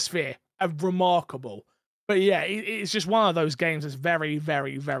 atmosphere, remarkable. But yeah, it's just one of those games that's very,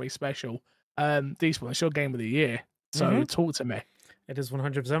 very, very special. Despawn, it's your game of the year. So talk to me. It is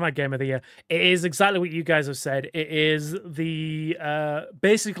 100% my game of the year. It is exactly what you guys have said. It is the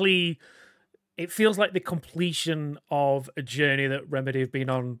basically, it feels like the completion of a journey that Remedy have been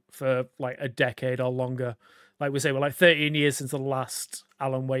on for like a decade or longer. Like we say, we're like 13 years since the last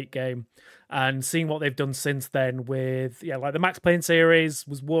Alan Wake game, and seeing what they've done since then with like the Max Payne series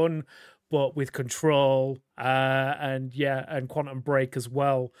was one, but with Control and Quantum Break as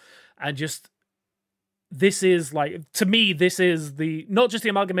well, and just. This is like, to me, this is the not just the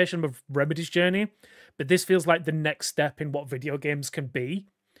amalgamation of Remedy's journey, but this feels like the next step in what video games can be.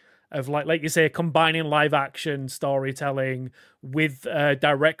 Of like you say, combining live action storytelling with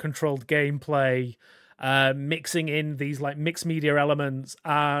direct controlled gameplay, mixing in these like mixed media elements,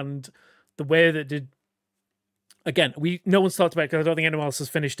 and the way that did. Again, no one's talked about it because I don't think anyone else has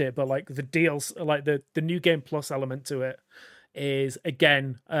finished it, but like the deals, like the New Game Plus element to it is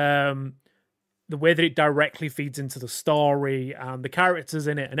again. The way that it directly feeds into the story and the characters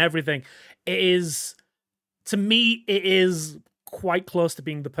in it and everything, it is, to me, it is quite close to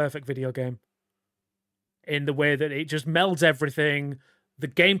being the perfect video game. In the way that it just melds everything, the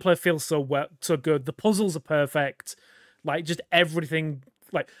gameplay feels so good, the puzzles are perfect, like just everything,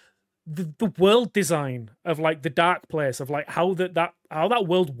 like the world design of like the Dark Place, of like how that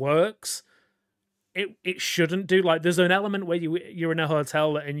world works. It shouldn't do. Like there's an element where you're in a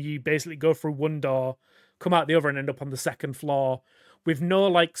hotel and you basically go through one door, come out the other and end up on the second floor with no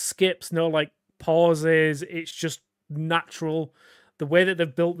like skips, no like pauses. It's just natural. The way that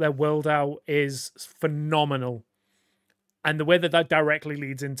they've built their world out is phenomenal. And the way that directly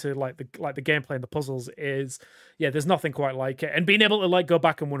leads into like the gameplay and the puzzles is there's nothing quite like it. And being able to like go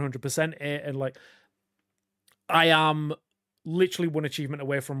back and 100% it, and like I am literally one achievement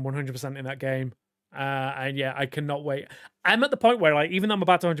away from 100% in that game. And I cannot wait. I'm at the point where, like, even though I'm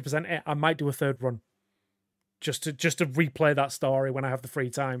about to 100% it, I might do a third run, just to replay that story when I have the free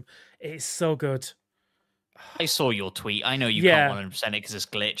time. It's so good. I saw your tweet. I know you can't 100% it because it's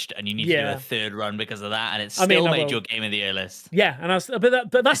glitched, and you need to do a third run because of that, and it still made your game of the year list. Yeah, and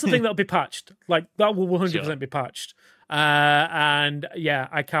but that's the thing that'll be patched. Like that will 100% be patched. And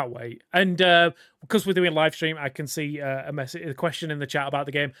I can't wait. And because we're doing a live stream, I can see a question in the chat about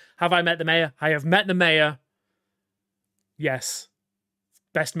the game. Have I met the mayor? I have met the mayor. Yes,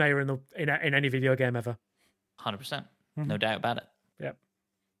 best mayor in any video game ever. 100%, no doubt about it. Yep,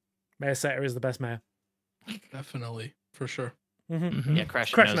 Mayor Seta is the best mayor. Definitely, for sure. Yeah,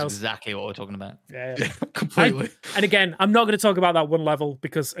 Crash knows exactly what we're talking about. Yeah. Completely. And again, I'm not going to talk about that one level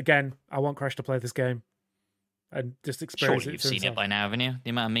because again, I want Crash to play this game. And just experience Surely you've seen it by now, haven't you?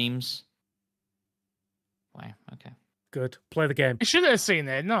 The amount of memes. Wow. Okay. Good. Play the game. You should have seen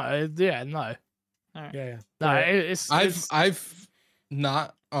it. No. Yeah. No. All right. Yeah. No. It's. I've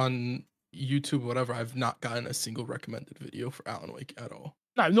not on YouTube, whatever. I've not gotten a single recommended video for Alan Wake at all.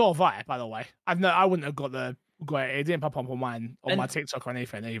 No, nor have I. By the way, I wouldn't have got it. It didn't pop up on my TikTok or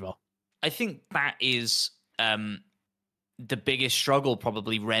anything either. I think that is the biggest struggle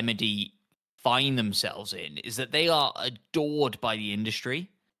probably Remedy find themselves in, is that they are adored by the industry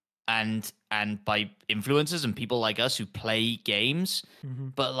and by influencers and people like us who play games,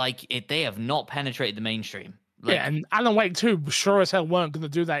 but like they have not penetrated the mainstream. Like, and Alan Wake 2 sure as hell weren't going to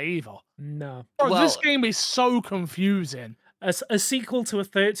do that either. No. Bro, this game is so confusing. A sequel to a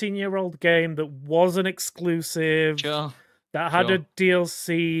 13-year-old game that wasn't exclusive. Sure. That had a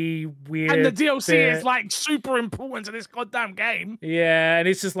DLC weird. And the DLC is like super important to this goddamn game. Yeah, and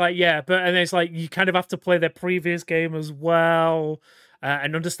it's just like, and it's like you kind of have to play their previous game as well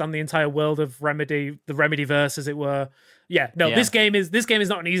and understand the entire world of Remedy, the Remedyverse, as it were. This game is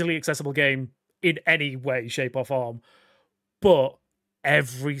not an easily accessible game in any way, shape, or form. But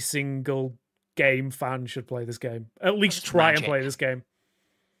every single game fan should play this game. At least try and play this game.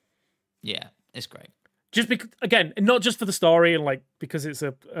 Yeah, it's great. Just because, again, not just for the story and like because it's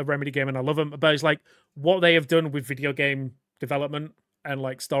a Remedy game and I love them, but it's like what they have done with video game development and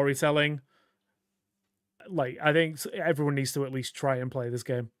like storytelling. Like, I think everyone needs to at least try and play this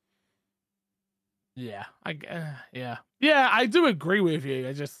game. Yeah, I do agree with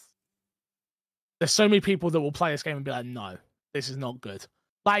you. There's so many people that will play this game and be like, no, this is not good.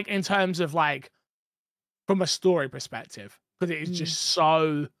 Like in terms of like from a story perspective, because it is just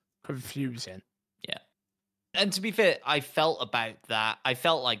so confusing. Yeah. And to be fair, I felt like that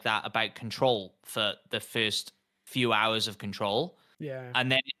about Control for the first few hours of Control. Yeah.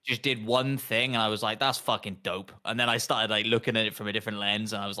 And then it just did one thing and I was like, that's fucking dope. And then I started like looking at it from a different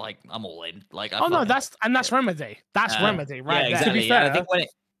lens and I was like, I'm all in. Like, that's Remedy. That's Remedy, right? Yeah, exactly. To be fair, I think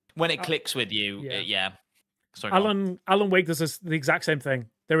when it clicks with you, Sorry, go on. Alan Wake does the exact same thing.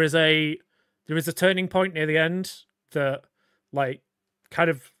 There is a turning point near the end that like kind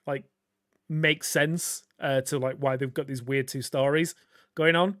of like makes sense to like why they've got these weird two stories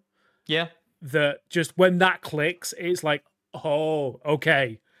going on. Yeah. That just when that clicks, it's like, oh,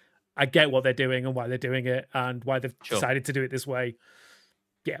 okay, I get what they're doing and why they're doing it and why they've decided to do it this way.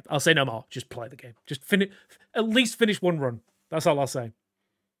 Yeah, I'll say no more. Just play the game. Just at least finish one run. That's all I'll say.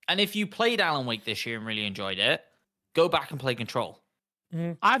 And if you played Alan Wake this year and really enjoyed it, go back and play Control.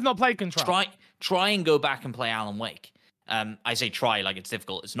 I've not played Control. Try and go back and play Alan Wake. I say try like it's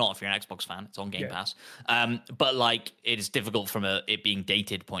difficult. It's not if you're an Xbox fan. It's on Game Pass. But like it is difficult from it being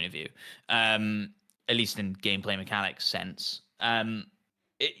dated point of view. At least in gameplay mechanics sense.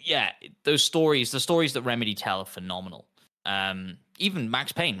 Those stories, the stories that Remedy tell are phenomenal. Even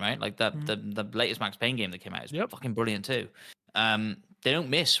Max Payne, right? Like the latest Max Payne game that came out is fucking brilliant too. They don't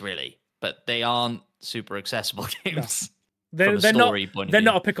miss really, but they aren't super accessible games. No. They're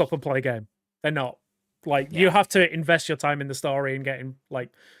not a pick up and play game. They're not. Like you have to invest your time in the story and getting like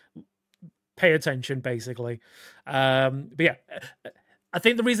pay attention basically. But yeah, I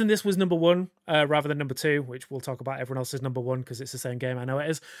think the reason this was number one rather than number two, which we'll talk about everyone else's number one because it's the same game, I know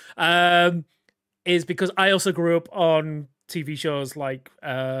it is because I also grew up on TV shows like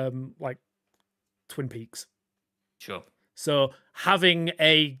Twin Peaks. Sure. So having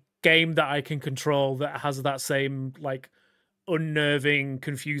a game that I can control that has that same like unnerving,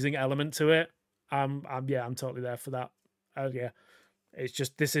 confusing element to it, I'm totally there for that. It's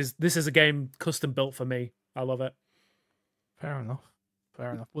just this is a game custom built for me. I love it. Fair enough.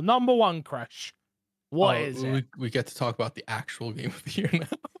 Well, number one, Crash. What is it? We get to talk about the actual game of the year now.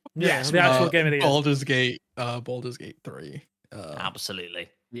 Yes, the actual game of the year. Baldur's Gate 3. Absolutely.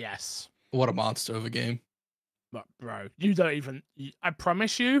 Yes. What a monster of a game. But bro, you don't even. I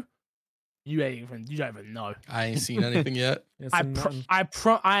promise you, you don't even know. I ain't seen anything yet. I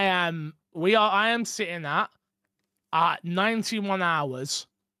am sitting at 91 hours.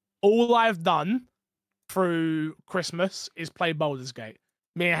 All I've done through Christmas is play Baldur's Gate.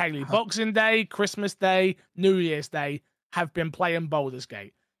 Me and Haley, Boxing Day, Christmas Day, New Year's Day, have been playing Baldur's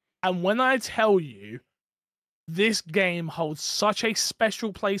Gate. And when I tell you, this game holds such a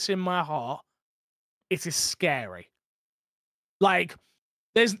special place in my heart, it is scary. Like,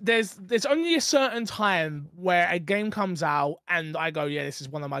 there's only a certain time where a game comes out and I go, yeah, this is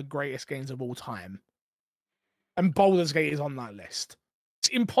one of my greatest games of all time. And Baldur's Gate is on that list. It's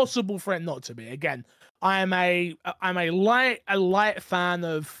impossible for it not to be. Again, I'm a light fan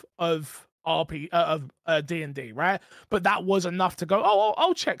of D&D, right? But that was enough to go,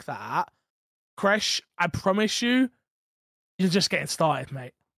 I'll check that out. Crash, I promise you're just getting started,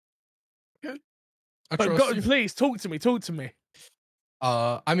 mate. But God, please talk to me.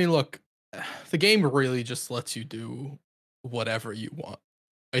 I mean, look, the game really just lets you do whatever you want.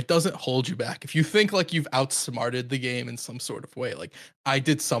 It doesn't hold you back. If you think like you've outsmarted the game in some sort of way, like I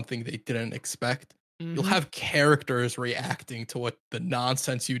did something they didn't expect, you'll have characters reacting to what the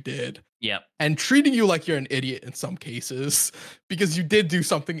nonsense you did. Yep. And treating you like you're an idiot in some cases because you did do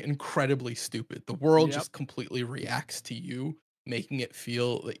something incredibly stupid. The world just completely reacts to you, making it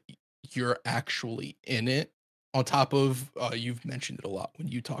feel like you're actually in it. On top of, you've mentioned it a lot when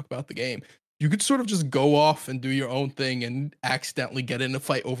you talk about the game. You could sort of just go off and do your own thing and accidentally get in a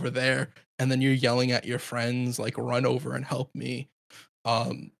fight over there. And then you're yelling at your friends, like, run over and help me.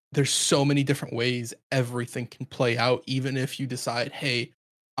 There's so many different ways everything can play out, even if you decide, hey,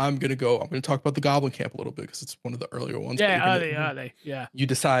 I'm going to talk about the Goblin Camp a little bit because it's one of the earlier ones. Yeah, early. Yeah. You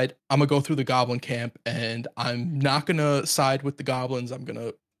decide, I'm going to go through the Goblin Camp and I'm not going to side with the goblins. I'm going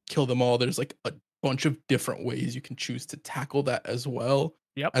to kill them all. There's like a bunch of different ways you can choose to tackle that as well.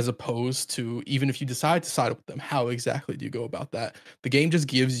 Yep. As opposed to, even if you decide to side with them, how exactly do you go about that? The game just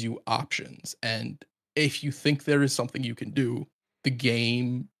gives you options. And if you think there is something you can do, the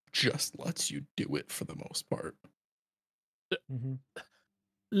game just lets you do it for the most part.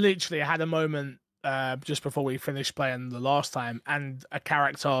 Literally, I had a moment just before we finished playing the last time, and a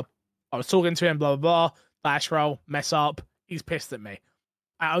character, I was talking to him, blah, blah, blah, bash roll, mess up, he's pissed at me.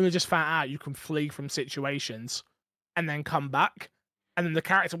 I only just found out you can flee from situations and then come back, and then the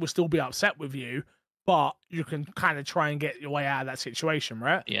character will still be upset with you, but you can kind of try and get your way out of that situation,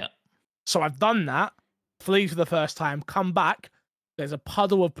 right? Yeah. So I've done that, flee for the first time, come back, there's a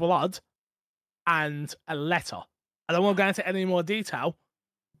puddle of blood and a letter. I don't want to go into any more detail,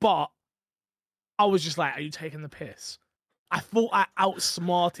 but I was just like, are you taking the piss? I thought I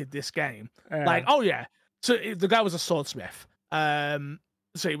outsmarted this game. Like, oh yeah. So the guy was a swordsmith.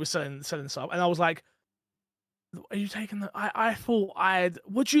 So he was selling stuff. And I was like, are you taking the... I thought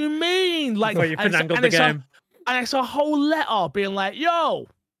what do you mean? Like, you finagled the game. And it's a whole letter being like, yo,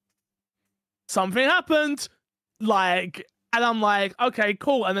 something happened. Like, and I'm like, okay,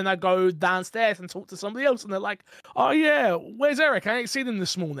 cool. And then I go downstairs and talk to somebody else, and they're like, oh yeah, where's Eric? I ain't seen him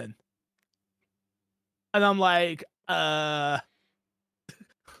this morning. And I'm like,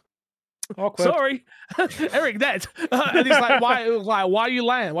 Awkward. sorry, Eric dead. And he's like, why are you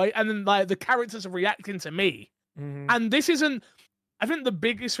lying? Why? And then like the characters are reacting to me. Mhm. And this isn't, I think the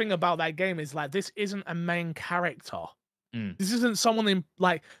biggest thing about that game is like, this isn't a main character. This isn't someone in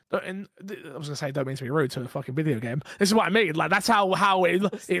like, I was gonna say, don't mean to be rude to a fucking video game. This is what I mean. Like, that's how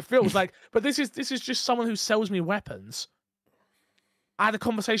it feels like. But this is just someone who sells me weapons. I had a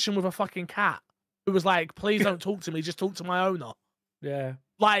conversation with a fucking cat who was like, please don't talk to me, just talk to my owner. Yeah.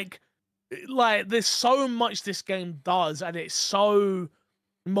 Like there's so much this game does, and it's so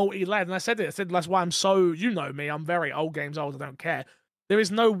multi-layered. And I said that's why I'm so, you know me, I'm very old games old, I don't care. There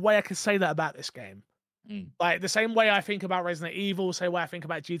is no way I can say that about this game. Like the same way I think about Resident Evil, the same way I think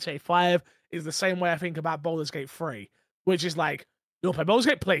about GTA 5 is the same way I think about Baldur's Gate 3, which is like, you'll play Baldur's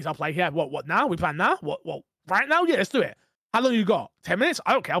Gate, please. I'll play. Yeah, what now? We plan now? What right now? Yeah, let's do it. How long you got? 10 minutes?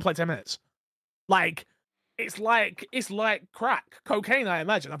 I don't care, I'll play 10 minutes. Like it's like crack, cocaine, I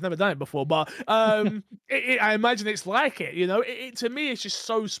imagine. I've never done it before, but I imagine it's like it, you know. It to me, it's just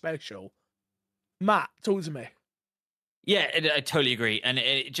so special. Matt, talk to me. Yeah, I totally agree. And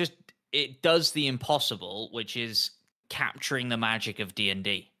it does the impossible, which is capturing the magic of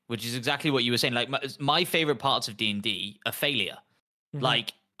D&D, which is exactly what you were saying. Like my favorite parts of D&D are failure. Mm-hmm.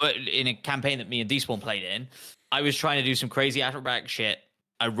 Like in a campaign that me and Despawn played in, I was trying to do some crazy acrobatic shit.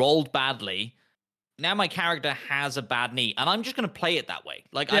 I rolled badly. Now my character has a bad knee, and I'm just going to play it that way.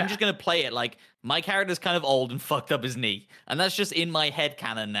 Like, I'm just going to play it like my character's kind of old and fucked up his knee. And that's just in my head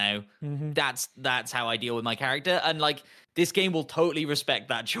canon now. Mm-hmm. That's how I deal with my character. And like, this game will totally respect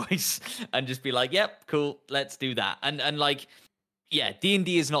that choice and just be like, yep, cool, let's do that. And like, yeah,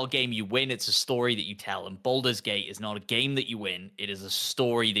 D&D is not a game you win, it's a story that you tell. And Baldur's Gate is not a game that you win, it is a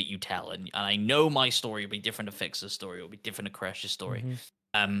story that you tell. And I know my story will be different to Fix's story, it will be different to Koresh's story.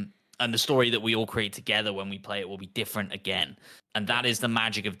 Mm-hmm. And the story that we all create together when we play it will be different again. And that is the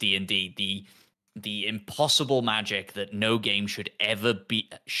magic of D&D, the impossible magic that no game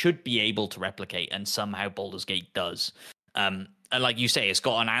should be able to replicate, and somehow Baldur's Gate does. And like you say, it's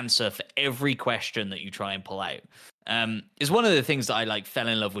got an answer for every question that you try and pull out. It's one of the things that I like fell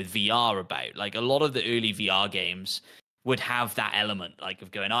in love with VR about. Like a lot of the early VR games would have that element, like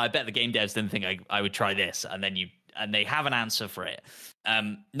of going, oh, I bet the game devs didn't think I would try this, and they have an answer for it.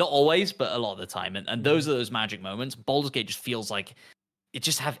 Not always, but a lot of the time. And those are those magic moments. Baldur's Gate just feels like it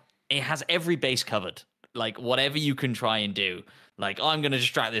has every base covered. Like whatever you can try and do. Like, oh, I'm going to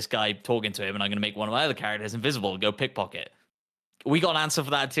distract this guy talking to him, and I'm going to make one of my other characters invisible and go pickpocket. We got an answer for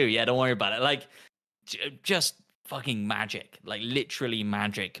that too. Yeah, don't worry about it. Like, just fucking magic. Like, literally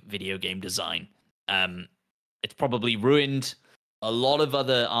magic video game design. It's probably ruined a lot of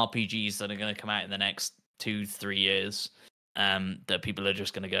other RPGs that are going to come out in the next 2-3 years. That people are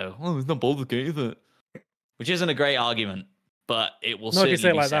just going to go, oh, it's not Baldur's Gate, is it? Which isn't a great argument, but it will certainly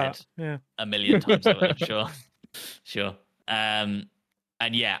be like said a million times over. Sure. And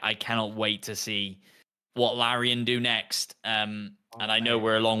yeah, I cannot wait to see what Larian do next. And I know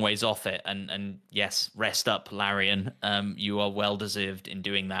we're a long ways off it. And yes, rest up, Larian. You are well deserved in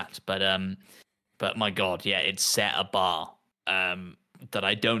doing that. But my God, yeah, it's set a bar that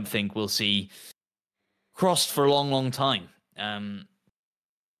I don't think we'll see crossed for a long, long time.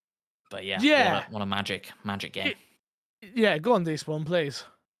 But yeah, what a magic game. Yeah, go on, Despawn, please.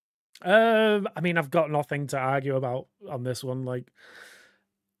 I mean, I've got nothing to argue about on this one. Like,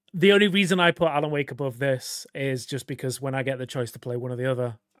 the only reason I put Alan Wake above this is just because when I get the choice to play one or the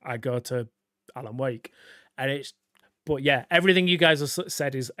other, I go to Alan Wake. But yeah, everything you guys have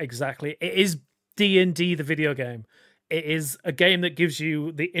said is exactly, it is D&D, the video game. It is a game that gives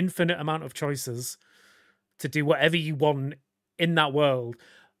you the infinite amount of choices to do whatever you want in that world.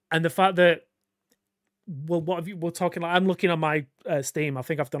 And the fact that, well, we're talking like, I'm looking on my Steam. I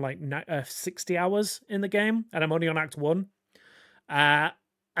think I've done like 60 hours in the game, and I'm only on Act 1.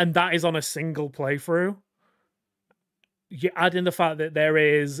 And that is on a single playthrough. You add in the fact that there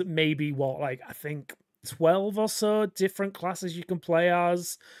is maybe I think 12 or so different classes you can play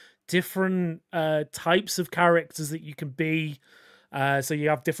as, different types of characters that you can be. So you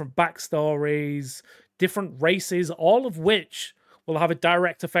have different backstories, different races, all of which will have a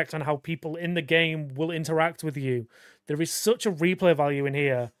direct effect on how people in the game will interact with you. There is such a replay value in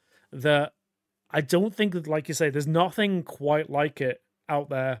here that I don't think that, like you say, there's nothing quite like it out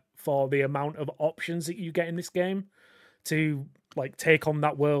there for the amount of options that you get in this game to like take on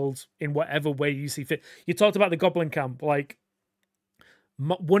that world in whatever way you see fit. You talked about the Goblin Camp, like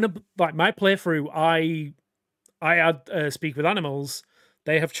one of like my playthrough. I had Speak with Animals.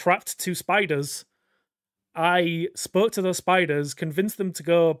 They have trapped 2 spiders. I spoke to those spiders, convinced them to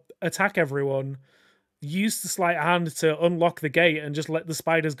go attack everyone, used the sleight of hand to unlock the gate, and just let the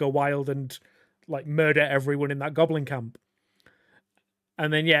spiders go wild and like murder everyone in that Goblin Camp.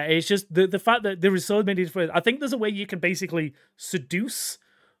 And then it's just the fact that there is so many different. I think there's a way you can basically seduce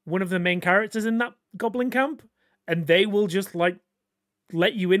one of the main characters in that Goblin Camp, and they will just like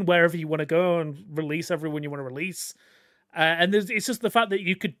let you in wherever you want to go and release everyone you want to release. And it's just the fact that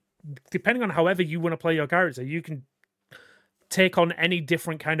you could, depending on however you want to play your character, you can take on any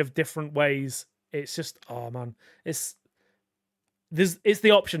different ways. It's just, oh man, it's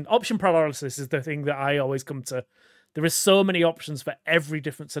the option paralysis is the thing that I always come to. There is so many options for every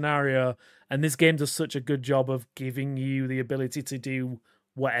different scenario, and this game does such a good job of giving you the ability to do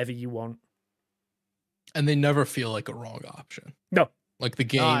whatever you want. And they never feel like a wrong option. No. Like the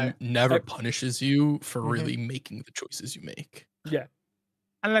game never punishes you for really making the choices you make. Yeah.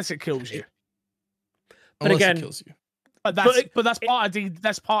 Unless it kills you. But again, it kills you. But that's part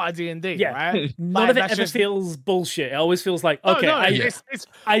of D&D, right? None of it ever feels bullshit. It always feels like, okay,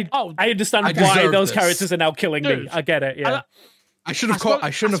 I understand why those characters are now killing me. I get it. Yeah. I shouldn't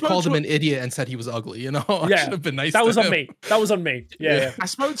have called him an idiot and said he was ugly. I should have been nice. That was on me. That was on me. Yeah. I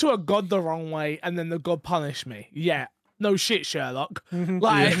spoke to a god the wrong way, and then the god punished me. Yeah. No shit, Sherlock.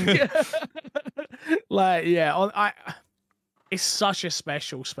 Like, it's such a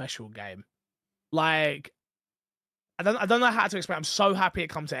special game. Like, I don't know how to explain. I'm so happy it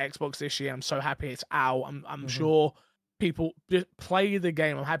comes to Xbox this year. I'm so happy it's out. I'm sure people play the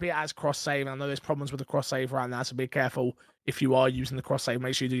game. I'm happy it has cross save. I know there's problems with the cross save right now, so be careful if you are using the cross save.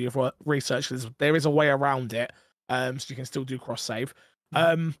 Make sure you do your research because there is a way around it, so you can still do cross save.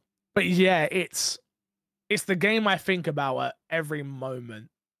 But yeah, it's the game I think about at every moment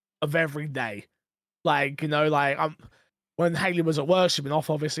of every day. Like, when Haley was at work, she'd been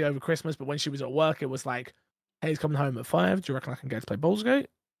off obviously over Christmas, but when she was at work, it was like, hey, he's coming home at 5. Do you reckon I can get to play Baldur's Gate?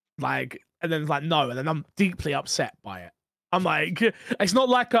 Like, and then it's like, no. And then I'm deeply upset by it. I'm like, it's not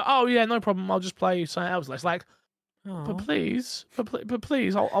like, oh yeah, no problem. I'll just play something else. It's like, but please,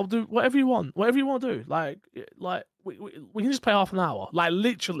 I'll do whatever you want to do. Like we can just play half an hour. Like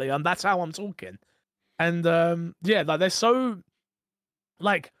literally, and that's how I'm talking. And like they're so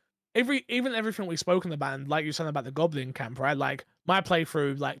like everything we've spoken about, and like you said about the Goblin Camp, right? Like my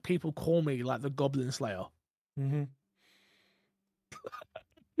playthrough, like people call me like the Goblin Slayer.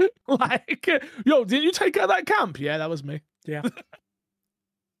 Like, yo, did you take out that camp? Yeah, that was me. Yeah.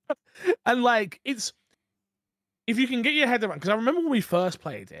 And like, it's if you can get your head around, because I remember when we first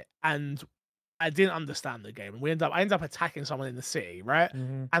played it and I didn't understand the game, and I ended up attacking someone in the city, right?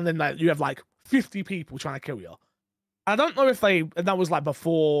 And then like you have like 50 people trying to kill you. I don't know if that was like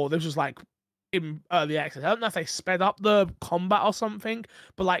before, this was like in early access. I don't know if they sped up the combat or something,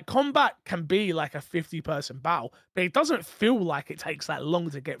 but like combat can be like a 50-person battle, but it doesn't feel like it takes that long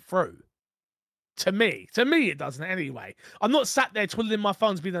to get through. To me it doesn't anyway. I'm not sat there twiddling my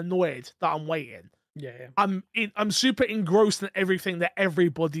thumbs being annoyed that I'm waiting. Yeah. I'm super engrossed in everything that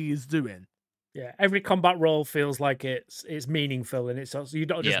everybody is doing. Yeah, every combat role feels like it's meaningful, and it's you're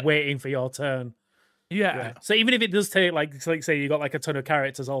not just waiting for your turn. Yeah. So even if it does take like say you got like a ton of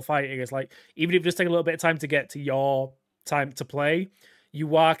characters all fighting, it's like even if it just take a little bit of time to get to your time to play,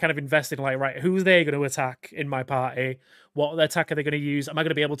 you are kind of invested in like, right, who's they going to attack in my party? What attack are they going to use? Am I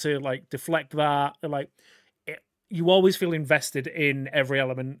going to be able to like deflect that? And, like you always feel invested in every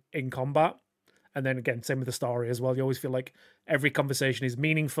element in combat. And then again, same with the story as well. You always feel like every conversation is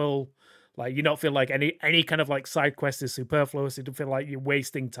meaningful. Like you don't feel like any kind of like side quest is superfluous. You don't feel like you're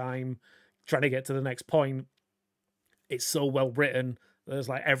wasting time trying to get to the next point. It's so well written. There's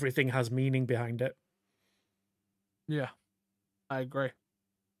like everything has meaning behind it. Yeah, I agree.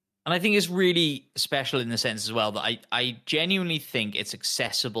 And I think it's really special in the sense as well that I genuinely think it's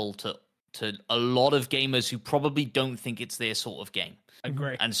accessible to a lot of gamers who probably don't think it's their sort of game. I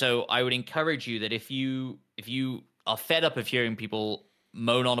agree. And so I would encourage you that if you are fed up of hearing people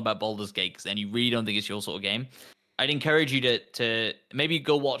moan on about Baldur's Gate and you really don't think it's your sort of game, I'd encourage you to maybe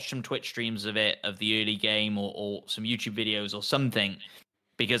go watch some Twitch streams of the early game or some YouTube videos or something,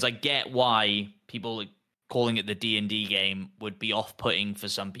 because I get why people calling it the D&D game would be off-putting for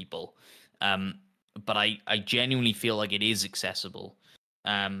some people. But I genuinely feel like it is accessible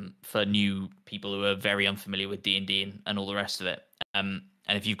for new people who are very unfamiliar with D&D and all the rest of it. And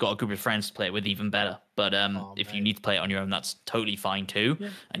if you've got a group of friends to play it with, even better. But if you need to play it on your own, that's totally fine too. Yeah.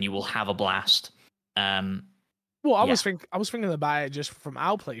 And you will have a blast. Well, I Yeah. was thinking about it just from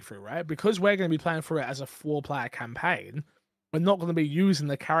our playthrough, right? Because we're going to be playing through it as a 4-player campaign, we're not going to be using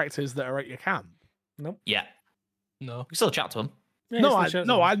the characters that are at your camp. Nope. Yeah. No. We can still chat to them. Yeah, No, it's the I shit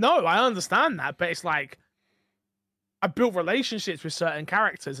no, zone. I know, I understand that, but it's like I built relationships with certain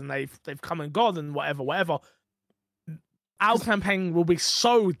characters, and they've come and gone, and whatever. Our campaign will be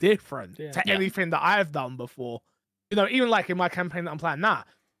so different to Yeah. anything that I've done before. You know, even like in my campaign that I'm playing now,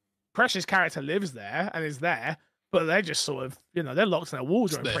 Precious' character lives there and is there, but they're just sort of, you know, they're locked in a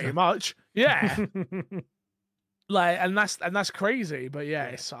wardrobe Just pretty there. much. Yeah. Like, and that's crazy. But yeah,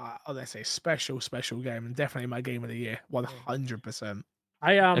 it's honestly a special game, and definitely my game of the year, 100%.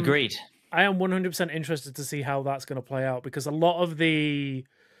 I Agreed. I am 100% interested to see how that's going to play out, because a lot of the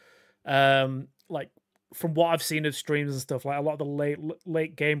like from what I've seen of streams and stuff, like a lot of the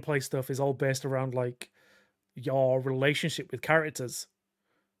late gameplay stuff is all based around like your relationship with characters.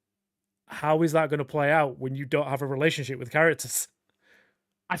 How is that going to play out when you don't have a relationship with characters?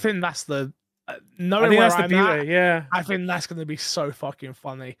 I think that's the I knowing think where that's the I'm beauty. at. Yeah, I think that's going to be so fucking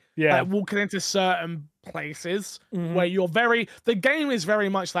funny. yeah. Like walking into certain places Mhm. where the game is very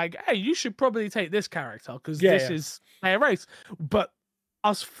much like, hey, you should probably take this character because Yeah, this yeah. is a race. But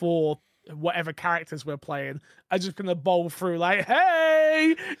us four, whatever characters we're playing, are just gonna bowl through like,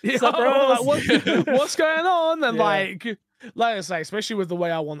 hey, you Sup, know, bros? like, what's going on? And Yeah. like I say, especially with the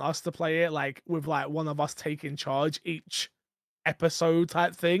way I want us to play it, like with like one of us taking charge each episode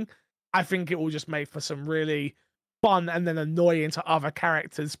type thing, I think it will just make for some really fun and then annoying to other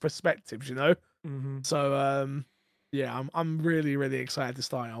characters' perspectives, you know? Mhm. So yeah, I'm really, really excited to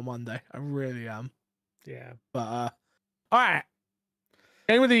start it on Monday. I really am. Yeah. But all right.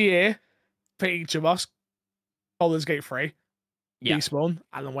 Game of the year for each of us. Baldur's Gate 3. Yeah. Despawn,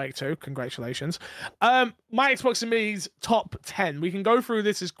 Alan Wake 2. Congratulations. My Xbox and me's top 10. We can go through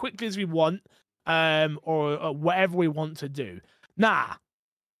this as quickly as we want, or whatever we want to do. Nah.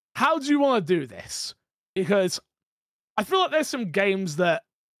 How do you want to do this? Because I feel like there's some games that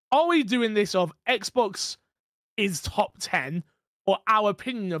are we doing this of Xbox is top 10 or our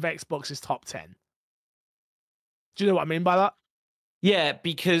opinion of Xbox is top 10? Do you know what I mean by that? Yeah,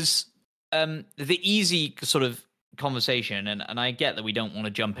 because the easy sort of conversation, and I get that we don't want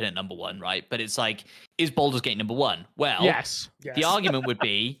to jump in at number one, right? But it's like, is Baldur's Gate number one? Well, Yes. the argument would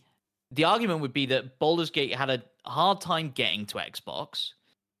be that Baldur's Gate had a hard time getting to Xbox.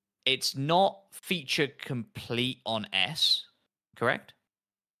 It's not feature complete on S, correct?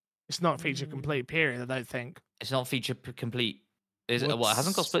 It's not feature complete, period, I don't think. It's not feature complete. Is it? Well, it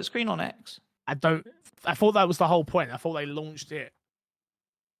hasn't got split screen on X. I thought that was the whole point. I thought they launched it.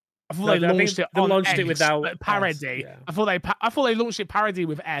 I thought No, they I think launched it they on launched it X, without but parody. S, yeah. I thought they launched it parody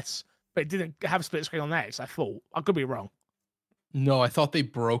with S, but it didn't have split screen on X. I thought. I could be wrong. No, I thought they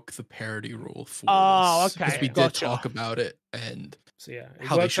broke the parity rule for Oh, this, because okay, we did gotcha. talk about it and So yeah, it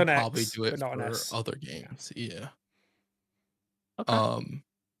how they works should on probably X, do it but not on for S. other games. Yeah. Okay.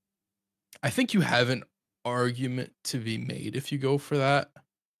 I think you have an argument to be made if you go for that.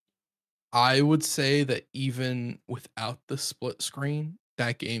 I would say that even without the split screen,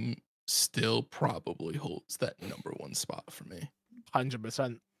 that game still probably holds that number one spot for me.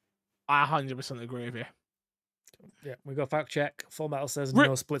 100%. I 100% agree with you. Yeah, we got fact check. Full Metal says Re-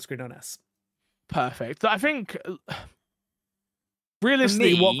 no split screen on S. Perfect. I think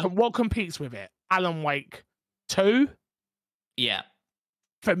realistically, me- what competes with it? Alan Wake 2. Yeah.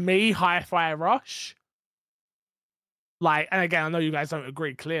 For me, Hi-Fi Rush. Like, and again, I know you guys don't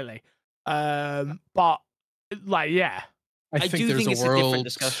agree clearly. But like, yeah. I do there's think it's a a different world.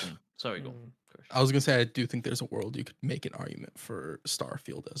 discussion. Sorry, go on. Chris. I was gonna say I do think there's a world you could make an argument for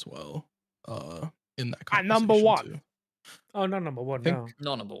Starfield as well. In that At number conversation, one. too. Oh, not number one. think- No.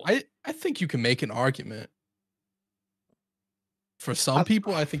 Not number one. I think you can make an argument. For some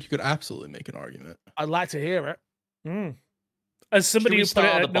people, I think you could absolutely make an argument. I'd like to hear it. Mm. As somebody who put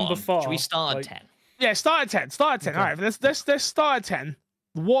it at number 4, Should we start like, at 10? Yeah, start at 10. Start at 10. Okay. All right, let's start at 10.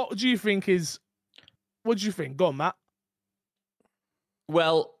 What do you think is... What do you think? Go on, Matt.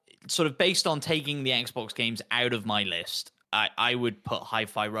 Well, sort of based on taking the Xbox games out of my list, I would put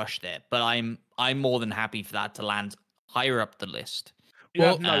Hi-Fi Rush there, but I'm more than happy for that to land higher up the list. You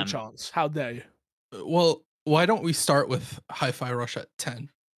Well, have no um, chance. How dare you? Well, why don't we start with Hi-Fi Rush at 10?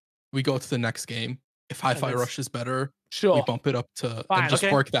 We go to the next game. If Hi-Fi let's- Rush is better, Sure. we bump it up to Fine. and just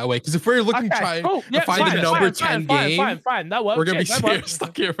Okay. work that way. Because if we're looking try cool. to find fine, the number fine, 10 fine, game, Fine. That works. we're gonna Yeah, be that stuck, works.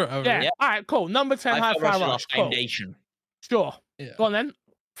 stuck here forever. Yeah. Yeah. All right, cool. Number 10, Hi-Fi Hi-Fi Rush is our Rush. Cool. foundation. Sure. Yeah. Go on then.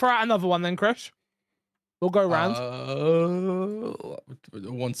 Throw out another one then, Chris. We'll go round.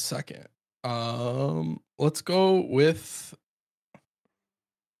 1 second. Let's go with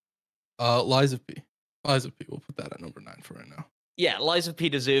Lies of P. Lies of P, we'll put that at number 9 for right now. Yeah, Lies of P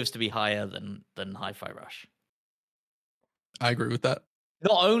deserves to be higher than Hi-Fi Rush. I agree with that.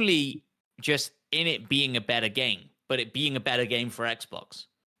 Not only just in it being a better game, but it being a better game for Xbox.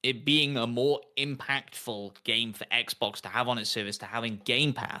 It being a more impactful game for Xbox to have on its service, to having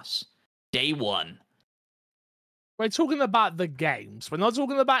Game Pass day one. We're talking about the games. We're not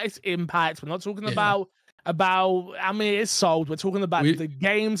talking about its impact. We're not talking about how many it's sold. We're talking about the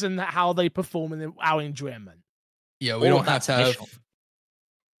games and how they perform and our enjoyment. Yeah, we don't have to have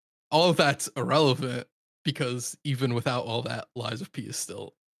all of that's irrelevant because even without all that, Lies of P is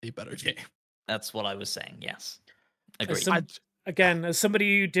still a better game. That's what I was saying. Yes, agreed. Again, as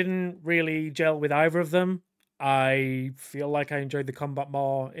somebody who didn't really gel with either of them, I feel like I enjoyed the combat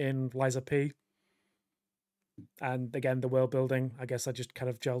more in Lies of P. And again, the world building, I guess I just kind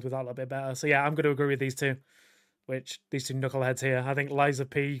of gelled with that a little bit better. So yeah, I'm going to agree with these two knuckleheads here. I think Lies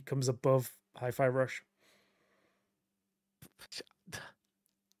of P comes above Hi-Fi Rush.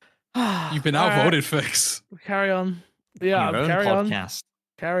 You've been outvoted, Fix. Carry on. Yeah, carry on.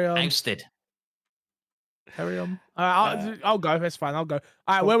 Carry on. Ousted. Carry on. All right, I'll go. That's fine. I'll go.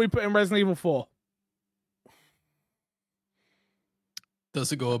 All right, where are we putting Resident Evil 4?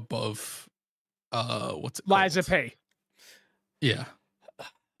 Does it go above what's it Lies called? of P? Yeah.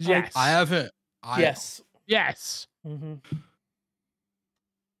 Yes. I haven't. Yes. Yes. Mm-hmm.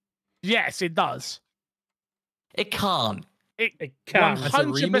 Yes, it does. It can't. It can.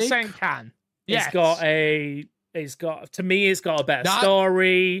 100% can. Yes. It's got to me, it's got a better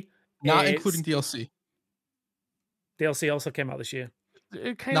story. Not including DLC. DLC also came out this year.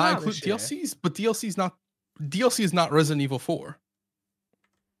 It came not out include this year. DLCs, but DLC is not Resident Evil 4.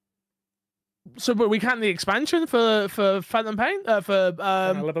 So, but we can't the expansion for Phantom Pain for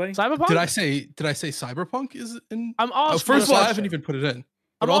Cyberpunk. Did I say Cyberpunk is in? I'm asking. First of all, I haven't even put it in.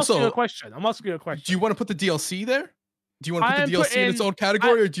 But I'm also, asking you a question. Do you want to put the DLC there? Do you want to put the DLC in its own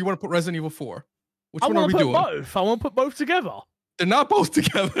category, or do you want to put Resident Evil 4? Which one are we doing? Both. I want to put both together. They're not both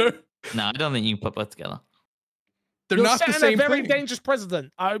together. No, I don't think you can put both together. They're You're not the setting same a very thing. dangerous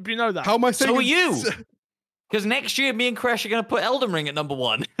precedent. I hope you know that. How am I saying? So are you? Because next year, me and Crash are going to put Elden Ring at number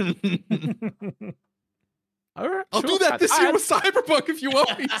 1. All right, I'll do that this year with Cyberpunk if you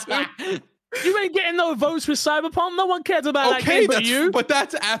want me to. You ain't getting no votes with Cyberpunk. No one cares about that game but you. But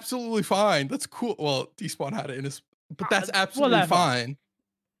that's absolutely fine. That's cool. Well, Despawn had it in his, but that's absolutely fine.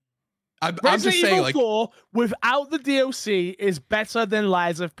 I'm just saying, Evil like 4 without the DLC is better than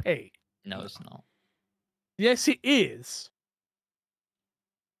Lies of P. No, it's not. Yes, it is.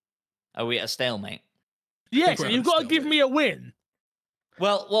 Are we at a stalemate? Yes, and you've got to give me a win.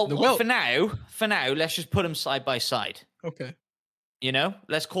 Well, for now, let's just put them side by side. Okay. You know,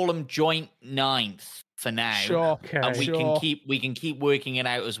 let's call them joint 9th for now. Sure. And we can keep working it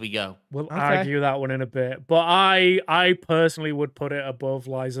out as we go. We'll argue that one in a bit, but I personally would put it above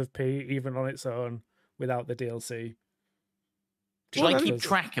Lies of P, even on its own, without the DLC. Should I keep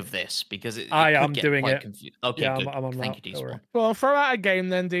track of this? Because I am doing it. Okay, yeah, good. I'm on Thank that. you, Despawn. Well, throw out a game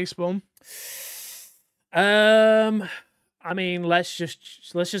then, Despawn. I mean, let's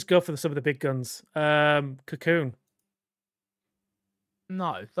just go for some of the big guns. Cocoon.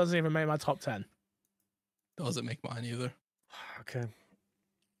 No, doesn't even make my top 10. Doesn't make mine either. Okay.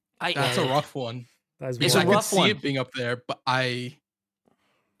 That's a rough one. It's a rough one. I can see it being up there, but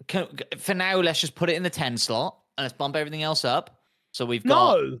for now, let's just put it in the 10 slot and let's bump everything else up. So we've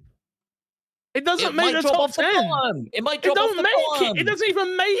got. No, it doesn't make the top 10. It might drop off the bottom. It doesn't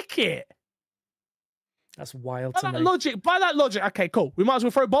even make it. That's wild By to me. By that logic, okay, cool. We might as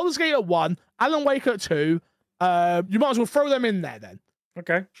well throw Baldur's Gate at 1, Alan Wake at 2. You might as well throw them in there then.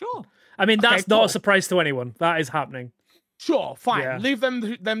 Okay, sure. I mean, that's not a surprise to anyone. That is happening. Sure, fine. Yeah. Leave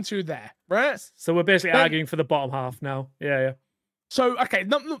them two there, right? So we're basically arguing for the bottom half now. Yeah. So, okay,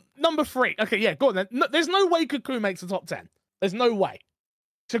 number 3. Okay, yeah, go on then. No, there's no way Cocoon makes the top 10. There's no way.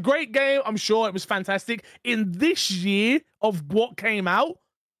 It's a great game. I'm sure it was fantastic. In this year of what came out,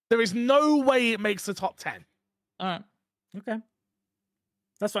 there is no way it makes the top 10. All right. Okay.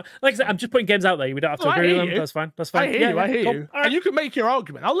 That's fine. Like I said, I'm just putting games out there. We don't have to agree with them. That's fine. That's fine. I hear you. Right. And you can make your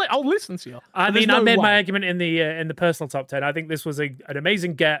argument. I'll listen to you. I mean, I made my argument in the personal top 10. I think this was an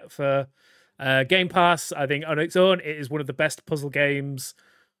amazing get for Game Pass. I think on its own, it is one of the best puzzle games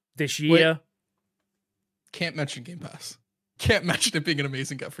this year. Can't mention Game Pass. Can't mention it being an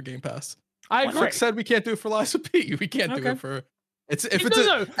amazing get for Game Pass. I agree. Like said, we can't do it for Lies of P. We can't do it for.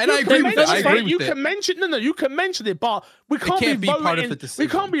 And I agree with that. You can mention you can mention it, but we can't be voting. Part of the decision. We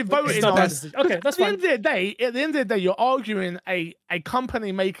can't be voting on. Okay, that's fine. At the end of the day, you're arguing a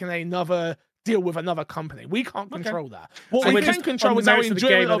company making another deal with another company. We can't control that. What So we we're can just control on the is our merits of the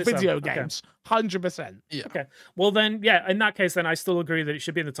enjoyment game of itself. video Okay. games. 100%. Yeah. Okay. Well, then, yeah, in that case, then I still agree that it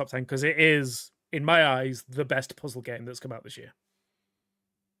should be in the top 10 because it is, in my eyes, the best puzzle game that's come out this year.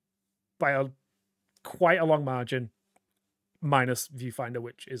 By quite a long margin, minus Viewfinder,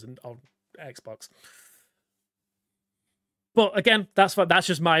 which isn't on Xbox. But again, that's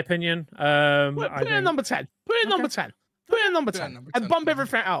just my opinion. Put it in number 10. Put it in number Okay. 10. Put it in number Put it 10. in number And 10. bump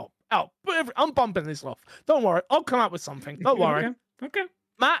everything out. I'm bumping this off. Don't worry. I'll come up with something. Don't worry. Okay.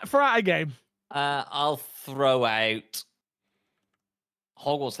 Matt, throw out a game. I'll throw out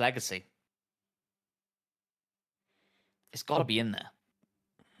Hogwarts Legacy. It's got to be in there.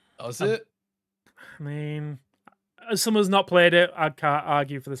 Does it? I mean, as someone who's not played it, I can't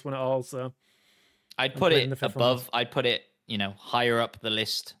argue for this one at all. So I'd I'm put putting it the fifth one above. I'd put it, higher up the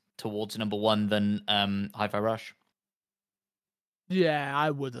list towards number 1 than Hi-Fi Rush. Yeah,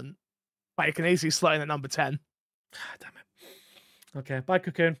 I wouldn't. But you can easily slot in at number 10. damn it. Okay, bye,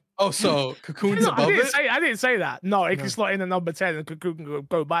 Cocoon. Oh, so Cocoon's No, above it? I didn't say that. No, it No. can slot in at number 10 and Cocoon can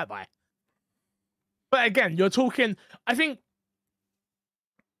go bye-bye. But again, you're talking, I think,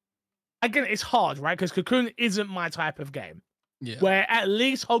 again, it's hard, right? Because Cocoon isn't my type of game. Yeah. Where at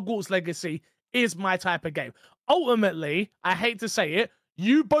least Hogwarts Legacy is my type of game. Ultimately, I hate to say it,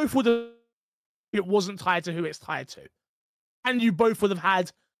 you both would have, it wasn't tied to who it's tied to. And you both would have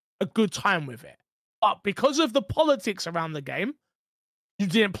had a good time with it. But because of the politics around the game, you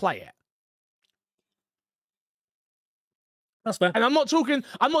didn't play it. That's fair. And I'm not talking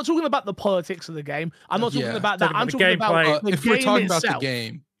about the politics of the game. I'm not talking Yeah. about that. Talking I'm about the talking about gameplay. the If game we're talking itself. about the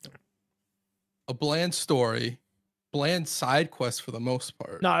game, a bland story, bland side quest for the most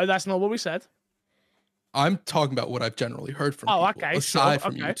part. No, that's not what we said. I'm talking about what I've generally heard from Oh, people, okay, aside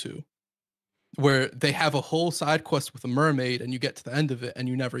sure, from okay. you two, where they have a whole side quest with a mermaid, and you get to the end of it, and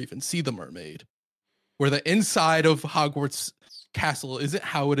you never even see the mermaid. Where the inside of Hogwarts Castle isn't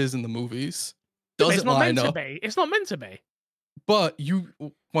how it is in the movies. It's Doesn't not line meant up. to be. It's not meant to be. But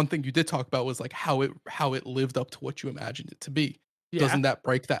one thing you did talk about was like how it lived up to what you imagined it to be. Yeah. Doesn't that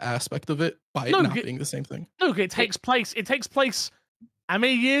break that aspect of it by it No, not it- being the same thing? Look, it takes place how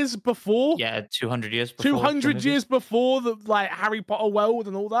many years before? Yeah, 200 years before. 200 years before the Harry Potter world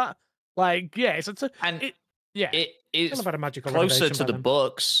and all that. Like, yeah, it's And it, yeah. it Still is have had a magical closer renovation to by the then.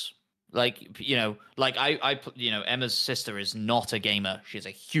 books. Like, Emma's sister is not a gamer. She's a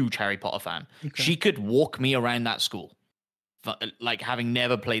huge Harry Potter fan. Okay. She could walk me around that school, like having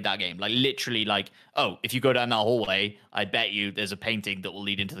never played that game. Like literally, like, oh, if you go down that hallway, I bet you there's a painting that will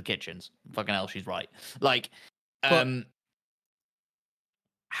lead into the kitchens. Fucking hell, she's right. Like, But-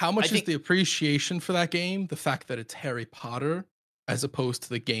 How much is think- the appreciation for that game? The fact that it's Harry Potter as opposed to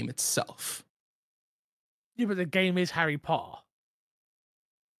the game itself. Yeah, but the game is Harry Potter.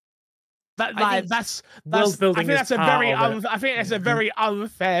 That I like think that's world building I think is that's a part very of it. I think that's a very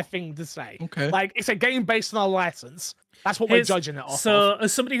unfair thing to say. Okay. Like it's a game based on a license. That's what we're Here's- judging it off So, of.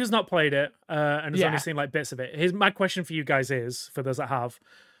 as somebody who's not played it and has Yeah. only seen like bits of it, here's my question for you guys: is for those that have,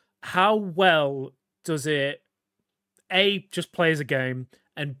 how well does it A, just play as a game,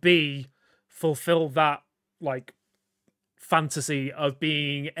 and B, fulfill that like fantasy of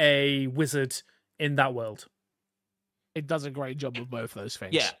being a wizard in that world? It does a great job of both those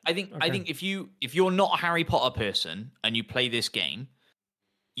things. yeah, I think Okay. if you're not a Harry Potter person and you play this game,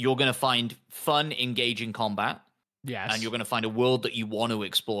 you're gonna find fun, engaging combat, Yes. and you're gonna find a world that you want to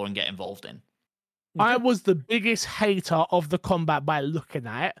explore and get involved in. I was the biggest hater of the combat by looking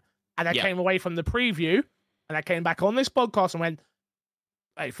at it. And I Yeah. came away from the preview and I came back on this podcast and went,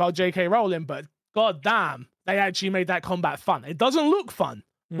 hey, fuck J.K. Rowling, but god damn, they actually made that combat fun. It doesn't look fun.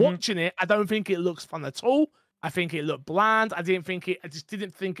 Mhm. Watching it, I don't think it looks fun at all. I think it looked bland. I just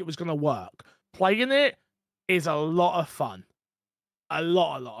didn't think it was going to work. Playing it is a lot of fun. A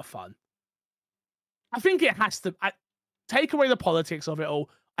lot of fun. I think it has to take away the politics of it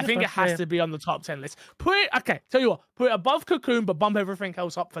all. I Yeah, think it fair, has yeah. to be on the top 10 list. Tell you what, put it above Cocoon, but bump everything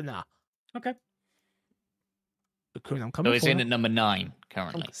else up for now. Okay. Cocoon, I'm So coming it's for in it. at number 9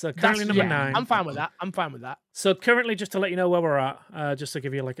 currently. So currently number yeah, 9. I'm fine with that. So currently, just to let you know where we're at, just to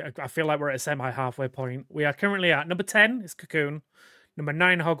give you I feel like we're at a semi-halfway point. We are currently at number 10 is Cocoon, number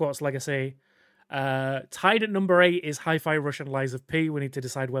 9 Hogwarts Legacy, tied at number 8 is Hi-Fi Rush and Lies of P. We need to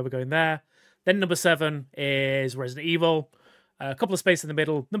decide where we're going there. Then number 7 is Resident Evil, a couple of spaces in the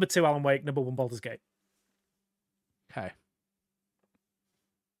middle. Number 2 Alan Wake, number 1 Baldur's Gate. Okay.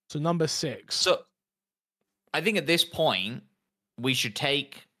 So number 6. So I think at this point we should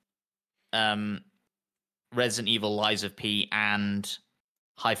take Resident Evil, Lies of P, and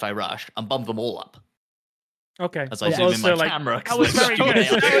Hi-Fi Rush and bump them all up. Okay. As I zoom in my camera. That was very good.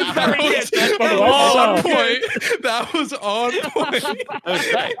 That was on point.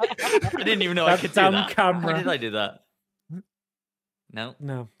 Okay. I didn't even know I could do that. Camera. How did I do that?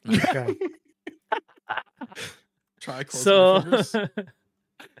 No. Okay. Try closing your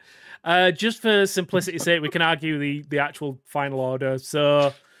fingers. Just for simplicity's sake, we can argue the actual final order.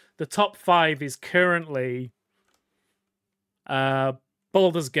 So the top 5 is currently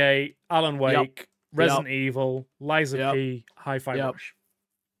Baldur's Gate, Alan Wake, Resident Evil, Lies of P, Hi-Fi Rush.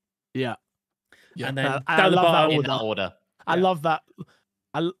 Yeah. And then I love that in that order. I love that.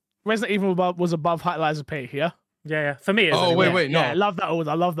 Resident Evil was above Lies of P, yeah? Yeah. For me, oh, wait, no. Yeah, I love that order.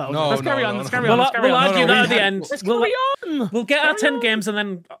 I love that order. No, let's carry on. We'll argue that at the end. Let's carry on. We'll get our 10 games and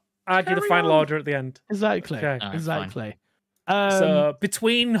then argue the final order at the end. Exactly. Okay. Exactly. So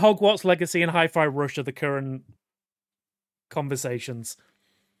between Hogwarts Legacy and Hi-Fi Rush are the current conversations.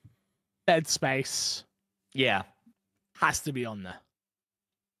 Dead Space. Yeah. Has to be on there.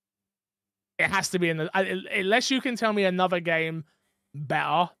 It has to be in the... Unless you can tell me another game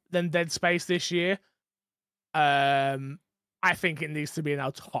better than Dead Space this year, I think it needs to be in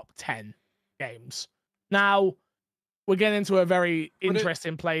our top 10 games. Now, we're getting into a very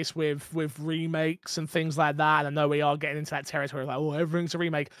interesting place with remakes and things like that. And I know we are getting into that territory like, oh, everything's a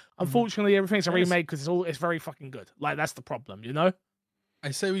remake. Unfortunately, everything's a remake because it's very fucking good. Like, that's the problem, you know? I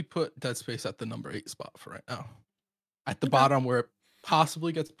say we put Dead Space at the number 8 spot for right now. At the bottom where it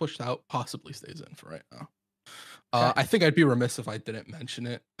possibly gets pushed out, possibly stays in for right now. I think I'd be remiss if I didn't mention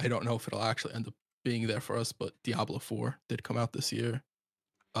it. I don't know if it'll actually end up being there for us, but Diablo 4 did come out this year.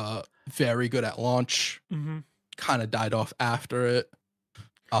 Very good at launch. Kind of died off after it.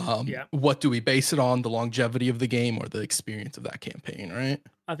 What do we base it on? The longevity of the game or the experience of that campaign, right?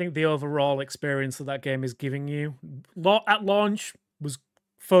 I think the overall experience that that game is giving you at launch was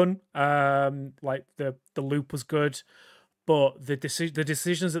fun. Like the loop was good, but the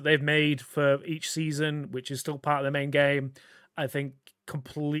decisions that they've made for each season, which is still part of the main game, I think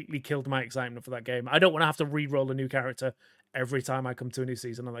completely killed my excitement for that game. I don't want to have to re-roll a new character every time I come to a new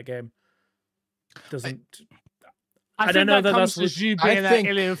season on that game. I don't know that that's you being an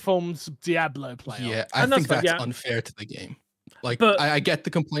ill-informed Diablo player. Yeah, I think that's unfair to the game. Like, but I get the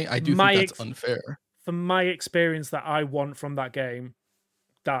complaint. I do think that's unfair. For my experience that I want from that game,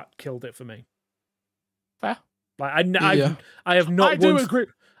 that killed it for me. Fair. Like I have not. I do agree.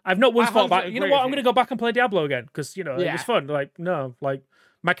 I've not once thought about. You know what? I'm going to go back and play Diablo again because it was fun. Like no, like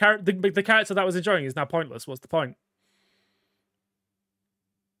my character, the character that I was enjoying is now pointless. What's the point?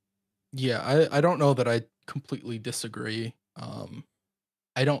 Yeah, I don't know that I completely disagree.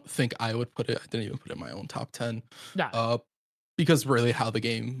 I don't think I would put it. I didn't even put it in my own top 10. No. Because really how the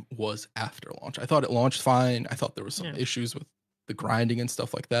game was after launch. I thought it launched fine. I thought there was some issues with the grinding and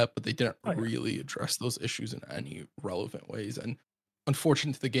stuff like that, but they didn't really address those issues in any relevant ways. And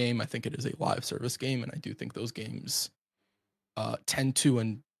unfortunate to the game, I think it is a live service game, and I do think those games tend to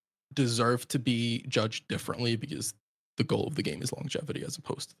and deserve to be judged differently because the goal of the game is longevity as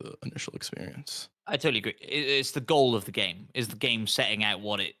opposed to the initial experience. I totally agree. It's the goal of the game. Is the game setting out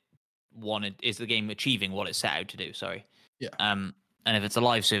what it wanted? Is the game achieving what it set out to do? Sorry. Yeah. And if it's a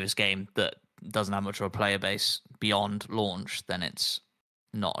live service game that doesn't have much of a player base beyond launch, then it's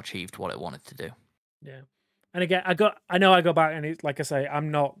not achieved what it wanted to do. Yeah. And again, I know I go back and it's like I say,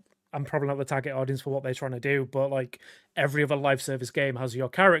 I'm probably not the target audience for what they're trying to do, but like every other live service game has your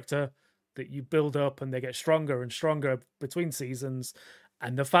character that you build up and they get stronger and stronger between seasons.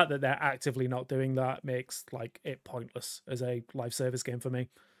 And the fact that they're actively not doing that makes like it pointless as a live service game for me.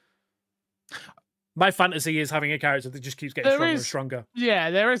 My fantasy is having a character that just keeps getting stronger and stronger.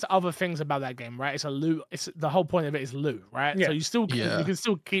 Yeah, there is other things about that game, right? It's a loot. It's the whole point of it is loot, right? Yeah. So you can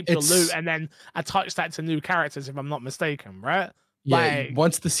still keep your loot and then attach that to new characters, if I'm not mistaken, right? Yeah. Like,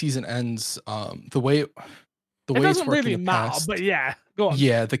 once the season ends, the way doesn't really matter, but yeah, go on.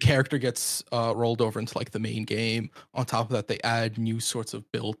 Yeah, the character gets rolled over into like the main game. On top of that, they add new sorts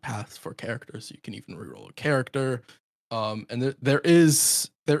of build paths for characters. So you can even reroll a character. And there is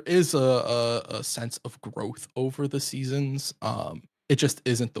a sense of growth over the seasons. It just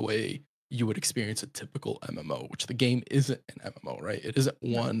isn't the way you would experience a typical MMO, which the game isn't an MMO, right? It isn't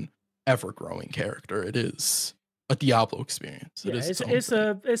one ever growing character. It is a Diablo experience.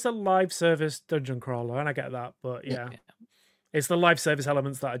 It's a live service dungeon crawler, and I get that, but it's the live service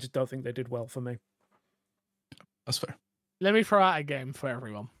elements that I just don't think they did well for me. That's fair. Let me throw out a game for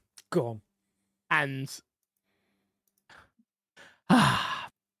everyone. Go on. And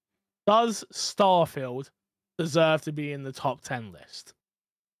does Starfield deserve to be in the top 10 list?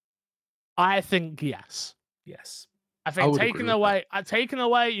 I think yes. Yes. I think you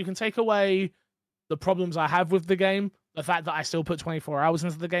can take away the problems I have with the game, the fact that I still put 24 hours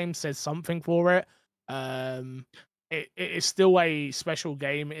into the game says something for it. It is still a special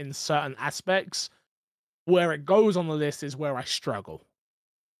game in certain aspects. Where it goes on the list is where I struggle.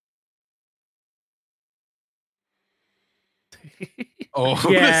 Oh,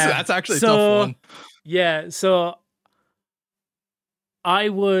 Yeah, that's actually a so- tough one. Yeah, so I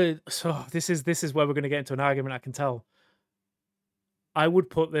would. So this is where we're going to get into an argument. I can tell. I would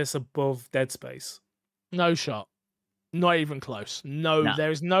put this above Dead Space. No shot. Not even close. No, No.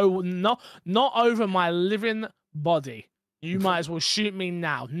 there is not over my living body. You might as well shoot me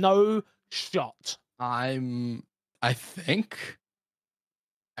now. No shot. I think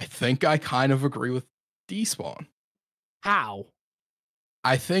I kind of agree with Despawn. How?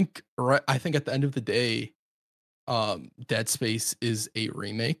 I think at the end of the day, Dead Space is a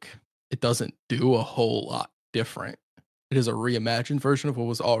remake. It doesn't do a whole lot different. It is a reimagined version of what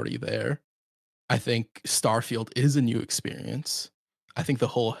was already there. I think Starfield is a new experience. I think the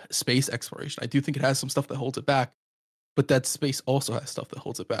whole space exploration, I do think it has some stuff that holds it back, but Dead Space also has stuff that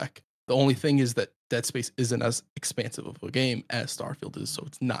holds it back. The only thing is that Dead Space isn't as expansive of a game as Starfield is, so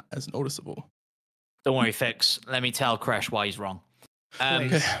it's not as noticeable. Don't worry, Fix. Let me tell Crash why he's wrong.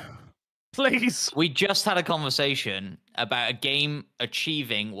 Please. Please. We just had a conversation about a game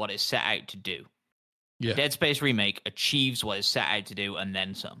achieving what it set out to do. Yeah. Dead Space Remake achieves what it set out to do and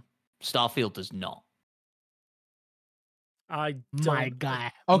then some. Starfield does not. I My don't.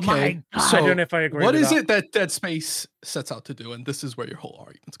 guy. Okay, My God. so I don't know if I agree. what with is that. it that Dead Space sets out to do? And this is where your whole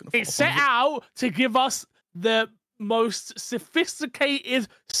argument's going to fall. It set out to give us the most sophisticated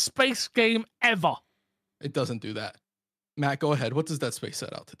space game ever. It doesn't do that. Matt, go ahead. What does Dead Space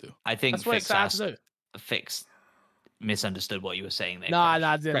set out to do? I think That's what it Fix set out to do. Fix misunderstood what you were saying there. No, Crash.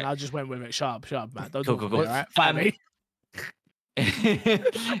 I didn't. Right. I just went with it. Shut up, man. Don't Cool, talk cool, to me, cool. all right? Fight me.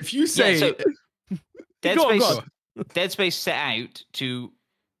 If you say so Dead Go on, Space, go on. Dead Space set out to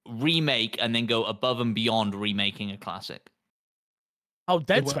remake and then go above and beyond remaking a classic. Oh,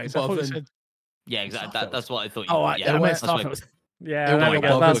 Dead went Space. I thought above you and- said. Yeah, exactly. Starfield. That's what I thought. Oh, yeah, I meant that's what- Starfield. Yeah, it there we went go.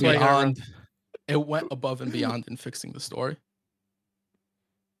 above That's and where you're wrong. beyond. It went above and beyond in fixing the story.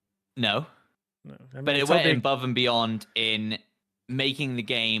 No, No, I mean, but it it's went only- above and beyond in making the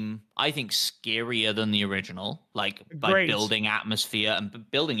game, I think, scarier than the original. Like by Great. building atmosphere and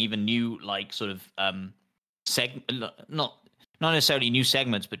building even new, like sort of not necessarily new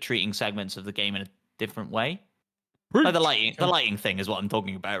segments, but treating segments of the game in a different way. Like the lighting thing is what I'm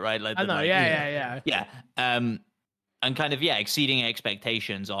talking about, right? Like I the, know. like, Yeah. yeah, and kind of exceeding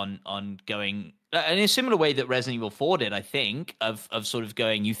expectations on going in a similar way that Resident Evil 4 did, I think, of sort of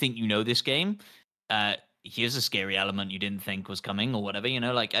going, you think you know this game, here's a scary element you didn't think was coming or whatever,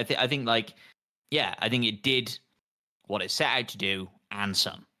 like I think I think it did what it set out to do and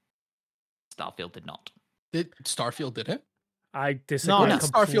some. Starfield did not. Did Starfield did it? I disagree. No, What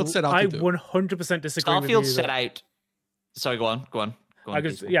did Starfield set out to I do? 100% disagree with you. Starfield set out. Sorry, go on. I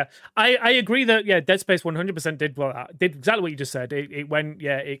guess, Peaceful. yeah, I agree that Dead Space 100% did exactly what you just said. It went,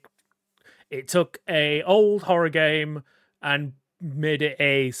 it took a old horror game and made it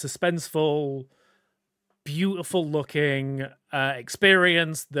a suspenseful, beautiful looking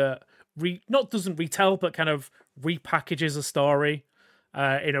experience that doesn't retell, but kind of repackages a story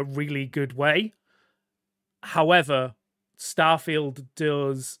in a really good way. However, Starfield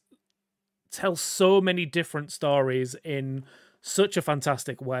does tell so many different stories in such a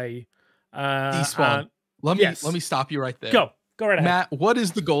fantastic way. Despawn. Let me stop you right there. Go right ahead. Matt, what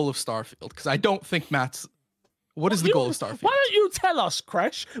is the goal of Starfield? Because I don't think Matt's. What is the goal of Starfield? Why don't you tell us,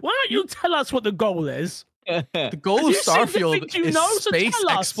 Crash? Why don't you tell us what the goal is? The goal of You seem to Starfield think you is know, so space tell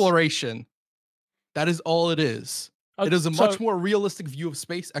us. exploration. That is all it is. It is a So- much more realistic view of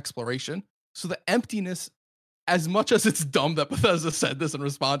space exploration. So the emptiness, as much as it's dumb that Bethesda said this and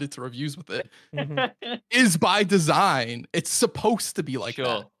responded to reviews with it, Mhm. is by design. It's supposed to be like Sure.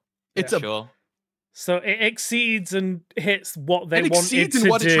 that. It's a Sure. So it exceeds and hits what they it wanted exceeds to in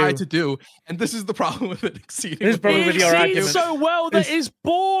what do. it tried to do, and this is the problem with it exceeding. This is what probably it with It your tried to seems do. argument. so well that It's- it's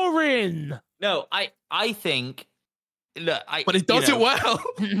boring. No, I think. Look, But it does it well.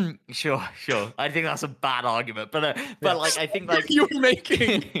 Sure. I think that's a bad argument, but like I think like You're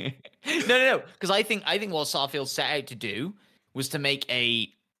making. no, because I think what Starfield set out to do was to make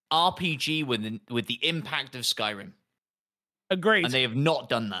a RPG with the impact of Skyrim, Agreed. and they have not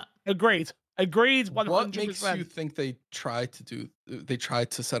done that. Agreed. 100%. What makes you think they tried to do? They tried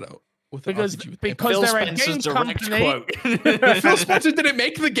to set out with an Because- RPG with because Phil they're a Spencer's games direct company. quote. Phil Spencer didn't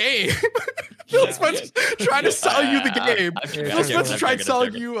make the game. Phil Spencer trying to sell you the game. Phil Spencer tried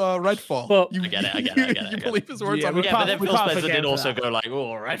selling you Redfall. But You, I get it. You believe his words on Yeah, but then we Phil can't Spencer forget did also that. go like,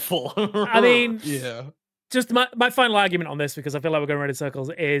 "Oh, Redfall." I mean, Yeah. just my final argument on this, because I feel like we're going around in circles,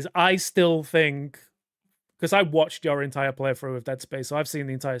 is I still think, because I watched your entire playthrough of Dead Space, so I've seen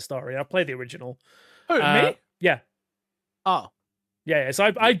the entire story. I've played the original. Who, me? Yeah. Oh. Yeah.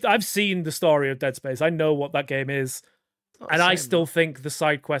 So I've seen the story of Dead Space. I know what that game is. And I still think the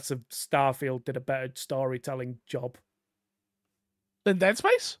side quests of Starfield did a better storytelling job Then Dead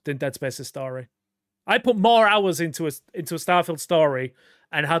Space? than Dead Space's story. I put more hours into a Starfield story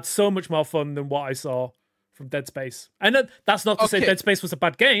and had so much more fun than what I saw from Dead Space. And that's not to say Okay. Dead Space was a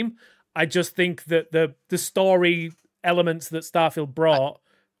bad game. I just think that the story elements that Starfield brought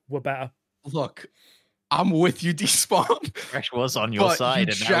were better. Look, I'm with you, Despawn. Fresh was on your But side,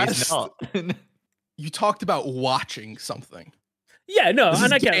 you and now he's just- not. You talked about watching something. Yeah, no, This and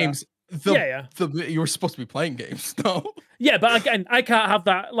is I get that. games. You were supposed to be playing games, no? Yeah, but again, I can't have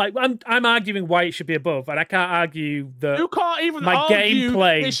that. Like, I'm arguing why it should be above, and I can't argue that. You can't even my argue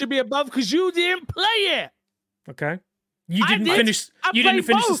gameplay- it should be above because you didn't play it. Okay, you I didn't did. finish. I You didn't played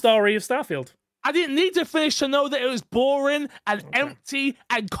finish the both. story of Starfield. I didn't need to finish to know that it was boring and empty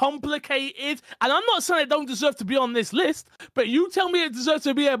and complicated. And I'm not saying it don't deserve to be on this list, but you tell me it deserves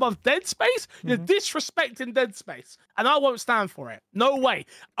to be above Dead Space, you're disrespecting Dead Space. And I won't stand for it. No way.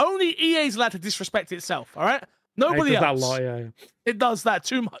 Only EA's allowed to disrespect itself, all right? Nobody It does else. that a lot, yeah. It does that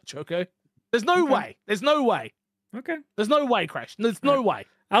too much, okay? There's no Okay. way. There's no way. Okay. There's no way, Crash. There's no way.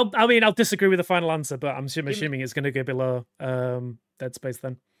 I'll disagree with the final answer, but I'm assuming it's going to go below Dead Space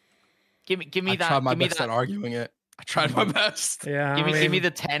then. Give me I that. tried my give me best that. at arguing it. I tried my best. Yeah. Give me I mean, the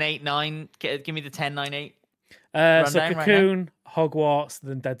 10-8-9. Give me the 10-9-8. so rundown right now. Cocoon, Hogwarts,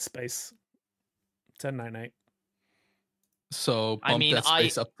 then Dead Space. 10-9-8. So bump Dead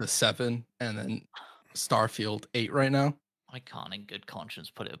Space up to 7, and then Starfield 8 right now. I can't, in good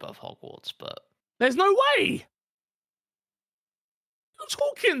conscience, put it above Hogwarts, but There's no way. You're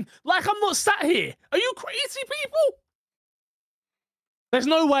talking like I'm not sat here. Are you crazy, people? There's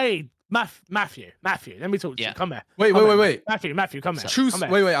no way. Matthew, let me talk to you. Come here. Wait. Matthew, come here. Choose. Come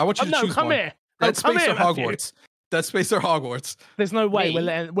here. Wait. I want you to choose come one. here. No, Dead come Space here, or Matthew. Hogwarts? Dead Space or Hogwarts? There's no way we're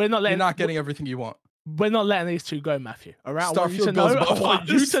not letting. You're not getting everything you want. We're not letting these two go, Matthew. All right. Starfield goes above.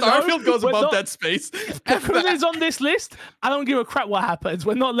 Starfield goes above Dead Space. Cocoon is on this list. I don't give a crap what happens.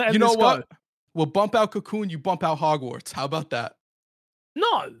 We're not letting. You know this what? Go. We'll bump out Cocoon. You bump out Hogwarts. How about that?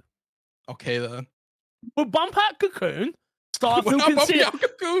 No. Okay then. We'll bump out Cocoon. We're Starfield not can bumping see. out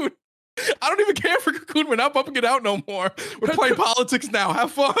Cocoon. I don't even care for Cocoon. We're not bumping it out no more. We're playing politics now.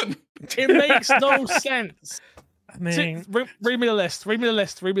 Have fun. It makes no sense. I mean, Read me the list.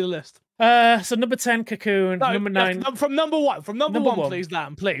 so number 10, Cocoon. No, number 9. From number one. From number one, please,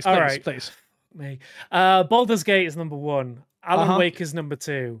 Dan. Please, All please, right. please. Me. Baldur's Gate is number 1. Alan Wake is number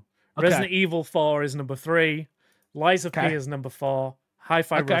 2. Okay. Resident Evil 4 is number 3. Lies of P Okay. is number 4.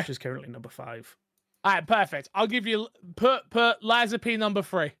 Hi-Fi Okay. Rush is currently number 5. All right, perfect. I'll give you put Liza P number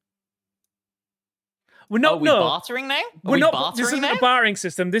 3. We're not are we no. bartering now? Are We're we not. bartering This isn't now? a bartering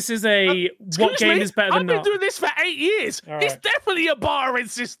system. This is a what Excuse game me? is better I've than been not. doing this for 8 years. All It's right. definitely a barring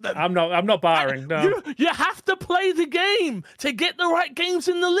system. I'm not barring. No. You have to play the game to get the right games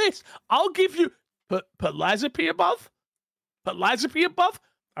in the list. I'll give you put Liza P above. Put Liza P above.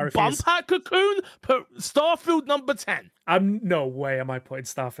 I refuse. Bump out Cocoon. Put Starfield number 10. No way am I putting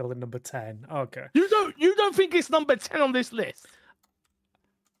Starfield in number 10. Okay. You don't think it's number 10 on this list?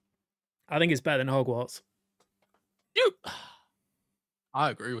 I think it's better than Hogwarts. I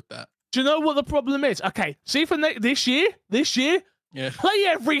agree with that. Do you know what the problem is? Okay, see for this year, Yeah. play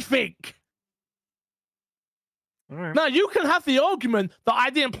everything. All right. Now you can have the argument that I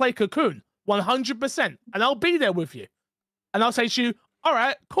didn't play Cocoon 100%, and I'll be there with you, and I'll say to you, "All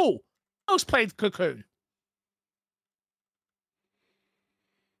right, cool. I was played Cocoon."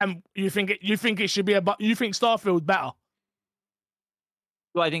 And you think it should be you think Starfield better?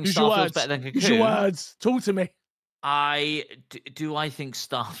 Do I think Use your Starfield's words. better than Use your Cocoon? words. Talk to me. Do I think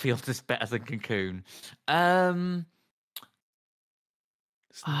Starfield is better than Cocoon?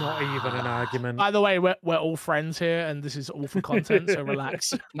 It's not even an argument. By the way, we're all friends here, and this is all for content, so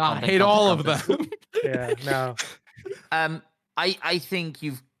relax. Nah, I Content, hate all of content, them. Yeah. No. I think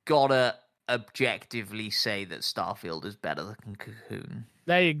you've gotta objectively say that Starfield is better than Cocoon.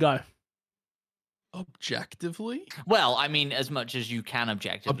 There you go. Objectively? Well, I mean, as much as you can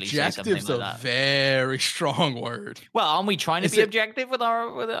objectively say something Objective's like a that. very strong word. Well, aren't we trying to Is be it- objective with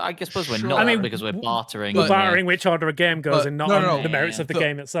our? I suppose we're Sure. not I mean, because we're bartering. We're But- barring which order a game goes but- and not no, on no, the merits of the the-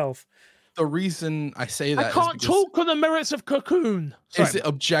 game itself. the reason I say that I can't talk on the merits of Cocoon. Sorry. Is it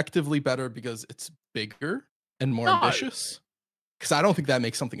objectively better because it's bigger and more ambitious? Because I don't think that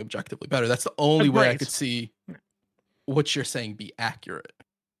makes something objectively better. That's the only way I could see what you're saying be accurate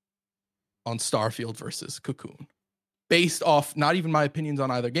on Starfield versus Cocoon. Based off not even my opinions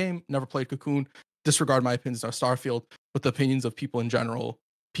on either game, never played Cocoon, disregard my opinions on Starfield, but the opinions of people in general.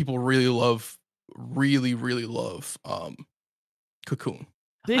 People really love Cocoon.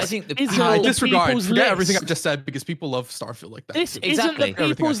 I think forget everything I just said because people love Starfield like that. This isn't the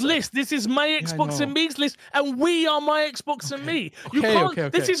people's list. This is my Xbox and me's list, and we are my Xbox and me. You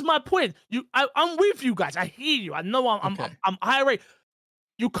can't. This is my point. I'm with you guys. I hear you. I know I'm high rate.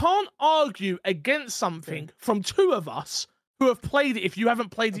 You can't argue against something from two of us who have played it if you haven't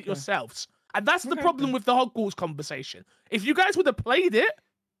played it yourselves, and that's the problem with the Hogwarts conversation. If you guys would have played it,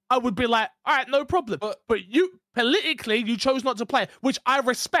 I would be like, all right, no problem. But you, politically, you chose not to play it, which I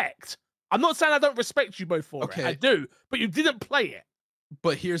respect. I'm not saying I don't respect you both for it. I do. But you didn't play it.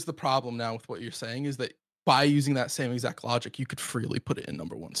 But here's the problem now with what you're saying is that by using that same exact logic, you could freely put it in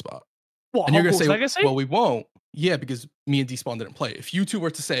 #1 spot. What, and you're going to say, Legacy? well, we won't. Yeah, because me and Despawn didn't play it. If you two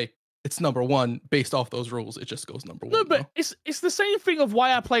were to say it's #1 based off those rules, it just goes #1. No, but it's the same thing of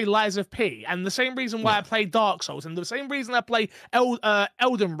why I play Lies of P, and the same reason why I play Dark Souls, and the same reason I play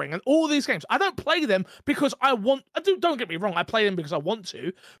Elden Ring, and all these games. I don't play them because I want. Don't get me wrong. I play them because I want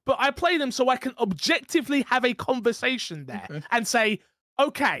to, but I play them so I can objectively have a conversation there and say,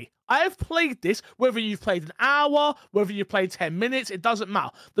 okay, I have played this. Whether you've played an hour, whether you've played 10 minutes, it doesn't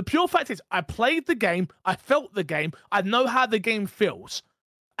matter. The pure fact is, I played the game. I felt the game. I know how the game feels.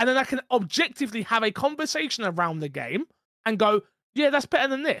 And then I can objectively have a conversation around the game and go, yeah, that's better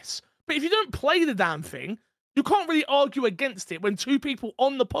than this. But if you don't play the damn thing, you can't really argue against it when two people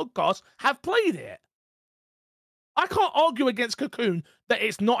on the podcast have played it. I can't argue against Cocoon that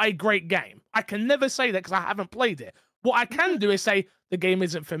it's not a great game. I can never say that because I haven't played it. What I can do is say the game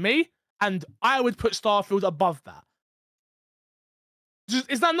isn't for me, and I would put Starfield above that.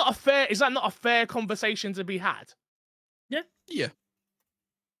 Is that not a fair conversation to be had? Yeah.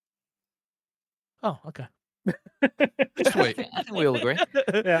 Oh, okay. Just wait. I think we all agree.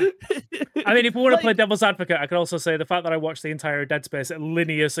 Yeah. I mean, if we want to play devil's advocate, I could also say the fact that I watched the entire Dead Space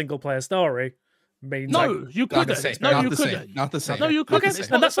linear single player story means you couldn't. Not the same. No, you couldn't. It's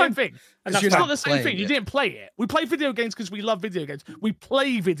not the same thing. It's not the same thing. You didn't play it. We play video games because we love video games. We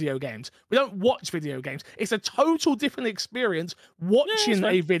play video games. We don't watch video games. It's a total different experience watching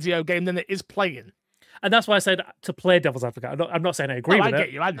a video game than it is playing. And that's why I said to play devil's advocate. I'm not saying I agree with it. I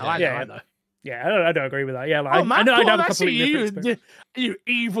get you. I know. Yeah, I don't agree with that. Yeah, like, man, I have a completely different you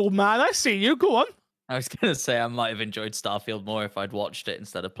evil man. I see you. Go on. I was going to say I might have enjoyed Starfield more if I'd watched it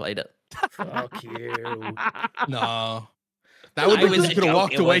instead of played it. Fuck you. No. That would be because you could have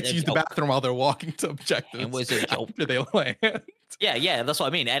walked away to use the bathroom while they're walking to objectives. It was a joke. After they land. Yeah, that's what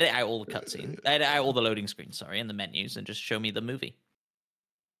I mean. Edit out all the cutscenes. Edit out all the loading screens, and the menus, and just show me the movie.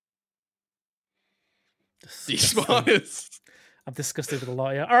 Despawn is... I'm disgusted with a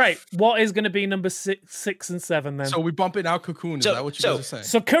lot here. All right, what is going to be number 6 and 7 then? So we bump it out Cocoon. Is that what you guys are saying?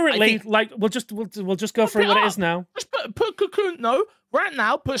 So currently, we'll just go through what it is now. Just put Cocoon. No, right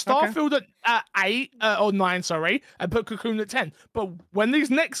now put Starfield at 8 or 9, sorry, and put Cocoon at 10. But when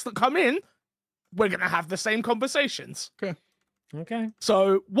these next that come in, we're gonna have the same conversations. Okay.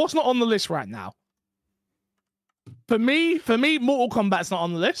 So what's not on the list right now? For me, Mortal Kombat's not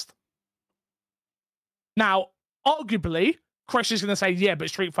on the list. Now, arguably, Crush is going to say, yeah, but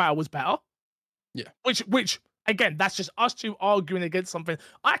Street Fighter was better. Yeah. Which again, that's just us two arguing against something.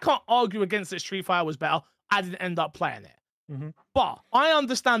 I can't argue against that Street Fighter was better. I didn't end up playing it. Mm-hmm. But I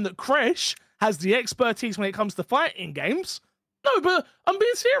understand that Crush has the expertise when it comes to fighting games. No, but I'm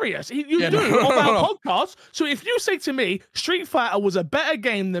being serious. You do on our podcast. So if you say to me, Street Fighter was a better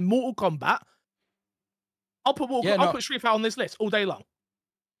game than Mortal Kombat, I'll put Street Fighter on this list all day long.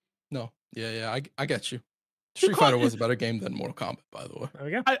 No. Yeah, I get you. Street Fighter was a better game than Mortal Kombat, by the way. There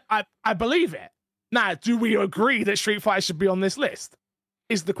we go. I believe it. Now, do we agree that Street Fighter should be on this list?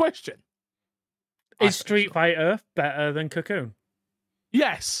 Is the question. Is Street Fighter better than Cocoon?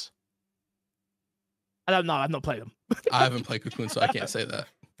 Yes. I don't know. I've not played them. I haven't played Cocoon, so I can't say that.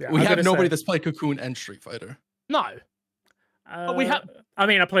 Yeah, we have nobody that's played Cocoon and Street Fighter. No. But we have. I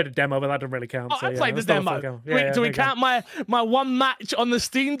mean, I played a demo, but that doesn't really count. I played the demo. Do we count my one match on the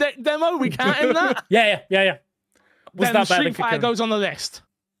Steam Deck demo? We counting that? Yeah. Was then that better Street Fighter goes on the list.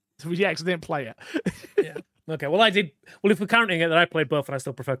 Yeah, because I didn't play it. Yeah. Okay. Well, I did. Well, if we're counting it, then I played both, and I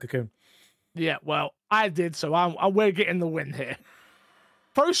still prefer Cocoon. Yeah. Well, I did. So we're getting the win here.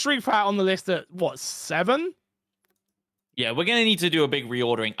 Throw Street Fighter on the list at what, 7? Yeah, we're gonna need to do a big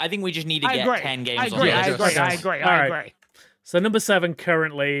reordering. I think we just need to get 10 games. I agree. on I the agree. list. I agree. All I right. agree. So number 7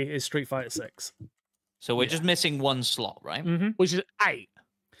 currently is Street Fighter 6. So we're just missing one slot, right? Mm-hmm. Which is 8.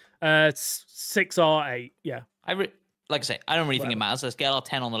 It's 6 or 8. Yeah. Like I say, I don't really think it Whatever. matters. Let's get our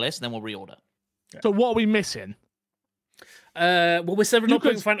 10 on the list, and then we'll reorder. So what are we missing? Well, we're 7 You up.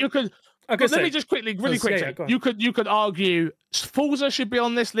 could. Let me just quickly, really Cause- yeah, quickly. yeah, go on. You could argue Forza should be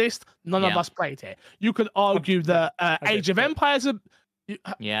on this list. None of Yeah. us played it. You could argue that Age of but- Empires are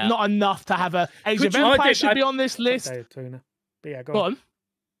Yeah. not enough to have a Age Could of you- I Empires did- should be on this list. Okay, Tuna. But yeah, go Go on. on.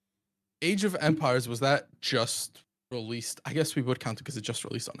 Age of Empires, was that just released? I guess we would count it because it just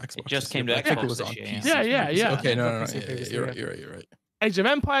released on Xbox. It just this came year, to but I think Xbox it was this on year, PC. Yeah. Okay, no. PC Yeah, previously, you're yeah. right. You're right. Age of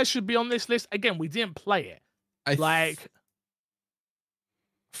Empires should be on this list. Again, we didn't play it.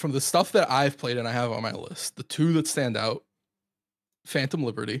 From the stuff that I've played and I have on my list, the two that stand out, Phantom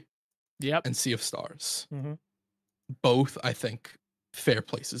Liberty Yep. and Sea of Stars. Mhm. Both, I think, fair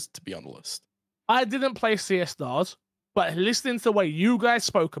places to be on the list. I didn't play CS Stars, but listening to the way you guys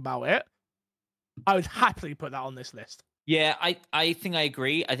spoke about it, I would happily put that on this list. Yeah, I think I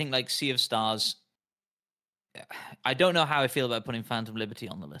agree. I think like Sea of Stars. I don't know how I feel about putting Phantom Liberty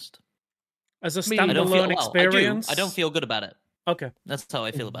on the list. As a Me- I don't standalone feel experience. I don't feel good about it. Okay. That's how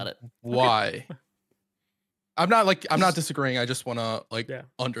I feel about it. Why? I'm not disagreeing. I just want to Yeah.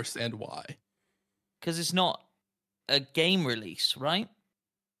 understand why. Because it's not a game release, right?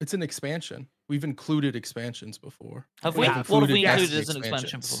 It's an expansion. We've included expansions before. Have we? we? have What have we included included Destiny as an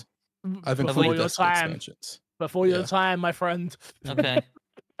expansion expansions. before? I've Before included your Destiny time. expansions. Before your Yeah. time, my friend. Okay.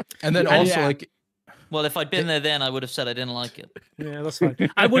 And then And also yeah. Well, if I'd been there then, I would have said I didn't like it. Yeah, that's fine.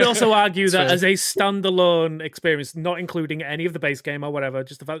 I would also argue that Fair. as a standalone experience, not including any of the base game or whatever,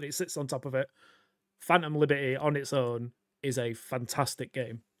 just the fact that it sits on top of it, Phantom Liberty on its own is a fantastic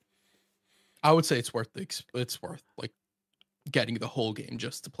game. I would say it's worth getting the whole game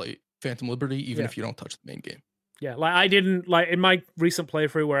just to play Phantom Liberty, even Yeah. if you don't touch the main game. Yeah, like I didn't like in my recent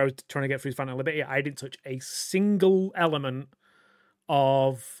playthrough where I was trying to get through Phantom Liberty, I didn't touch a single element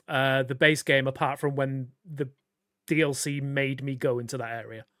of the base game apart from when the DLC made me go into that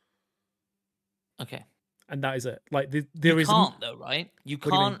area, Okay. and that is it. Like You there is can't though, right? You What do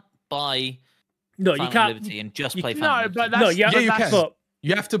you mean? can't buy no, you Phantom can't. Liberty and just you- play no, Phantom No, Liberty. but No, that's yeah, Yeah, you that's, can. but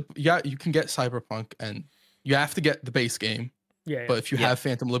You have to, you can get Cyberpunk and you have to get the base game. yeah, But if you Yeah. have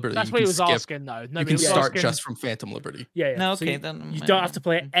Phantom Liberty, that's you what he can was skip. asking, though. No, You he can was start asking- just from Phantom Liberty. yeah. No, So okay, you, then you don't have to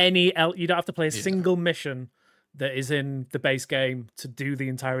play you don't have to play a Yeah. single mission that is in the base game to do the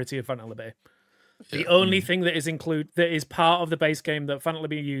entirety of Phantom Liberty. The Yeah. only thing that is part of the base game that Phantom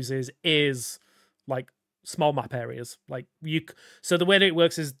Liberty uses is like small map areas. Like so the way that it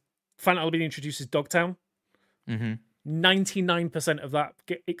works is Phantom Liberty introduces Dogtown. Mm-hmm. 99% of that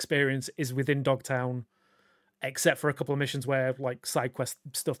experience is within Dogtown, except for a couple of missions where like side quest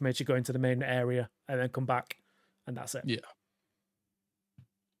stuff makes you go into the main area and then come back, and that's it. Yeah.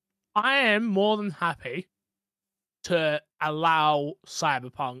 I am more than happy to allow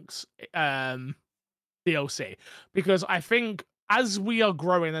Cyberpunk's DLC because I think as we are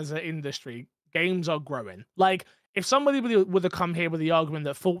growing as an industry, games are growing. Like if somebody would have come here with the argument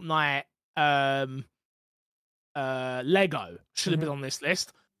that Fortnite, Lego should have been on this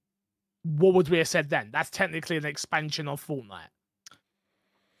list, what would we have said then? That's technically an expansion of Fortnite.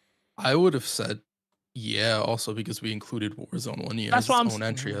 I would have said, yeah, also because we included Warzone 1 year That's as what I'm its own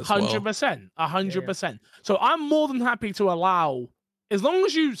entry as well. 100%. 100%. So I'm more than happy to allow, as long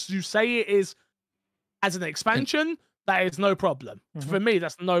as you say it is as an expansion, that is no problem. Mhm. For me,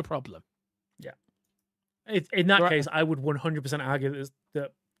 that's no problem. In that Right. case, I would 100% argue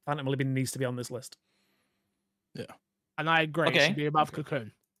that Phantom Liberty needs to be on this list. And I agree. It Okay. should be above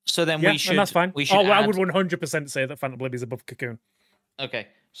Cocoon. So then Yeah, we should. and that's fine. We should I add, would 100% say that Phantom Liberty is above Cocoon. Okay.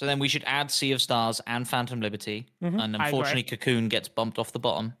 So then we should add Sea of Stars and Phantom Liberty, Mhm. and I agree. unfortunately, Cocoon gets bumped off the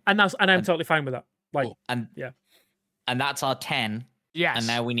bottom, And I'm totally fine with that. Like, Cool. and Yeah. and that's our 10. Yes. And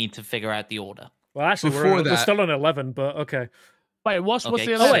now we need to figure out the order. well, actually, Before we're that- still on 11, but okay. Wait, what's Okay.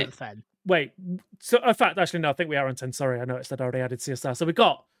 the Oh, other wait. then? Wait, so in fact, actually, no, I think we are on 10. Sorry, I noticed I'd already added CSR. So we've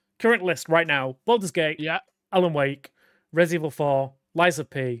got current list right now: Baldur's Gate, Yeah. Alan Wake, Resident Evil 4, Lies of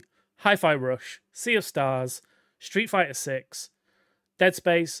P, Hi-Fi Rush, Sea of Stars, Street Fighter 6, Dead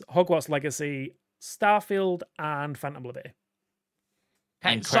Space, Hogwarts Legacy, Starfield, and Phantom Liberty.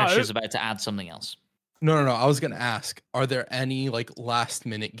 And so- Crash is about to add something else. No. I was gonna ask, are there any like last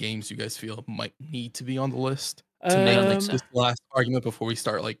minute games you guys feel might need to be on the list to make think so. this last argument before we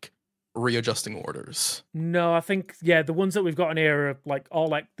start like readjusting orders? No, I think the ones that we've got in here are like all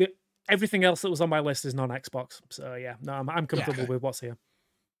like everything else that was on my list is non-Xbox. So yeah, no, I'm comfortable okay. with what's here.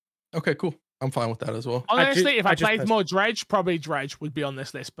 Okay, cool. I'm fine with that as well. Honestly, if I just played pressed- more Dredge, probably Dredge would be on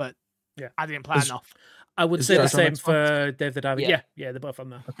this list, but Yeah. I didn't play Is- enough. I would Is say the Dredge on same Xbox? for Dave the Diver. Yeah. Yeah, they're both on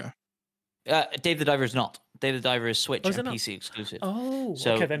there. Okay. Dave the Diver is not. Dave the Diver is Switch Oh, is and it not? PC exclusive. Oh,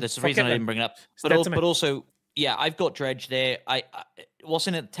 So okay then. that's the Fuck reason it I then. didn't bring it up. It's But, dead to me. but also, yeah, I've got Dredge there. I what's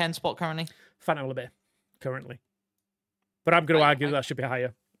in at 10 spot currently? Phantom Liberty currently, but I'm going to argue that should be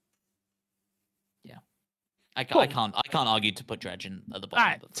higher. I Cool. can't argue to put Dredge in at the All bottom.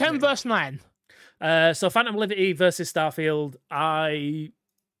 right, of the 10 list. versus 9. So Phantom Liberty versus Starfield. I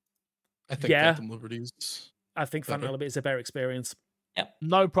I think Yeah. Phantom Liberties. think Phantom Better. Liberty is a better experience.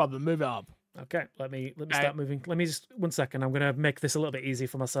 No problem. Move it up. Okay, let me Okay. start moving. Let me just 1 second. I'm going to make this a little bit easy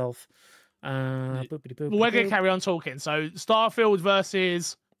for myself. We're Boopity-boop. going to carry on talking. So Starfield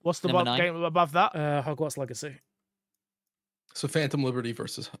versus what's the Number 9. game above that? Hogwarts Legacy. So Phantom Liberty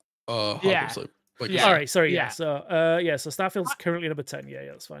versus Yeah. Hogwarts Legacy. Yeah. All right, sorry, yeah. So so Starfield's currently number 10. Yeah,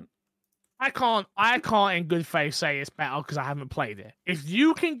 that's fine. I can't in good faith say it's better because I haven't played it. If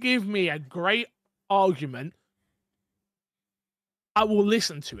you can give me a great argument, I will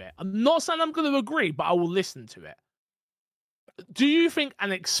listen to it. I'm not saying I'm going to agree, but I will listen to it. Do you think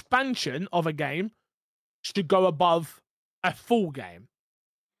an expansion of a game should go above a full game?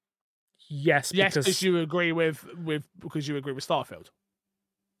 Yes, Yes, because because you agree with Starfield.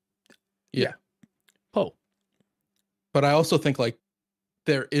 Yeah. Cool. But I also think like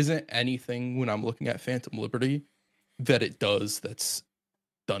there isn't anything when I'm looking at Phantom Liberty that it does that's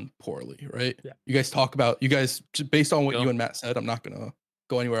done poorly, right? Yeah. You guys based on what Go. you and Matt said, I'm not gonna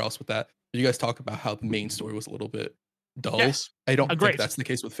go anywhere else with that. But you guys talk about how the main story was a little bit dull. Yes. I don't Agreed. think that's the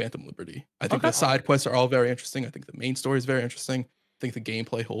case with Phantom Liberty. I think Okay. the side quests are all very interesting. I think the main story is very interesting. I think the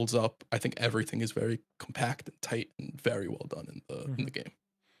gameplay holds up. I think everything is very compact and tight and very well done in the game.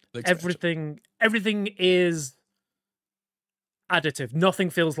 The expansion. everything is additive. Nothing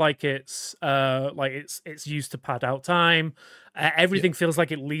feels like it's used to pad out time. Everything feels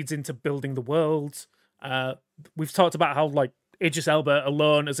like it leads into building the world. We've talked about how like Idris Elba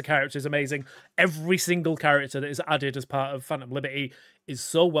alone as a character is amazing. Every single character that is added as part of Phantom Liberty is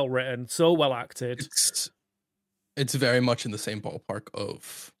so well written, so well acted. It's very much in the same ballpark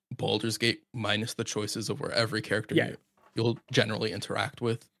of Baldur's Gate, minus the choices of where every character Yeah. you'll generally interact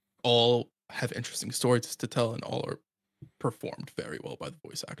with all have interesting stories to tell, and all are performed very well by the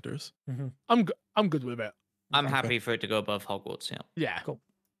voice actors. I'm good with it. I'm Okay. happy for it to go above Hogwarts. Yeah. Yeah. Cool.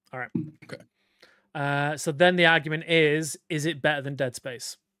 All right. Okay. So then the argument is it better than Dead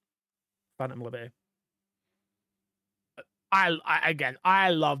Space? Phantom Liberty. I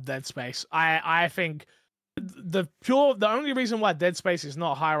love Dead Space. I think the only reason why Dead Space is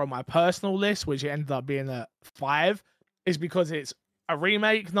not higher on my personal list, which it ended up being a 5, is because it's a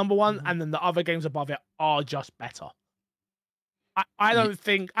remake, number one, Mhm. and then the other games above it are just better. I don't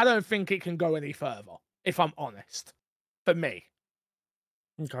think it can go any further, if I'm honest. For me.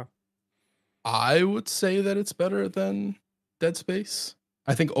 Okay. I would say that it's better than Dead Space.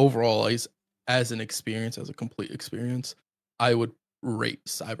 I think overall, as an experience, as a complete experience, I would rate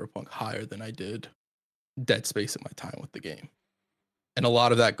Cyberpunk higher than I did Dead Space in my time with the game. And a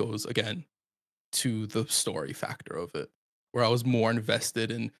lot of that goes, again, to the story factor of it, where I was more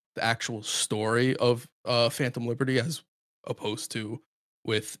invested in the actual story of Phantom Liberty as opposed to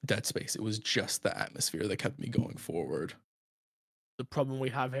with Dead Space. It was just the atmosphere that kept me going forward. The problem we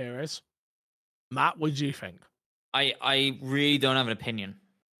have here is, Matt, what do you think? I really don't have an opinion.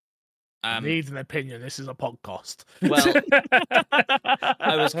 Needs an opinion. This is a podcast. Well,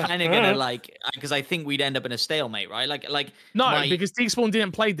 I was kind of gonna because I think we'd end up in a stalemate, right? No, because Despawn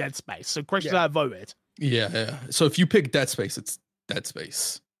didn't play Dead Space, so Chris voted. Yeah. So if you pick Dead Space, it's Dead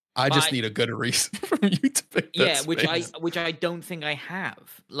Space. I just need a good reason from you to pick Dead Space. which I don't think I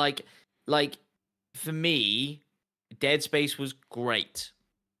have. Like for me, Dead Space was great.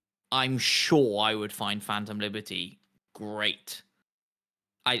 I'm sure I would find Phantom Liberty great.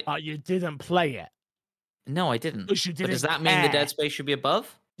 You didn't play it. No, I didn't. Because you But didn't does that mean the care. Dead Space should be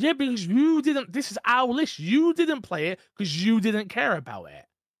above? Yeah, because you didn't. This is our list. You didn't play it because you didn't care about it.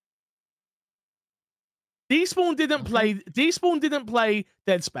 Despawn didn't play. Despawn didn't play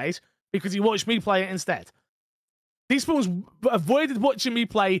Dead Space because he watched me play it instead. Despawn's avoided watching me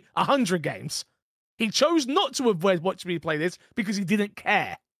play 100 games. He chose not to avoid watching me play this because he didn't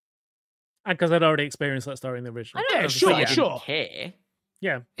care. And because I'd already experienced that story in the original. Yeah, I sure, didn't sure. care.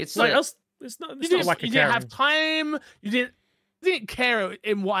 Yeah. It's Like, like it's not You didn't, like a you didn't caring. have time. You didn't care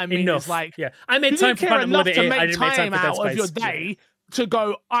in what I mean. Enough. Is like yeah. I you made time didn't for care Phantom enough Liberty. to I make didn't make time time for Dead out of Space. your day to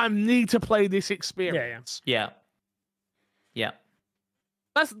go. I need to play this experience. yeah.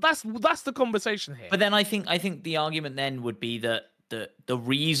 That's the conversation here. But then I think the argument then would be that the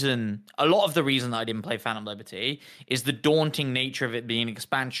reason, a lot of the reason that I didn't play Phantom Liberty is the daunting nature of it being an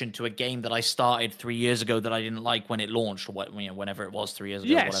expansion to a game that I started 3 years ago that I didn't like when it launched, or whenever it was 3 years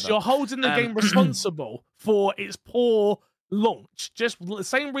ago. Yes, whatever. you're holding the game responsible for its poor launch. Just the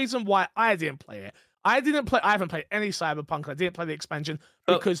same reason why I didn't play it. I haven't played any Cyberpunk. I didn't play the expansion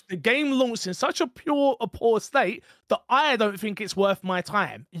because the game launched in such a poor state that I don't think it's worth my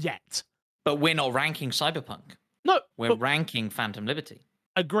time yet. But we're not ranking Cyberpunk. No, we're ranking Phantom Liberty.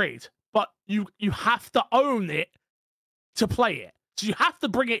 Agreed. But you have to own it to play it. So you have to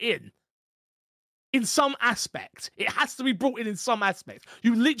bring it in some aspect. It has to be brought in some aspect.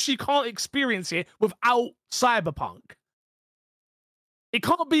 You literally can't experience it without Cyberpunk. It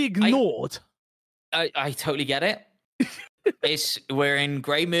can't be ignored. I totally get it. We're in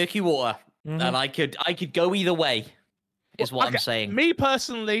grey, murky water, and I could go either way. Is what I'm saying. Me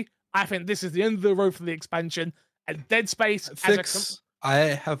personally, I think this is the end of the road for the expansion. And Dead Space. I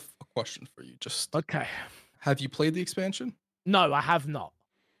have a question for you. Okay. Have you played the expansion? No, I have not.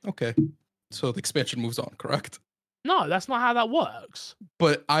 Okay, so the expansion moves on, correct? No, that's not how that works.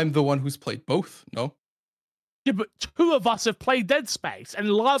 But I'm the one who's played both. No. Yeah, but 2 of us have played Dead Space and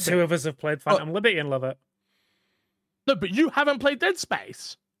love it. 2 of us have played Phantom Liberty and love it. No, but you haven't played Dead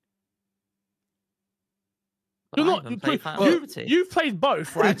Space. You're not. You've played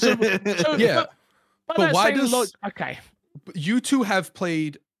both, right? So yeah. But why does okay? You 2 have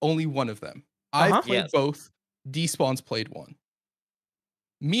played only one of them. I've played both. Despawn's played one.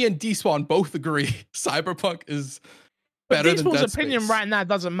 Me and Despawn both agree Cyberpunk is better than Dead Space. Despawn's opinion right now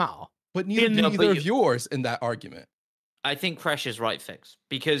doesn't matter. But neither of yours in that argument. I think Fresh is right, Fix,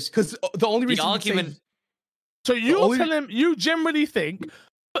 because the only reason argument. So you're telling you generally think,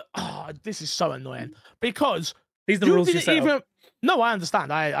 this is so annoying because these are the rules you set up. No, I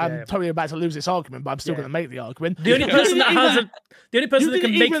understand. I'm totally about to lose this argument, but I'm still going to make the argument. The only person that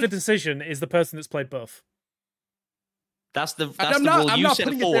can make the decision is the person that's played both. That's the rule you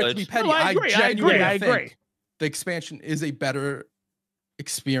set forward. No, I agree. The expansion is a better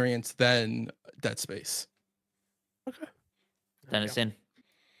experience than Dead Space. Okay. Then it's in.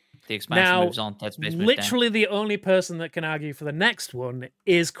 The expansion moves on. Dead Space moves literally the only person that can argue for the next one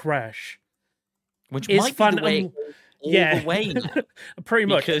is Crash. Which might be the way... the way pretty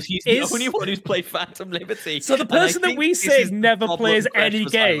much, because he's the only one who's played Phantom Liberty. So the person that we say never plays any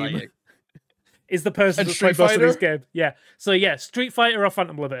game is the person that's played most of these games. Yeah. So Street Fighter or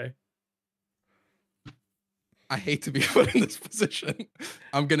Phantom Liberty. I hate to be put in this position.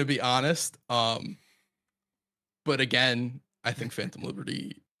 I'm gonna be honest. But again, I think Phantom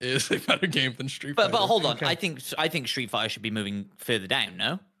Liberty is a better game than Street Fighter. But hold on, I think Street Fighter should be moving further down.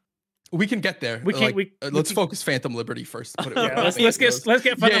 No. We can get there. Let's focus Phantom Liberty first. Let's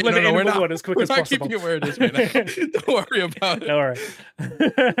get Phantom Liberty in one as quick as possible. We're not keeping it where it is right now. Don't worry about it. All right.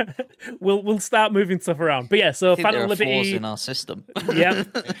 we'll start moving stuff around. But yeah, so Phantom Liberty in our system. Yeah,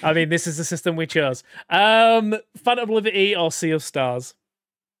 I mean this is the system we chose. Phantom Liberty or Sea of Stars.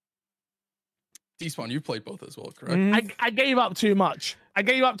 Despawn, you played both as well, correct? I gave up too much. Yeah, I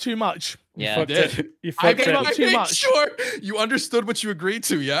gave up too much. Sure, you understood what you agreed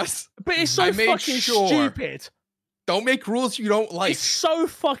to. Yes, but it's so fucking stupid. Don't make rules you don't like. It's so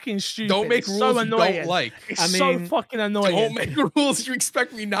fucking stupid. Don't make rules you don't like. It's so fucking annoying. Don't make rules you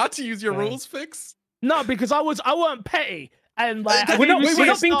expect me not to use your rules, Fix. No, because I weren't petty. And we're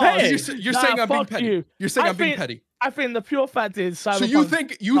not being petty. You're saying I'm being petty. You're saying I'm being petty. I think the pure fact is Cyberpunk. So you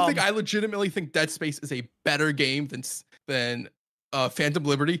think I legitimately think Dead Space is a better game than Phantom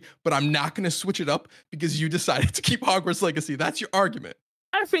Liberty, but I'm not going to switch it up because you decided to keep Hogwarts Legacy. That's your argument.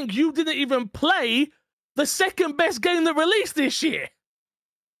 I think you didn't even play the second best game that released this year.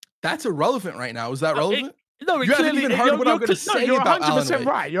 That's irrelevant right now. Is that relevant? No, you haven't even heard what I'm going to say about Alan Wake.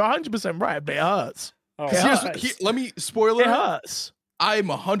 Right. You're 100% right, but it hurts. Let me spoil it. It hurts. I'm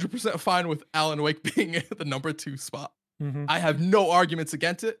 100% fine with Alan Wake being the number 2 spot. Mm-hmm. I have no arguments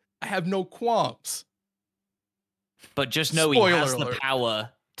against it. I have no qualms. But just know he has the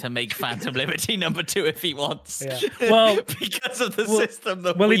power to make Phantom Liberty number 2 if he wants. Yeah. Well, because of the system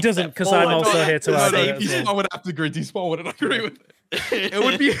that he doesn't, because I'm also here to argue. I would have to agree. Despawn wouldn't agree with it. It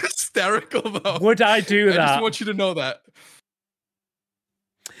would be hysterical, though. Would I do that? I just want you to know that.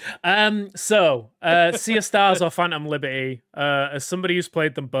 Sea of Stars or Phantom Liberty, as somebody who's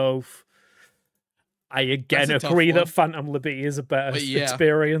played them both, I again agree that Phantom Liberty is a better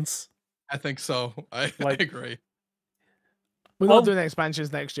experience. I think so. I agree. We're not doing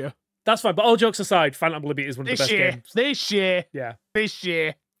expansions next year. That's fine, but all jokes aside, Phantom Liberty is one of the best games. This year. Yeah. This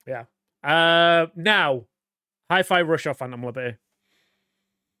year. Yeah. Now, Hi-Fi Rush or Phantom Liberty?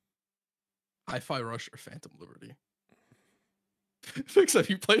 Hi-Fi Rush or Phantom Liberty? Fix, have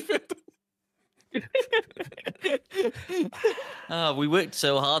you played Phantom? We worked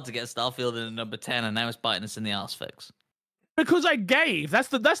so hard to get Starfield in number 10, and now it's biting us in the arse, Fix. Because I gave. That's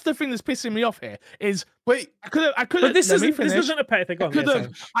the thing that's pissing me off here. Is Wait, I could have. But this isn't a petty thing.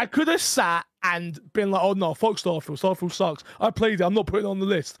 I could have sat and been like, oh no, fuck Starfield. Starfield sucks. I played it. I'm not putting it on the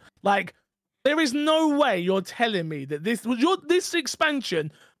list. Like, there is no way you're telling me that this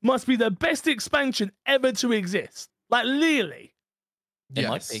expansion must be the best expansion ever to exist. Like, really? It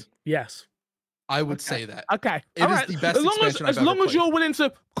might be. Yes. I would say that. Okay. It is the best expansion as long as you're willing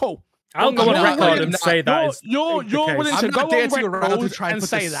to, cool. I'll go on record and say that. You're willing to go on record to try and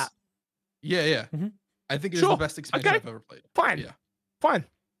say that. Yeah, yeah. Mm-hmm. I think it is the best expansion I've ever played. Fine. Yeah. Fine.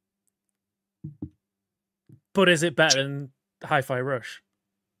 But is it better than Hi-Fi Rush?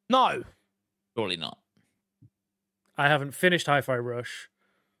 No. Surely not. I haven't finished Hi-Fi Rush.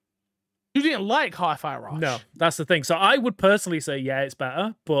 You didn't like Hi-Fi Rush? No, that's the thing. So I would personally say, yeah, it's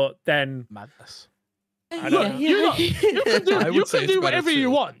better, but then... Madness. I You can do whatever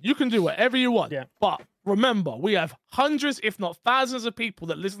you want. You can do whatever you want. Yeah. But remember, we have hundreds, if not thousands, of people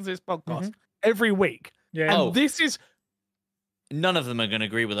that listen to this podcast every week. Yeah. And this is... None of them are going to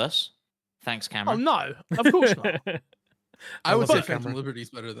agree with us. Thanks, Oh, Cameron. no. Of course not. I would say But- Phantom Liberty is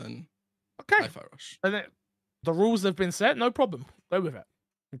better than Okay. Hi-Fi Rush. And the rules have been set. No problem. Go with it.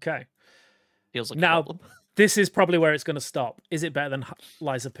 Okay. Feels like Now- a problem. This is probably where it's going to stop. Is it better than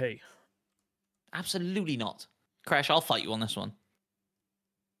Liza P? Absolutely not. Crash, I'll fight you on this one.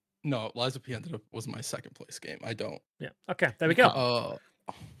 No, Liza P was my second place game. I don't. Yeah. Okay. There we go.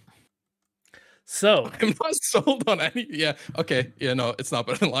 Uh, So, I'm not sold on any. Yeah. Okay. Yeah. No, it's not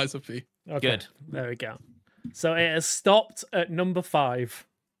better than Liza P. okay. Good. There we go. So it has stopped at number 5.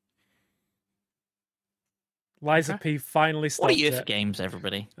 Liza P finally stopped What are you it. for games,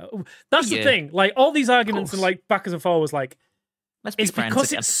 everybody? That's the Yeah. thing. Like all these arguments course. and like backwards and forwards, like Let's be it's friends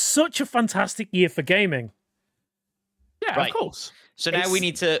because again. it's such a fantastic year for gaming. Yeah, Right. of course. So now it's- we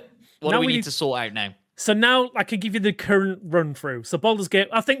need to... What now do we we need need- to sort out now? So now I can give you the current run through. So Baldur's Gate,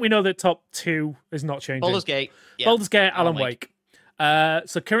 I think we know that top 2 is not changing. Baldur's Gate. Yeah. Baldur's Gate, Alan Alan Wake.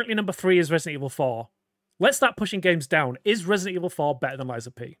 So currently number 3 is Resident Evil 4. Let's start pushing games down. Is Resident Evil 4 better than Liza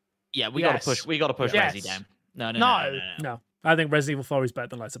P? Yeah, we Yes. gotta push. We gotta push Yes. Resi down. No. No. I think Resident Evil 4 is better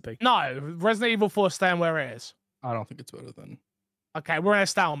than Liza P. No, Resident Evil 4 staying where it is. I don't think it's better than. Okay, we're in a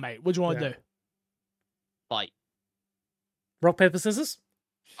stalemate. What do you want to Yeah. do? Fight. Rock, paper, scissors?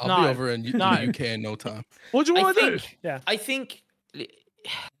 I'll No. be over in No. the UK in no time. What do you I want to do? think. Yeah. I think.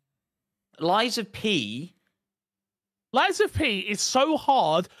 Liza P. Lies of P is so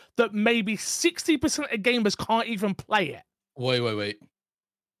hard that maybe 60% of gamers can't even play it. Wait.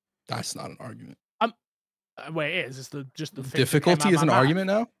 That's not an argument. Well, it is. It's just the thing that Difficulty came out is an my mouth. argument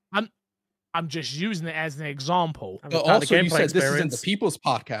now. I'm just using it as an example. I'm But part of also, the you gameplay said this isn't the experience. People's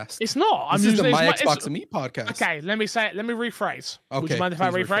Podcast. It's not. I'm This is using the it My as Xbox and Me podcast. Okay, let me say it. Let me rephrase. Okay. Would you mind if I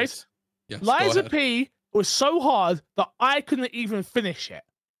please rephrase? Yes. go Liza ahead. P was so hard that I couldn't even finish it.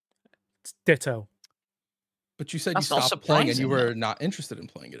 It's ditto. But you said That's you not stopped playing and you surprising, were not interested in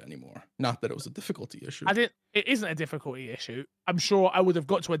playing it anymore. Not that it was a difficulty issue. I didn't. It isn't a difficulty issue. I'm sure I would have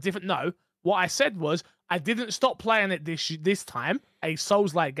got to a different. No, what I said was I didn't stop playing it this time, a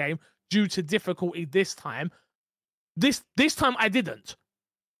Souls-like game, due to difficulty this time. This time I didn't.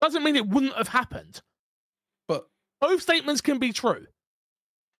 Doesn't mean it wouldn't have happened. But Both statements can be true.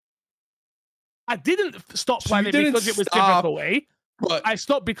 I didn't stop So playing you it didn't because it was stop, difficulty. but I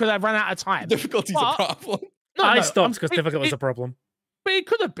stopped because I ran out of time. difficulty's But- a problem. No, I no, stopped because it- difficult was it- a problem. But it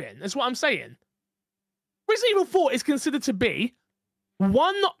could have been. That's what I'm saying. Resident Evil 4 is considered to be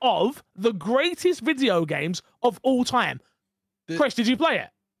one of the greatest video games of all time. The- Chris, did you play it?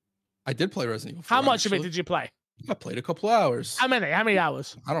 I did play Resident Evil 4. How much of it actually. did you play? I played a couple hours. How many? How many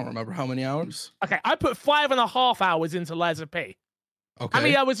hours? I don't remember how many hours. Okay, I put 5.5 hours into Liza P. Okay. How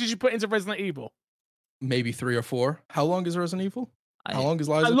many hours did you put into Resident Evil? Maybe 3 or 4. How long is Resident Evil? How long is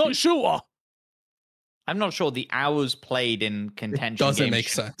A Liza lot P? shorter. I'm not sure the hours played in contention. doesn't games make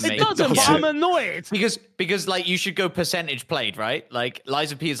should sense. It make- doesn't, but doesn't. I'm annoyed. Because like you should go percentage played, right? Like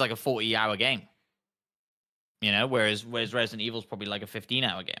Liza P is like a 40-hour game. You know, whereas Resident Evil is probably like a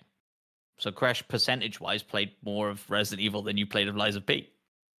 15-hour game. So Crash percentage-wise played more of Resident Evil than you played of Liza P.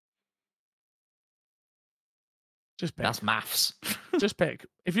 Just pick. That's maths. Just pick.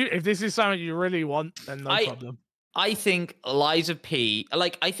 If this is something you really want, then no problem. I think Liza P.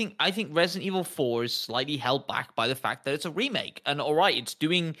 Like I think Resident Evil 4 is slightly held back by the fact that it's a remake, and all right, it's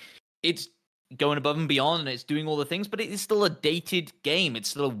going above and beyond, and it's doing all the things, but it is still a dated game. It's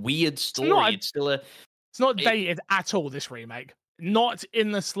still a weird story. not- It's still a It's not dated at all, this remake. Not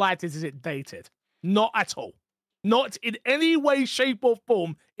in the slightest is it dated. Not at all. Not in any way, shape, or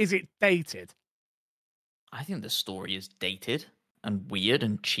form is it dated. I think the story is dated and weird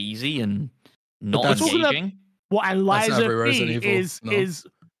and cheesy and not that's- engaging. What and Liza every Resident P Evil, is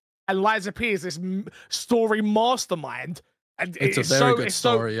no? and Liza P is this story mastermind, and It's a very good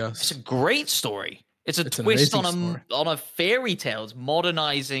story. It's a Yes. great story. It's a It's an twist on amazing story. on a fairy tale. It's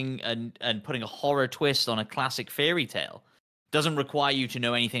modernizing and putting a horror twist on a classic fairy tale. Doesn't require you to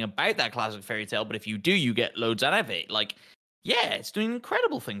know anything about that classic fairy tale, but if you do, you get loads out of it. Like, yeah, it's doing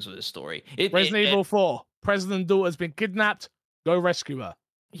incredible things with this story. Resident Evil 4. President daughter's been kidnapped. Go rescue her.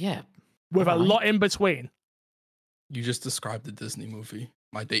 Yeah, With a Alright. lot in between. You just described the Disney movie,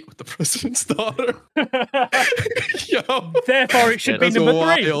 My Date with the President's Daughter. Yo, Therefore, it should be that's number 3.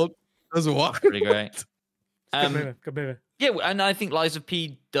 wild. That's wild. pretty great. Good movie. Yeah, and I think Liza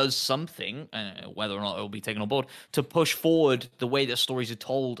P does something, whether or not it will be taken on board, to push forward the way that stories are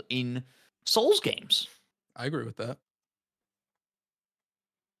told in Souls games. I agree with that.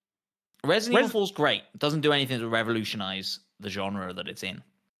 Resident Evil 4 is great. It doesn't do anything to revolutionize the genre that it's in,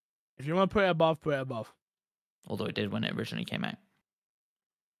 If you want to put it above, put it above. although it did when it originally came out.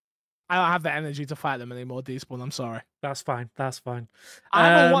 I don't have the energy to fight them anymore, Despawn. I'm sorry. That's fine. That's fine. I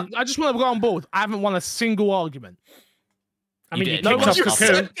haven't won, I just want to go on board. I haven't won a single argument. I You mean, you did. kicked No, off you Cocoon.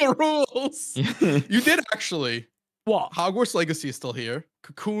 set the rules. You did actually. What? Hogwarts Legacy is still here.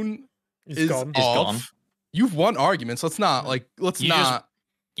 Cocoon It's is gone. It's off. gone. You've won arguments. Let's not You not.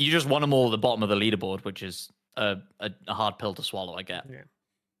 You just won them all at the bottom of the leaderboard, which is a hard pill to swallow, I get.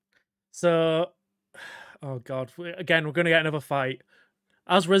 So, oh god, again, we're going to get another fight.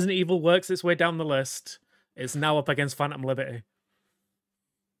 As Resident Evil works its way down the list, it's now up against Phantom Liberty.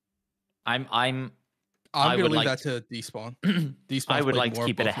 I'm I'm I gonna would leave like that to Despawn. I Despawn's would played like to more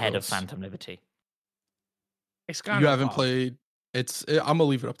keep it both of ahead of those. Phantom Liberty. It's kind You of haven't hard. played. I'm gonna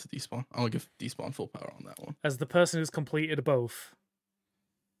leave it up to Despawn. I'm gonna give Despawn full power on that one. As the person who's completed both,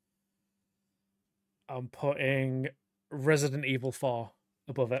 I'm putting Resident Evil 4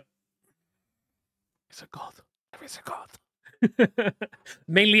 above it. It's a god. It's a god.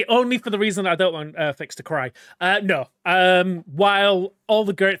 Mainly only for the reason I don't want Fix to cry. No. While all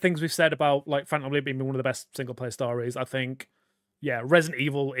the great things we've said about like Phantom Liberty being one of the best single player stories, I think, yeah, Resident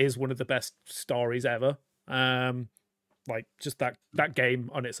Evil is one of the best stories ever. Like just that game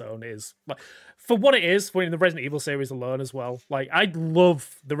on its own is like for what it is, for in the Resident Evil series alone as well. Like I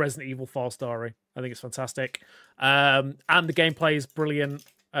love the Resident Evil 4 story. I think it's fantastic. And the gameplay is brilliant.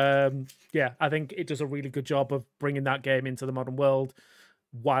 Yeah, I think it does a really good job of bringing that game into the modern world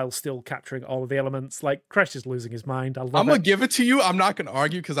while still capturing all of the elements. Like Crash is losing his mind. I love I'm gonna it. give it to you. I'm not gonna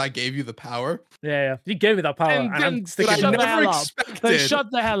argue because I gave you the power. Yeah, you gave me that power, and I'm Then sticking shut with the it. hell up. expected. Then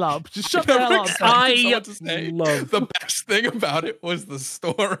shut the hell up. Just shut the Never hell up. expected I someone to say love- the best thing about it was the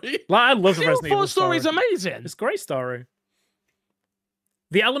story. Like, I love the Resident Resident Evil Evil story is story. amazing. It's a great story.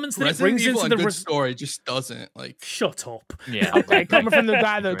 The elements that Resident it brings Evil into and the good story just doesn't like. shut up. Yeah. Okay, coming from the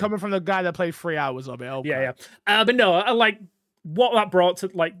guy that Right. played 3 hours of it. Okay. Yeah. But no, I like what that brought to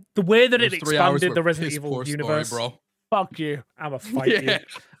like the way that it Those 3 hours expanded were the Resident piss Evil poor story, universe. bro. Fuck you. I'm gonna fight you. Yeah.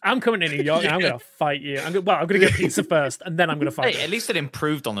 I'm coming to New York and I'm Yeah. gonna fight you. I'm gonna get pizza first and then I'm gonna fight Hey, you. at least it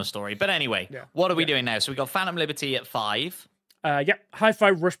improved on the story. But anyway, Yeah. what are we Yeah. doing now? So we got Phantom Liberty at 5. Yep,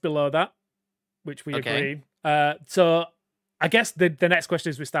 Hi-Fi Rush below that, which we Okay. agree. So I guess the next question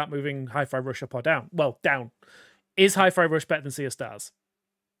is we start moving Hi-Fi Rush up or down. Well, down. Is Hi-Fi Rush better than Sea of Stars?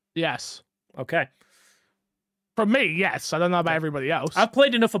 Yes. Okay. For me, yes. I don't know about everybody else. I've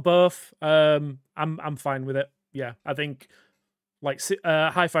played enough of both. I'm fine with it. Yeah, I think like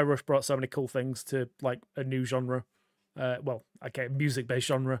Hi-Fi Rush brought so many cool things to like a new genre. Music-based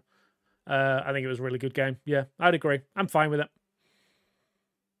genre. I think it was a really good game. Yeah, I'd agree. I'm fine with it.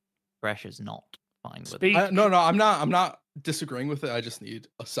 Fresh is not fine with Speak- it. No, I'm not disagreeing with it. I just need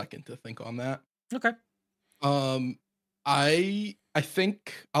a second to think on that. Okay. I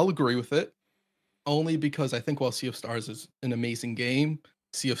think I'll agree with it, only because I think while Sea of Stars is an amazing game,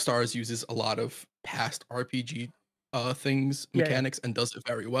 Sea of Stars uses a lot of past RPG things, Yeah, yeah. mechanics, and does it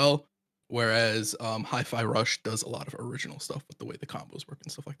very well. Whereas Hi-Fi Rush does a lot of original stuff with the way the combos work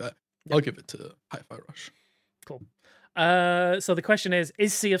and stuff like that. Yeah. I'll give it to Hi-Fi Rush. Cool. So the question is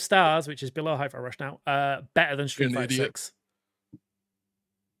Sea of Stars, which is below Hi-Fi Rush now, better than Street You're an Fighter idiot. 6?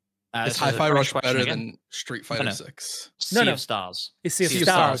 Is This is a Hi-Fi fresh Rush question better again. than Street Fighter no. 6? Sea no. of Stars. Is Sea of Sea of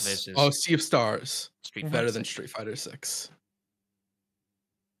Stars. Stars versus Oh, Sea of Stars Street Mhm. Fighter better than 6. Street Fighter 6.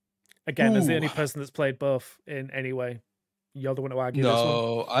 Again, as the only Ooh. person that's played both in any way, you're the one to argue this one.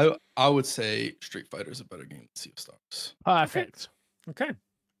 No, I would say Street Fighter is a better game than Sea of Stars. Perfect. Okay.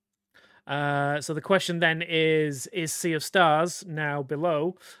 So the question then is Sea of Stars now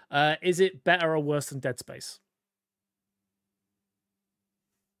below? Is it better or worse than Dead Space?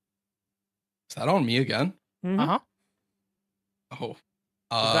 Is that on me again? Uh-huh. Oh.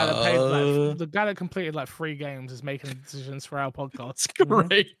 The guy that paid the guy that completed like 3 games is making decisions for our podcast. That's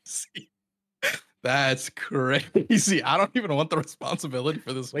crazy. That's crazy. I don't even want the responsibility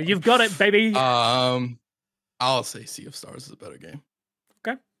for this. Well, one. you've got it, baby. I'll say Sea of Stars is a better game.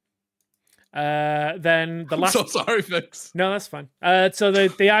 Okay. Then the last. I'm so sorry, Fix. No, that's fine. So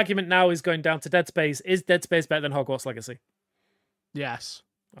the argument now is going down to Dead Space. Is Dead Space better than Hogwarts Legacy? Yes.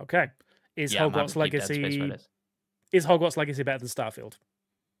 Okay. Is Hogwarts Legacy? Is Hogwarts Legacy better than Starfield?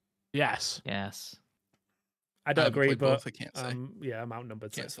 Yes. Yes. I don't agree, but both, I can't say. yeah, I'm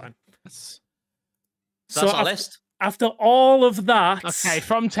outnumbered, so it's fine. So that's our list. After all of that, Okay,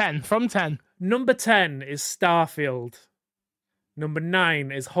 from 10. number 10 is Starfield. Number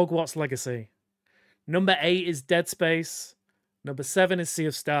 9 is Hogwarts Legacy. Number 8 is Dead Space. Number 7 is Sea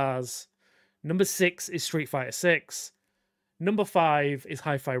of Stars. Number 6 is Street Fighter 6. Number 5 is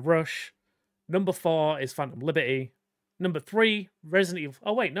Hi-Fi Rush. Number 4 is Phantom Liberty. Number 3, Resident Evil.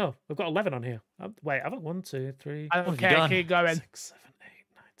 Oh, wait, no. We've got 11 on here. Wait, I've got 1, 2, 3. Okay, keep going. 6, 7, 8,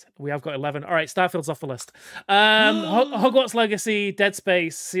 9, 10. We have got 11. All right, Starfield's off the list. Hogwarts Legacy, Dead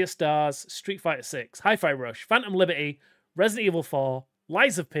Space, Sea of Stars, Street Fighter 6, Hi-Fi Rush, Phantom Liberty, Resident Evil 4,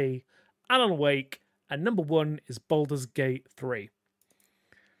 Lies of P, Alan Wake, and number 1 is Baldur's Gate 3.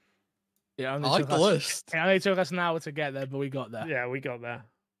 Yeah, I like the list. It only took us an hour to get there, but we got there. Yeah, we got there.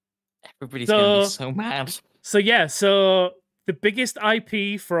 Everybody's going to be so mad. So the biggest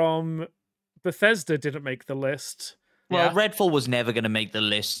IP from Bethesda didn't make the list. Well, Redfall was never going to make the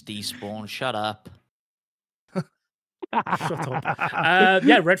list, Despawn. Shut up. Shut up.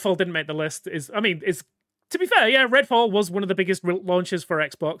 Redfall didn't make the list. To be fair, Redfall was one of the biggest launches for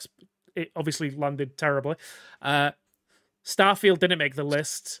Xbox. It obviously landed terribly. Starfield didn't make the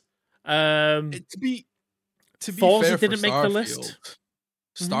list. To be Forza fair, didn't for make the list.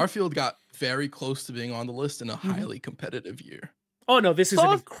 Starfield got very close to being on the list in a highly competitive year. Oh no, this is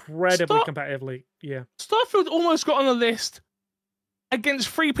an incredibly competitively. Yeah, Starfield almost got on the list against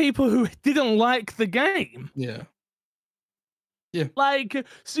 3 people who didn't like the game. Yeah. Like,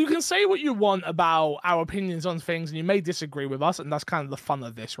 so you can say what you want about our opinions on things, and you may disagree with us, and that's kind of the fun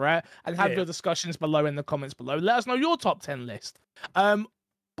of this, right? And have your discussions below in the comments below. Let us know your top 10 list.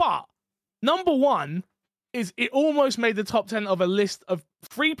 But number 1 is it almost made the top 10 of a list of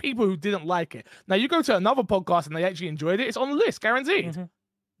 3 people who didn't like it. Now, you go to another podcast and they actually enjoyed it. It's on the list, guaranteed. Mm-hmm.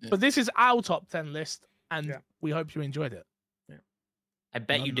 Yeah. But this is our top 10 list, and we hope you enjoyed it. Yeah. I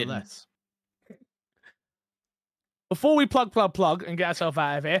bet you didn't. Before we plug and get ourselves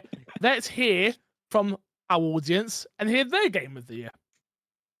out of here, let's hear from our audience and hear their game of the year.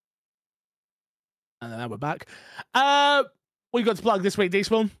 And then we're back. What you got to plug this week,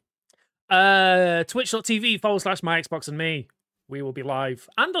 Despawn? Twitch.tv/my Xbox and me. We will be live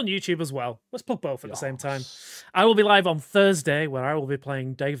and on YouTube as well. Let's plug both at the same time. I will be live on Thursday, where I will be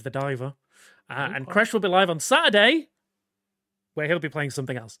playing Dave the Diver. And Crash will be live on Saturday, where he'll be playing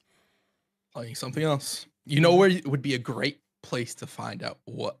something else. You know where it would be a great place to find out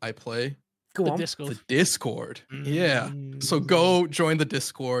what I play? Go on. Discord. The Discord. Yeah. So go join the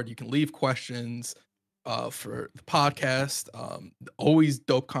Discord. You can leave questions for the podcast. Always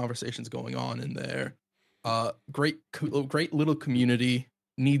dope conversations going on in there. Great little community.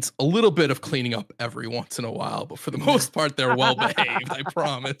 Needs a little bit of cleaning up every once in a while, but for the most part, they're well behaved. I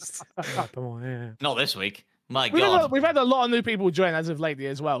promise. Not this week. My God. We've had a lot of new people join as of lately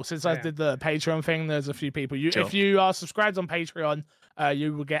as well. Since I did the Patreon thing, there's a few people. If you are subscribed on Patreon,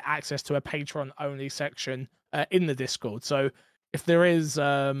 you will get access to a Patreon-only section in the Discord. So if there is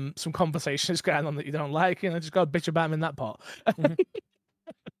some conversations going on that you don't like, just go bitch about them in that part.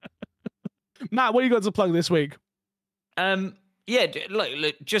 Matt, what you got to plug this week?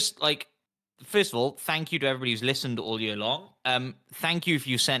 Look, just like, first of all, thank you to everybody who's listened all year long. Thank you if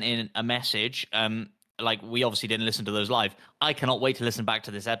you sent in a message. Like, we obviously didn't listen to those live. I cannot wait to listen back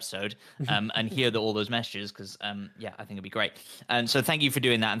to this episode and hear all those messages because, I think it'd be great. And so thank you for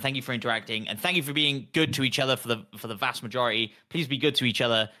doing that, and thank you for interacting, and thank you for being good to each other for the vast majority. Please be good to each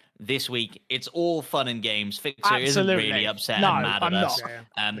other this week. It's all fun and games. Fixer isn't really upset and mad at us.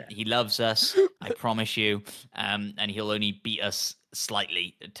 He loves us, I promise you, and he'll only beat us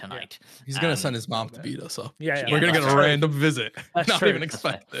slightly tonight. He's gonna send his mom to beat us up. We're gonna get a random visit. Not even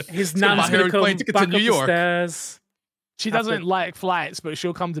expected. His nan's gonna come back to New York. The stairs. She doesn't like flights, but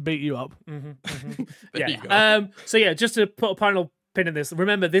she'll come to beat you up. There you go. So just to put a final pin in this,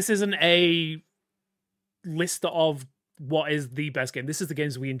 remember, this isn't a list of what is the best game. This is the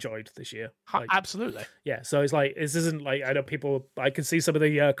games we enjoyed this year. Absolutely. Yeah. So it's like, this isn't like, I know people, I can see some of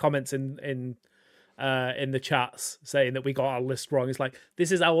the comments in in the chats saying that we got our list wrong. It's like,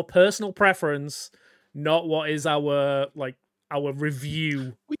 this is our personal preference, not what is our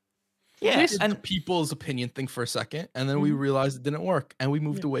review. Yeah, and the people's opinion thing for a second, and then we realized it didn't work, and we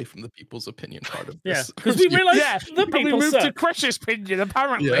moved away from the people's opinion part of this. Yeah, because we realized the people we moved suck. to Chris's opinion,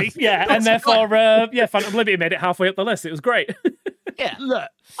 apparently. Yeah, and therefore, Phantom Liberty made it halfway up the list. It was great. Yeah. Look,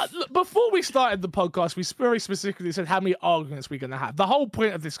 before we started the podcast, we very specifically said how many arguments we're going to have. The whole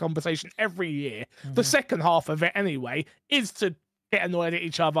point of this conversation every year, the second half of it anyway, is to get annoyed at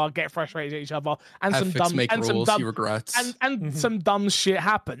each other, get frustrated at each other, and Have some Fix dumb make and rules some he dumb regrets. and some dumb shit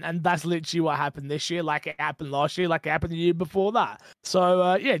happen. And that's literally what happened this year, like it happened last year, like it happened the year before that.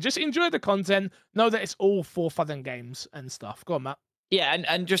 So yeah, just enjoy the content. Know that it's all for fun and games and stuff. Go on, Matt. Yeah,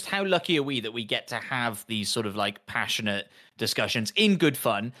 and just how lucky are we that we get to have these sort of like passionate discussions in good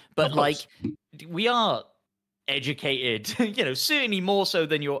fun, but like we are educated, certainly more so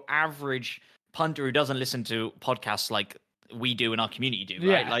than your average punter who doesn't listen to podcasts like we do and our community do,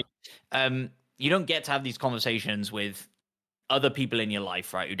 right? Yeah. Like, you don't get to have these conversations with other people in your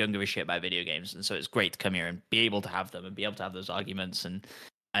life, right, who don't give a shit about video games, and so it's great to come here and be able to have them and be able to have those arguments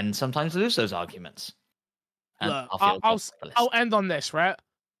and sometimes lose those arguments. Look, I'll end on this, right?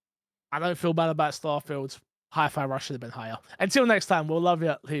 I don't feel bad about Starfield. Hi-Fi Rush should have been higher. Until next time, we'll love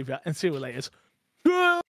you, leave you, and see you later.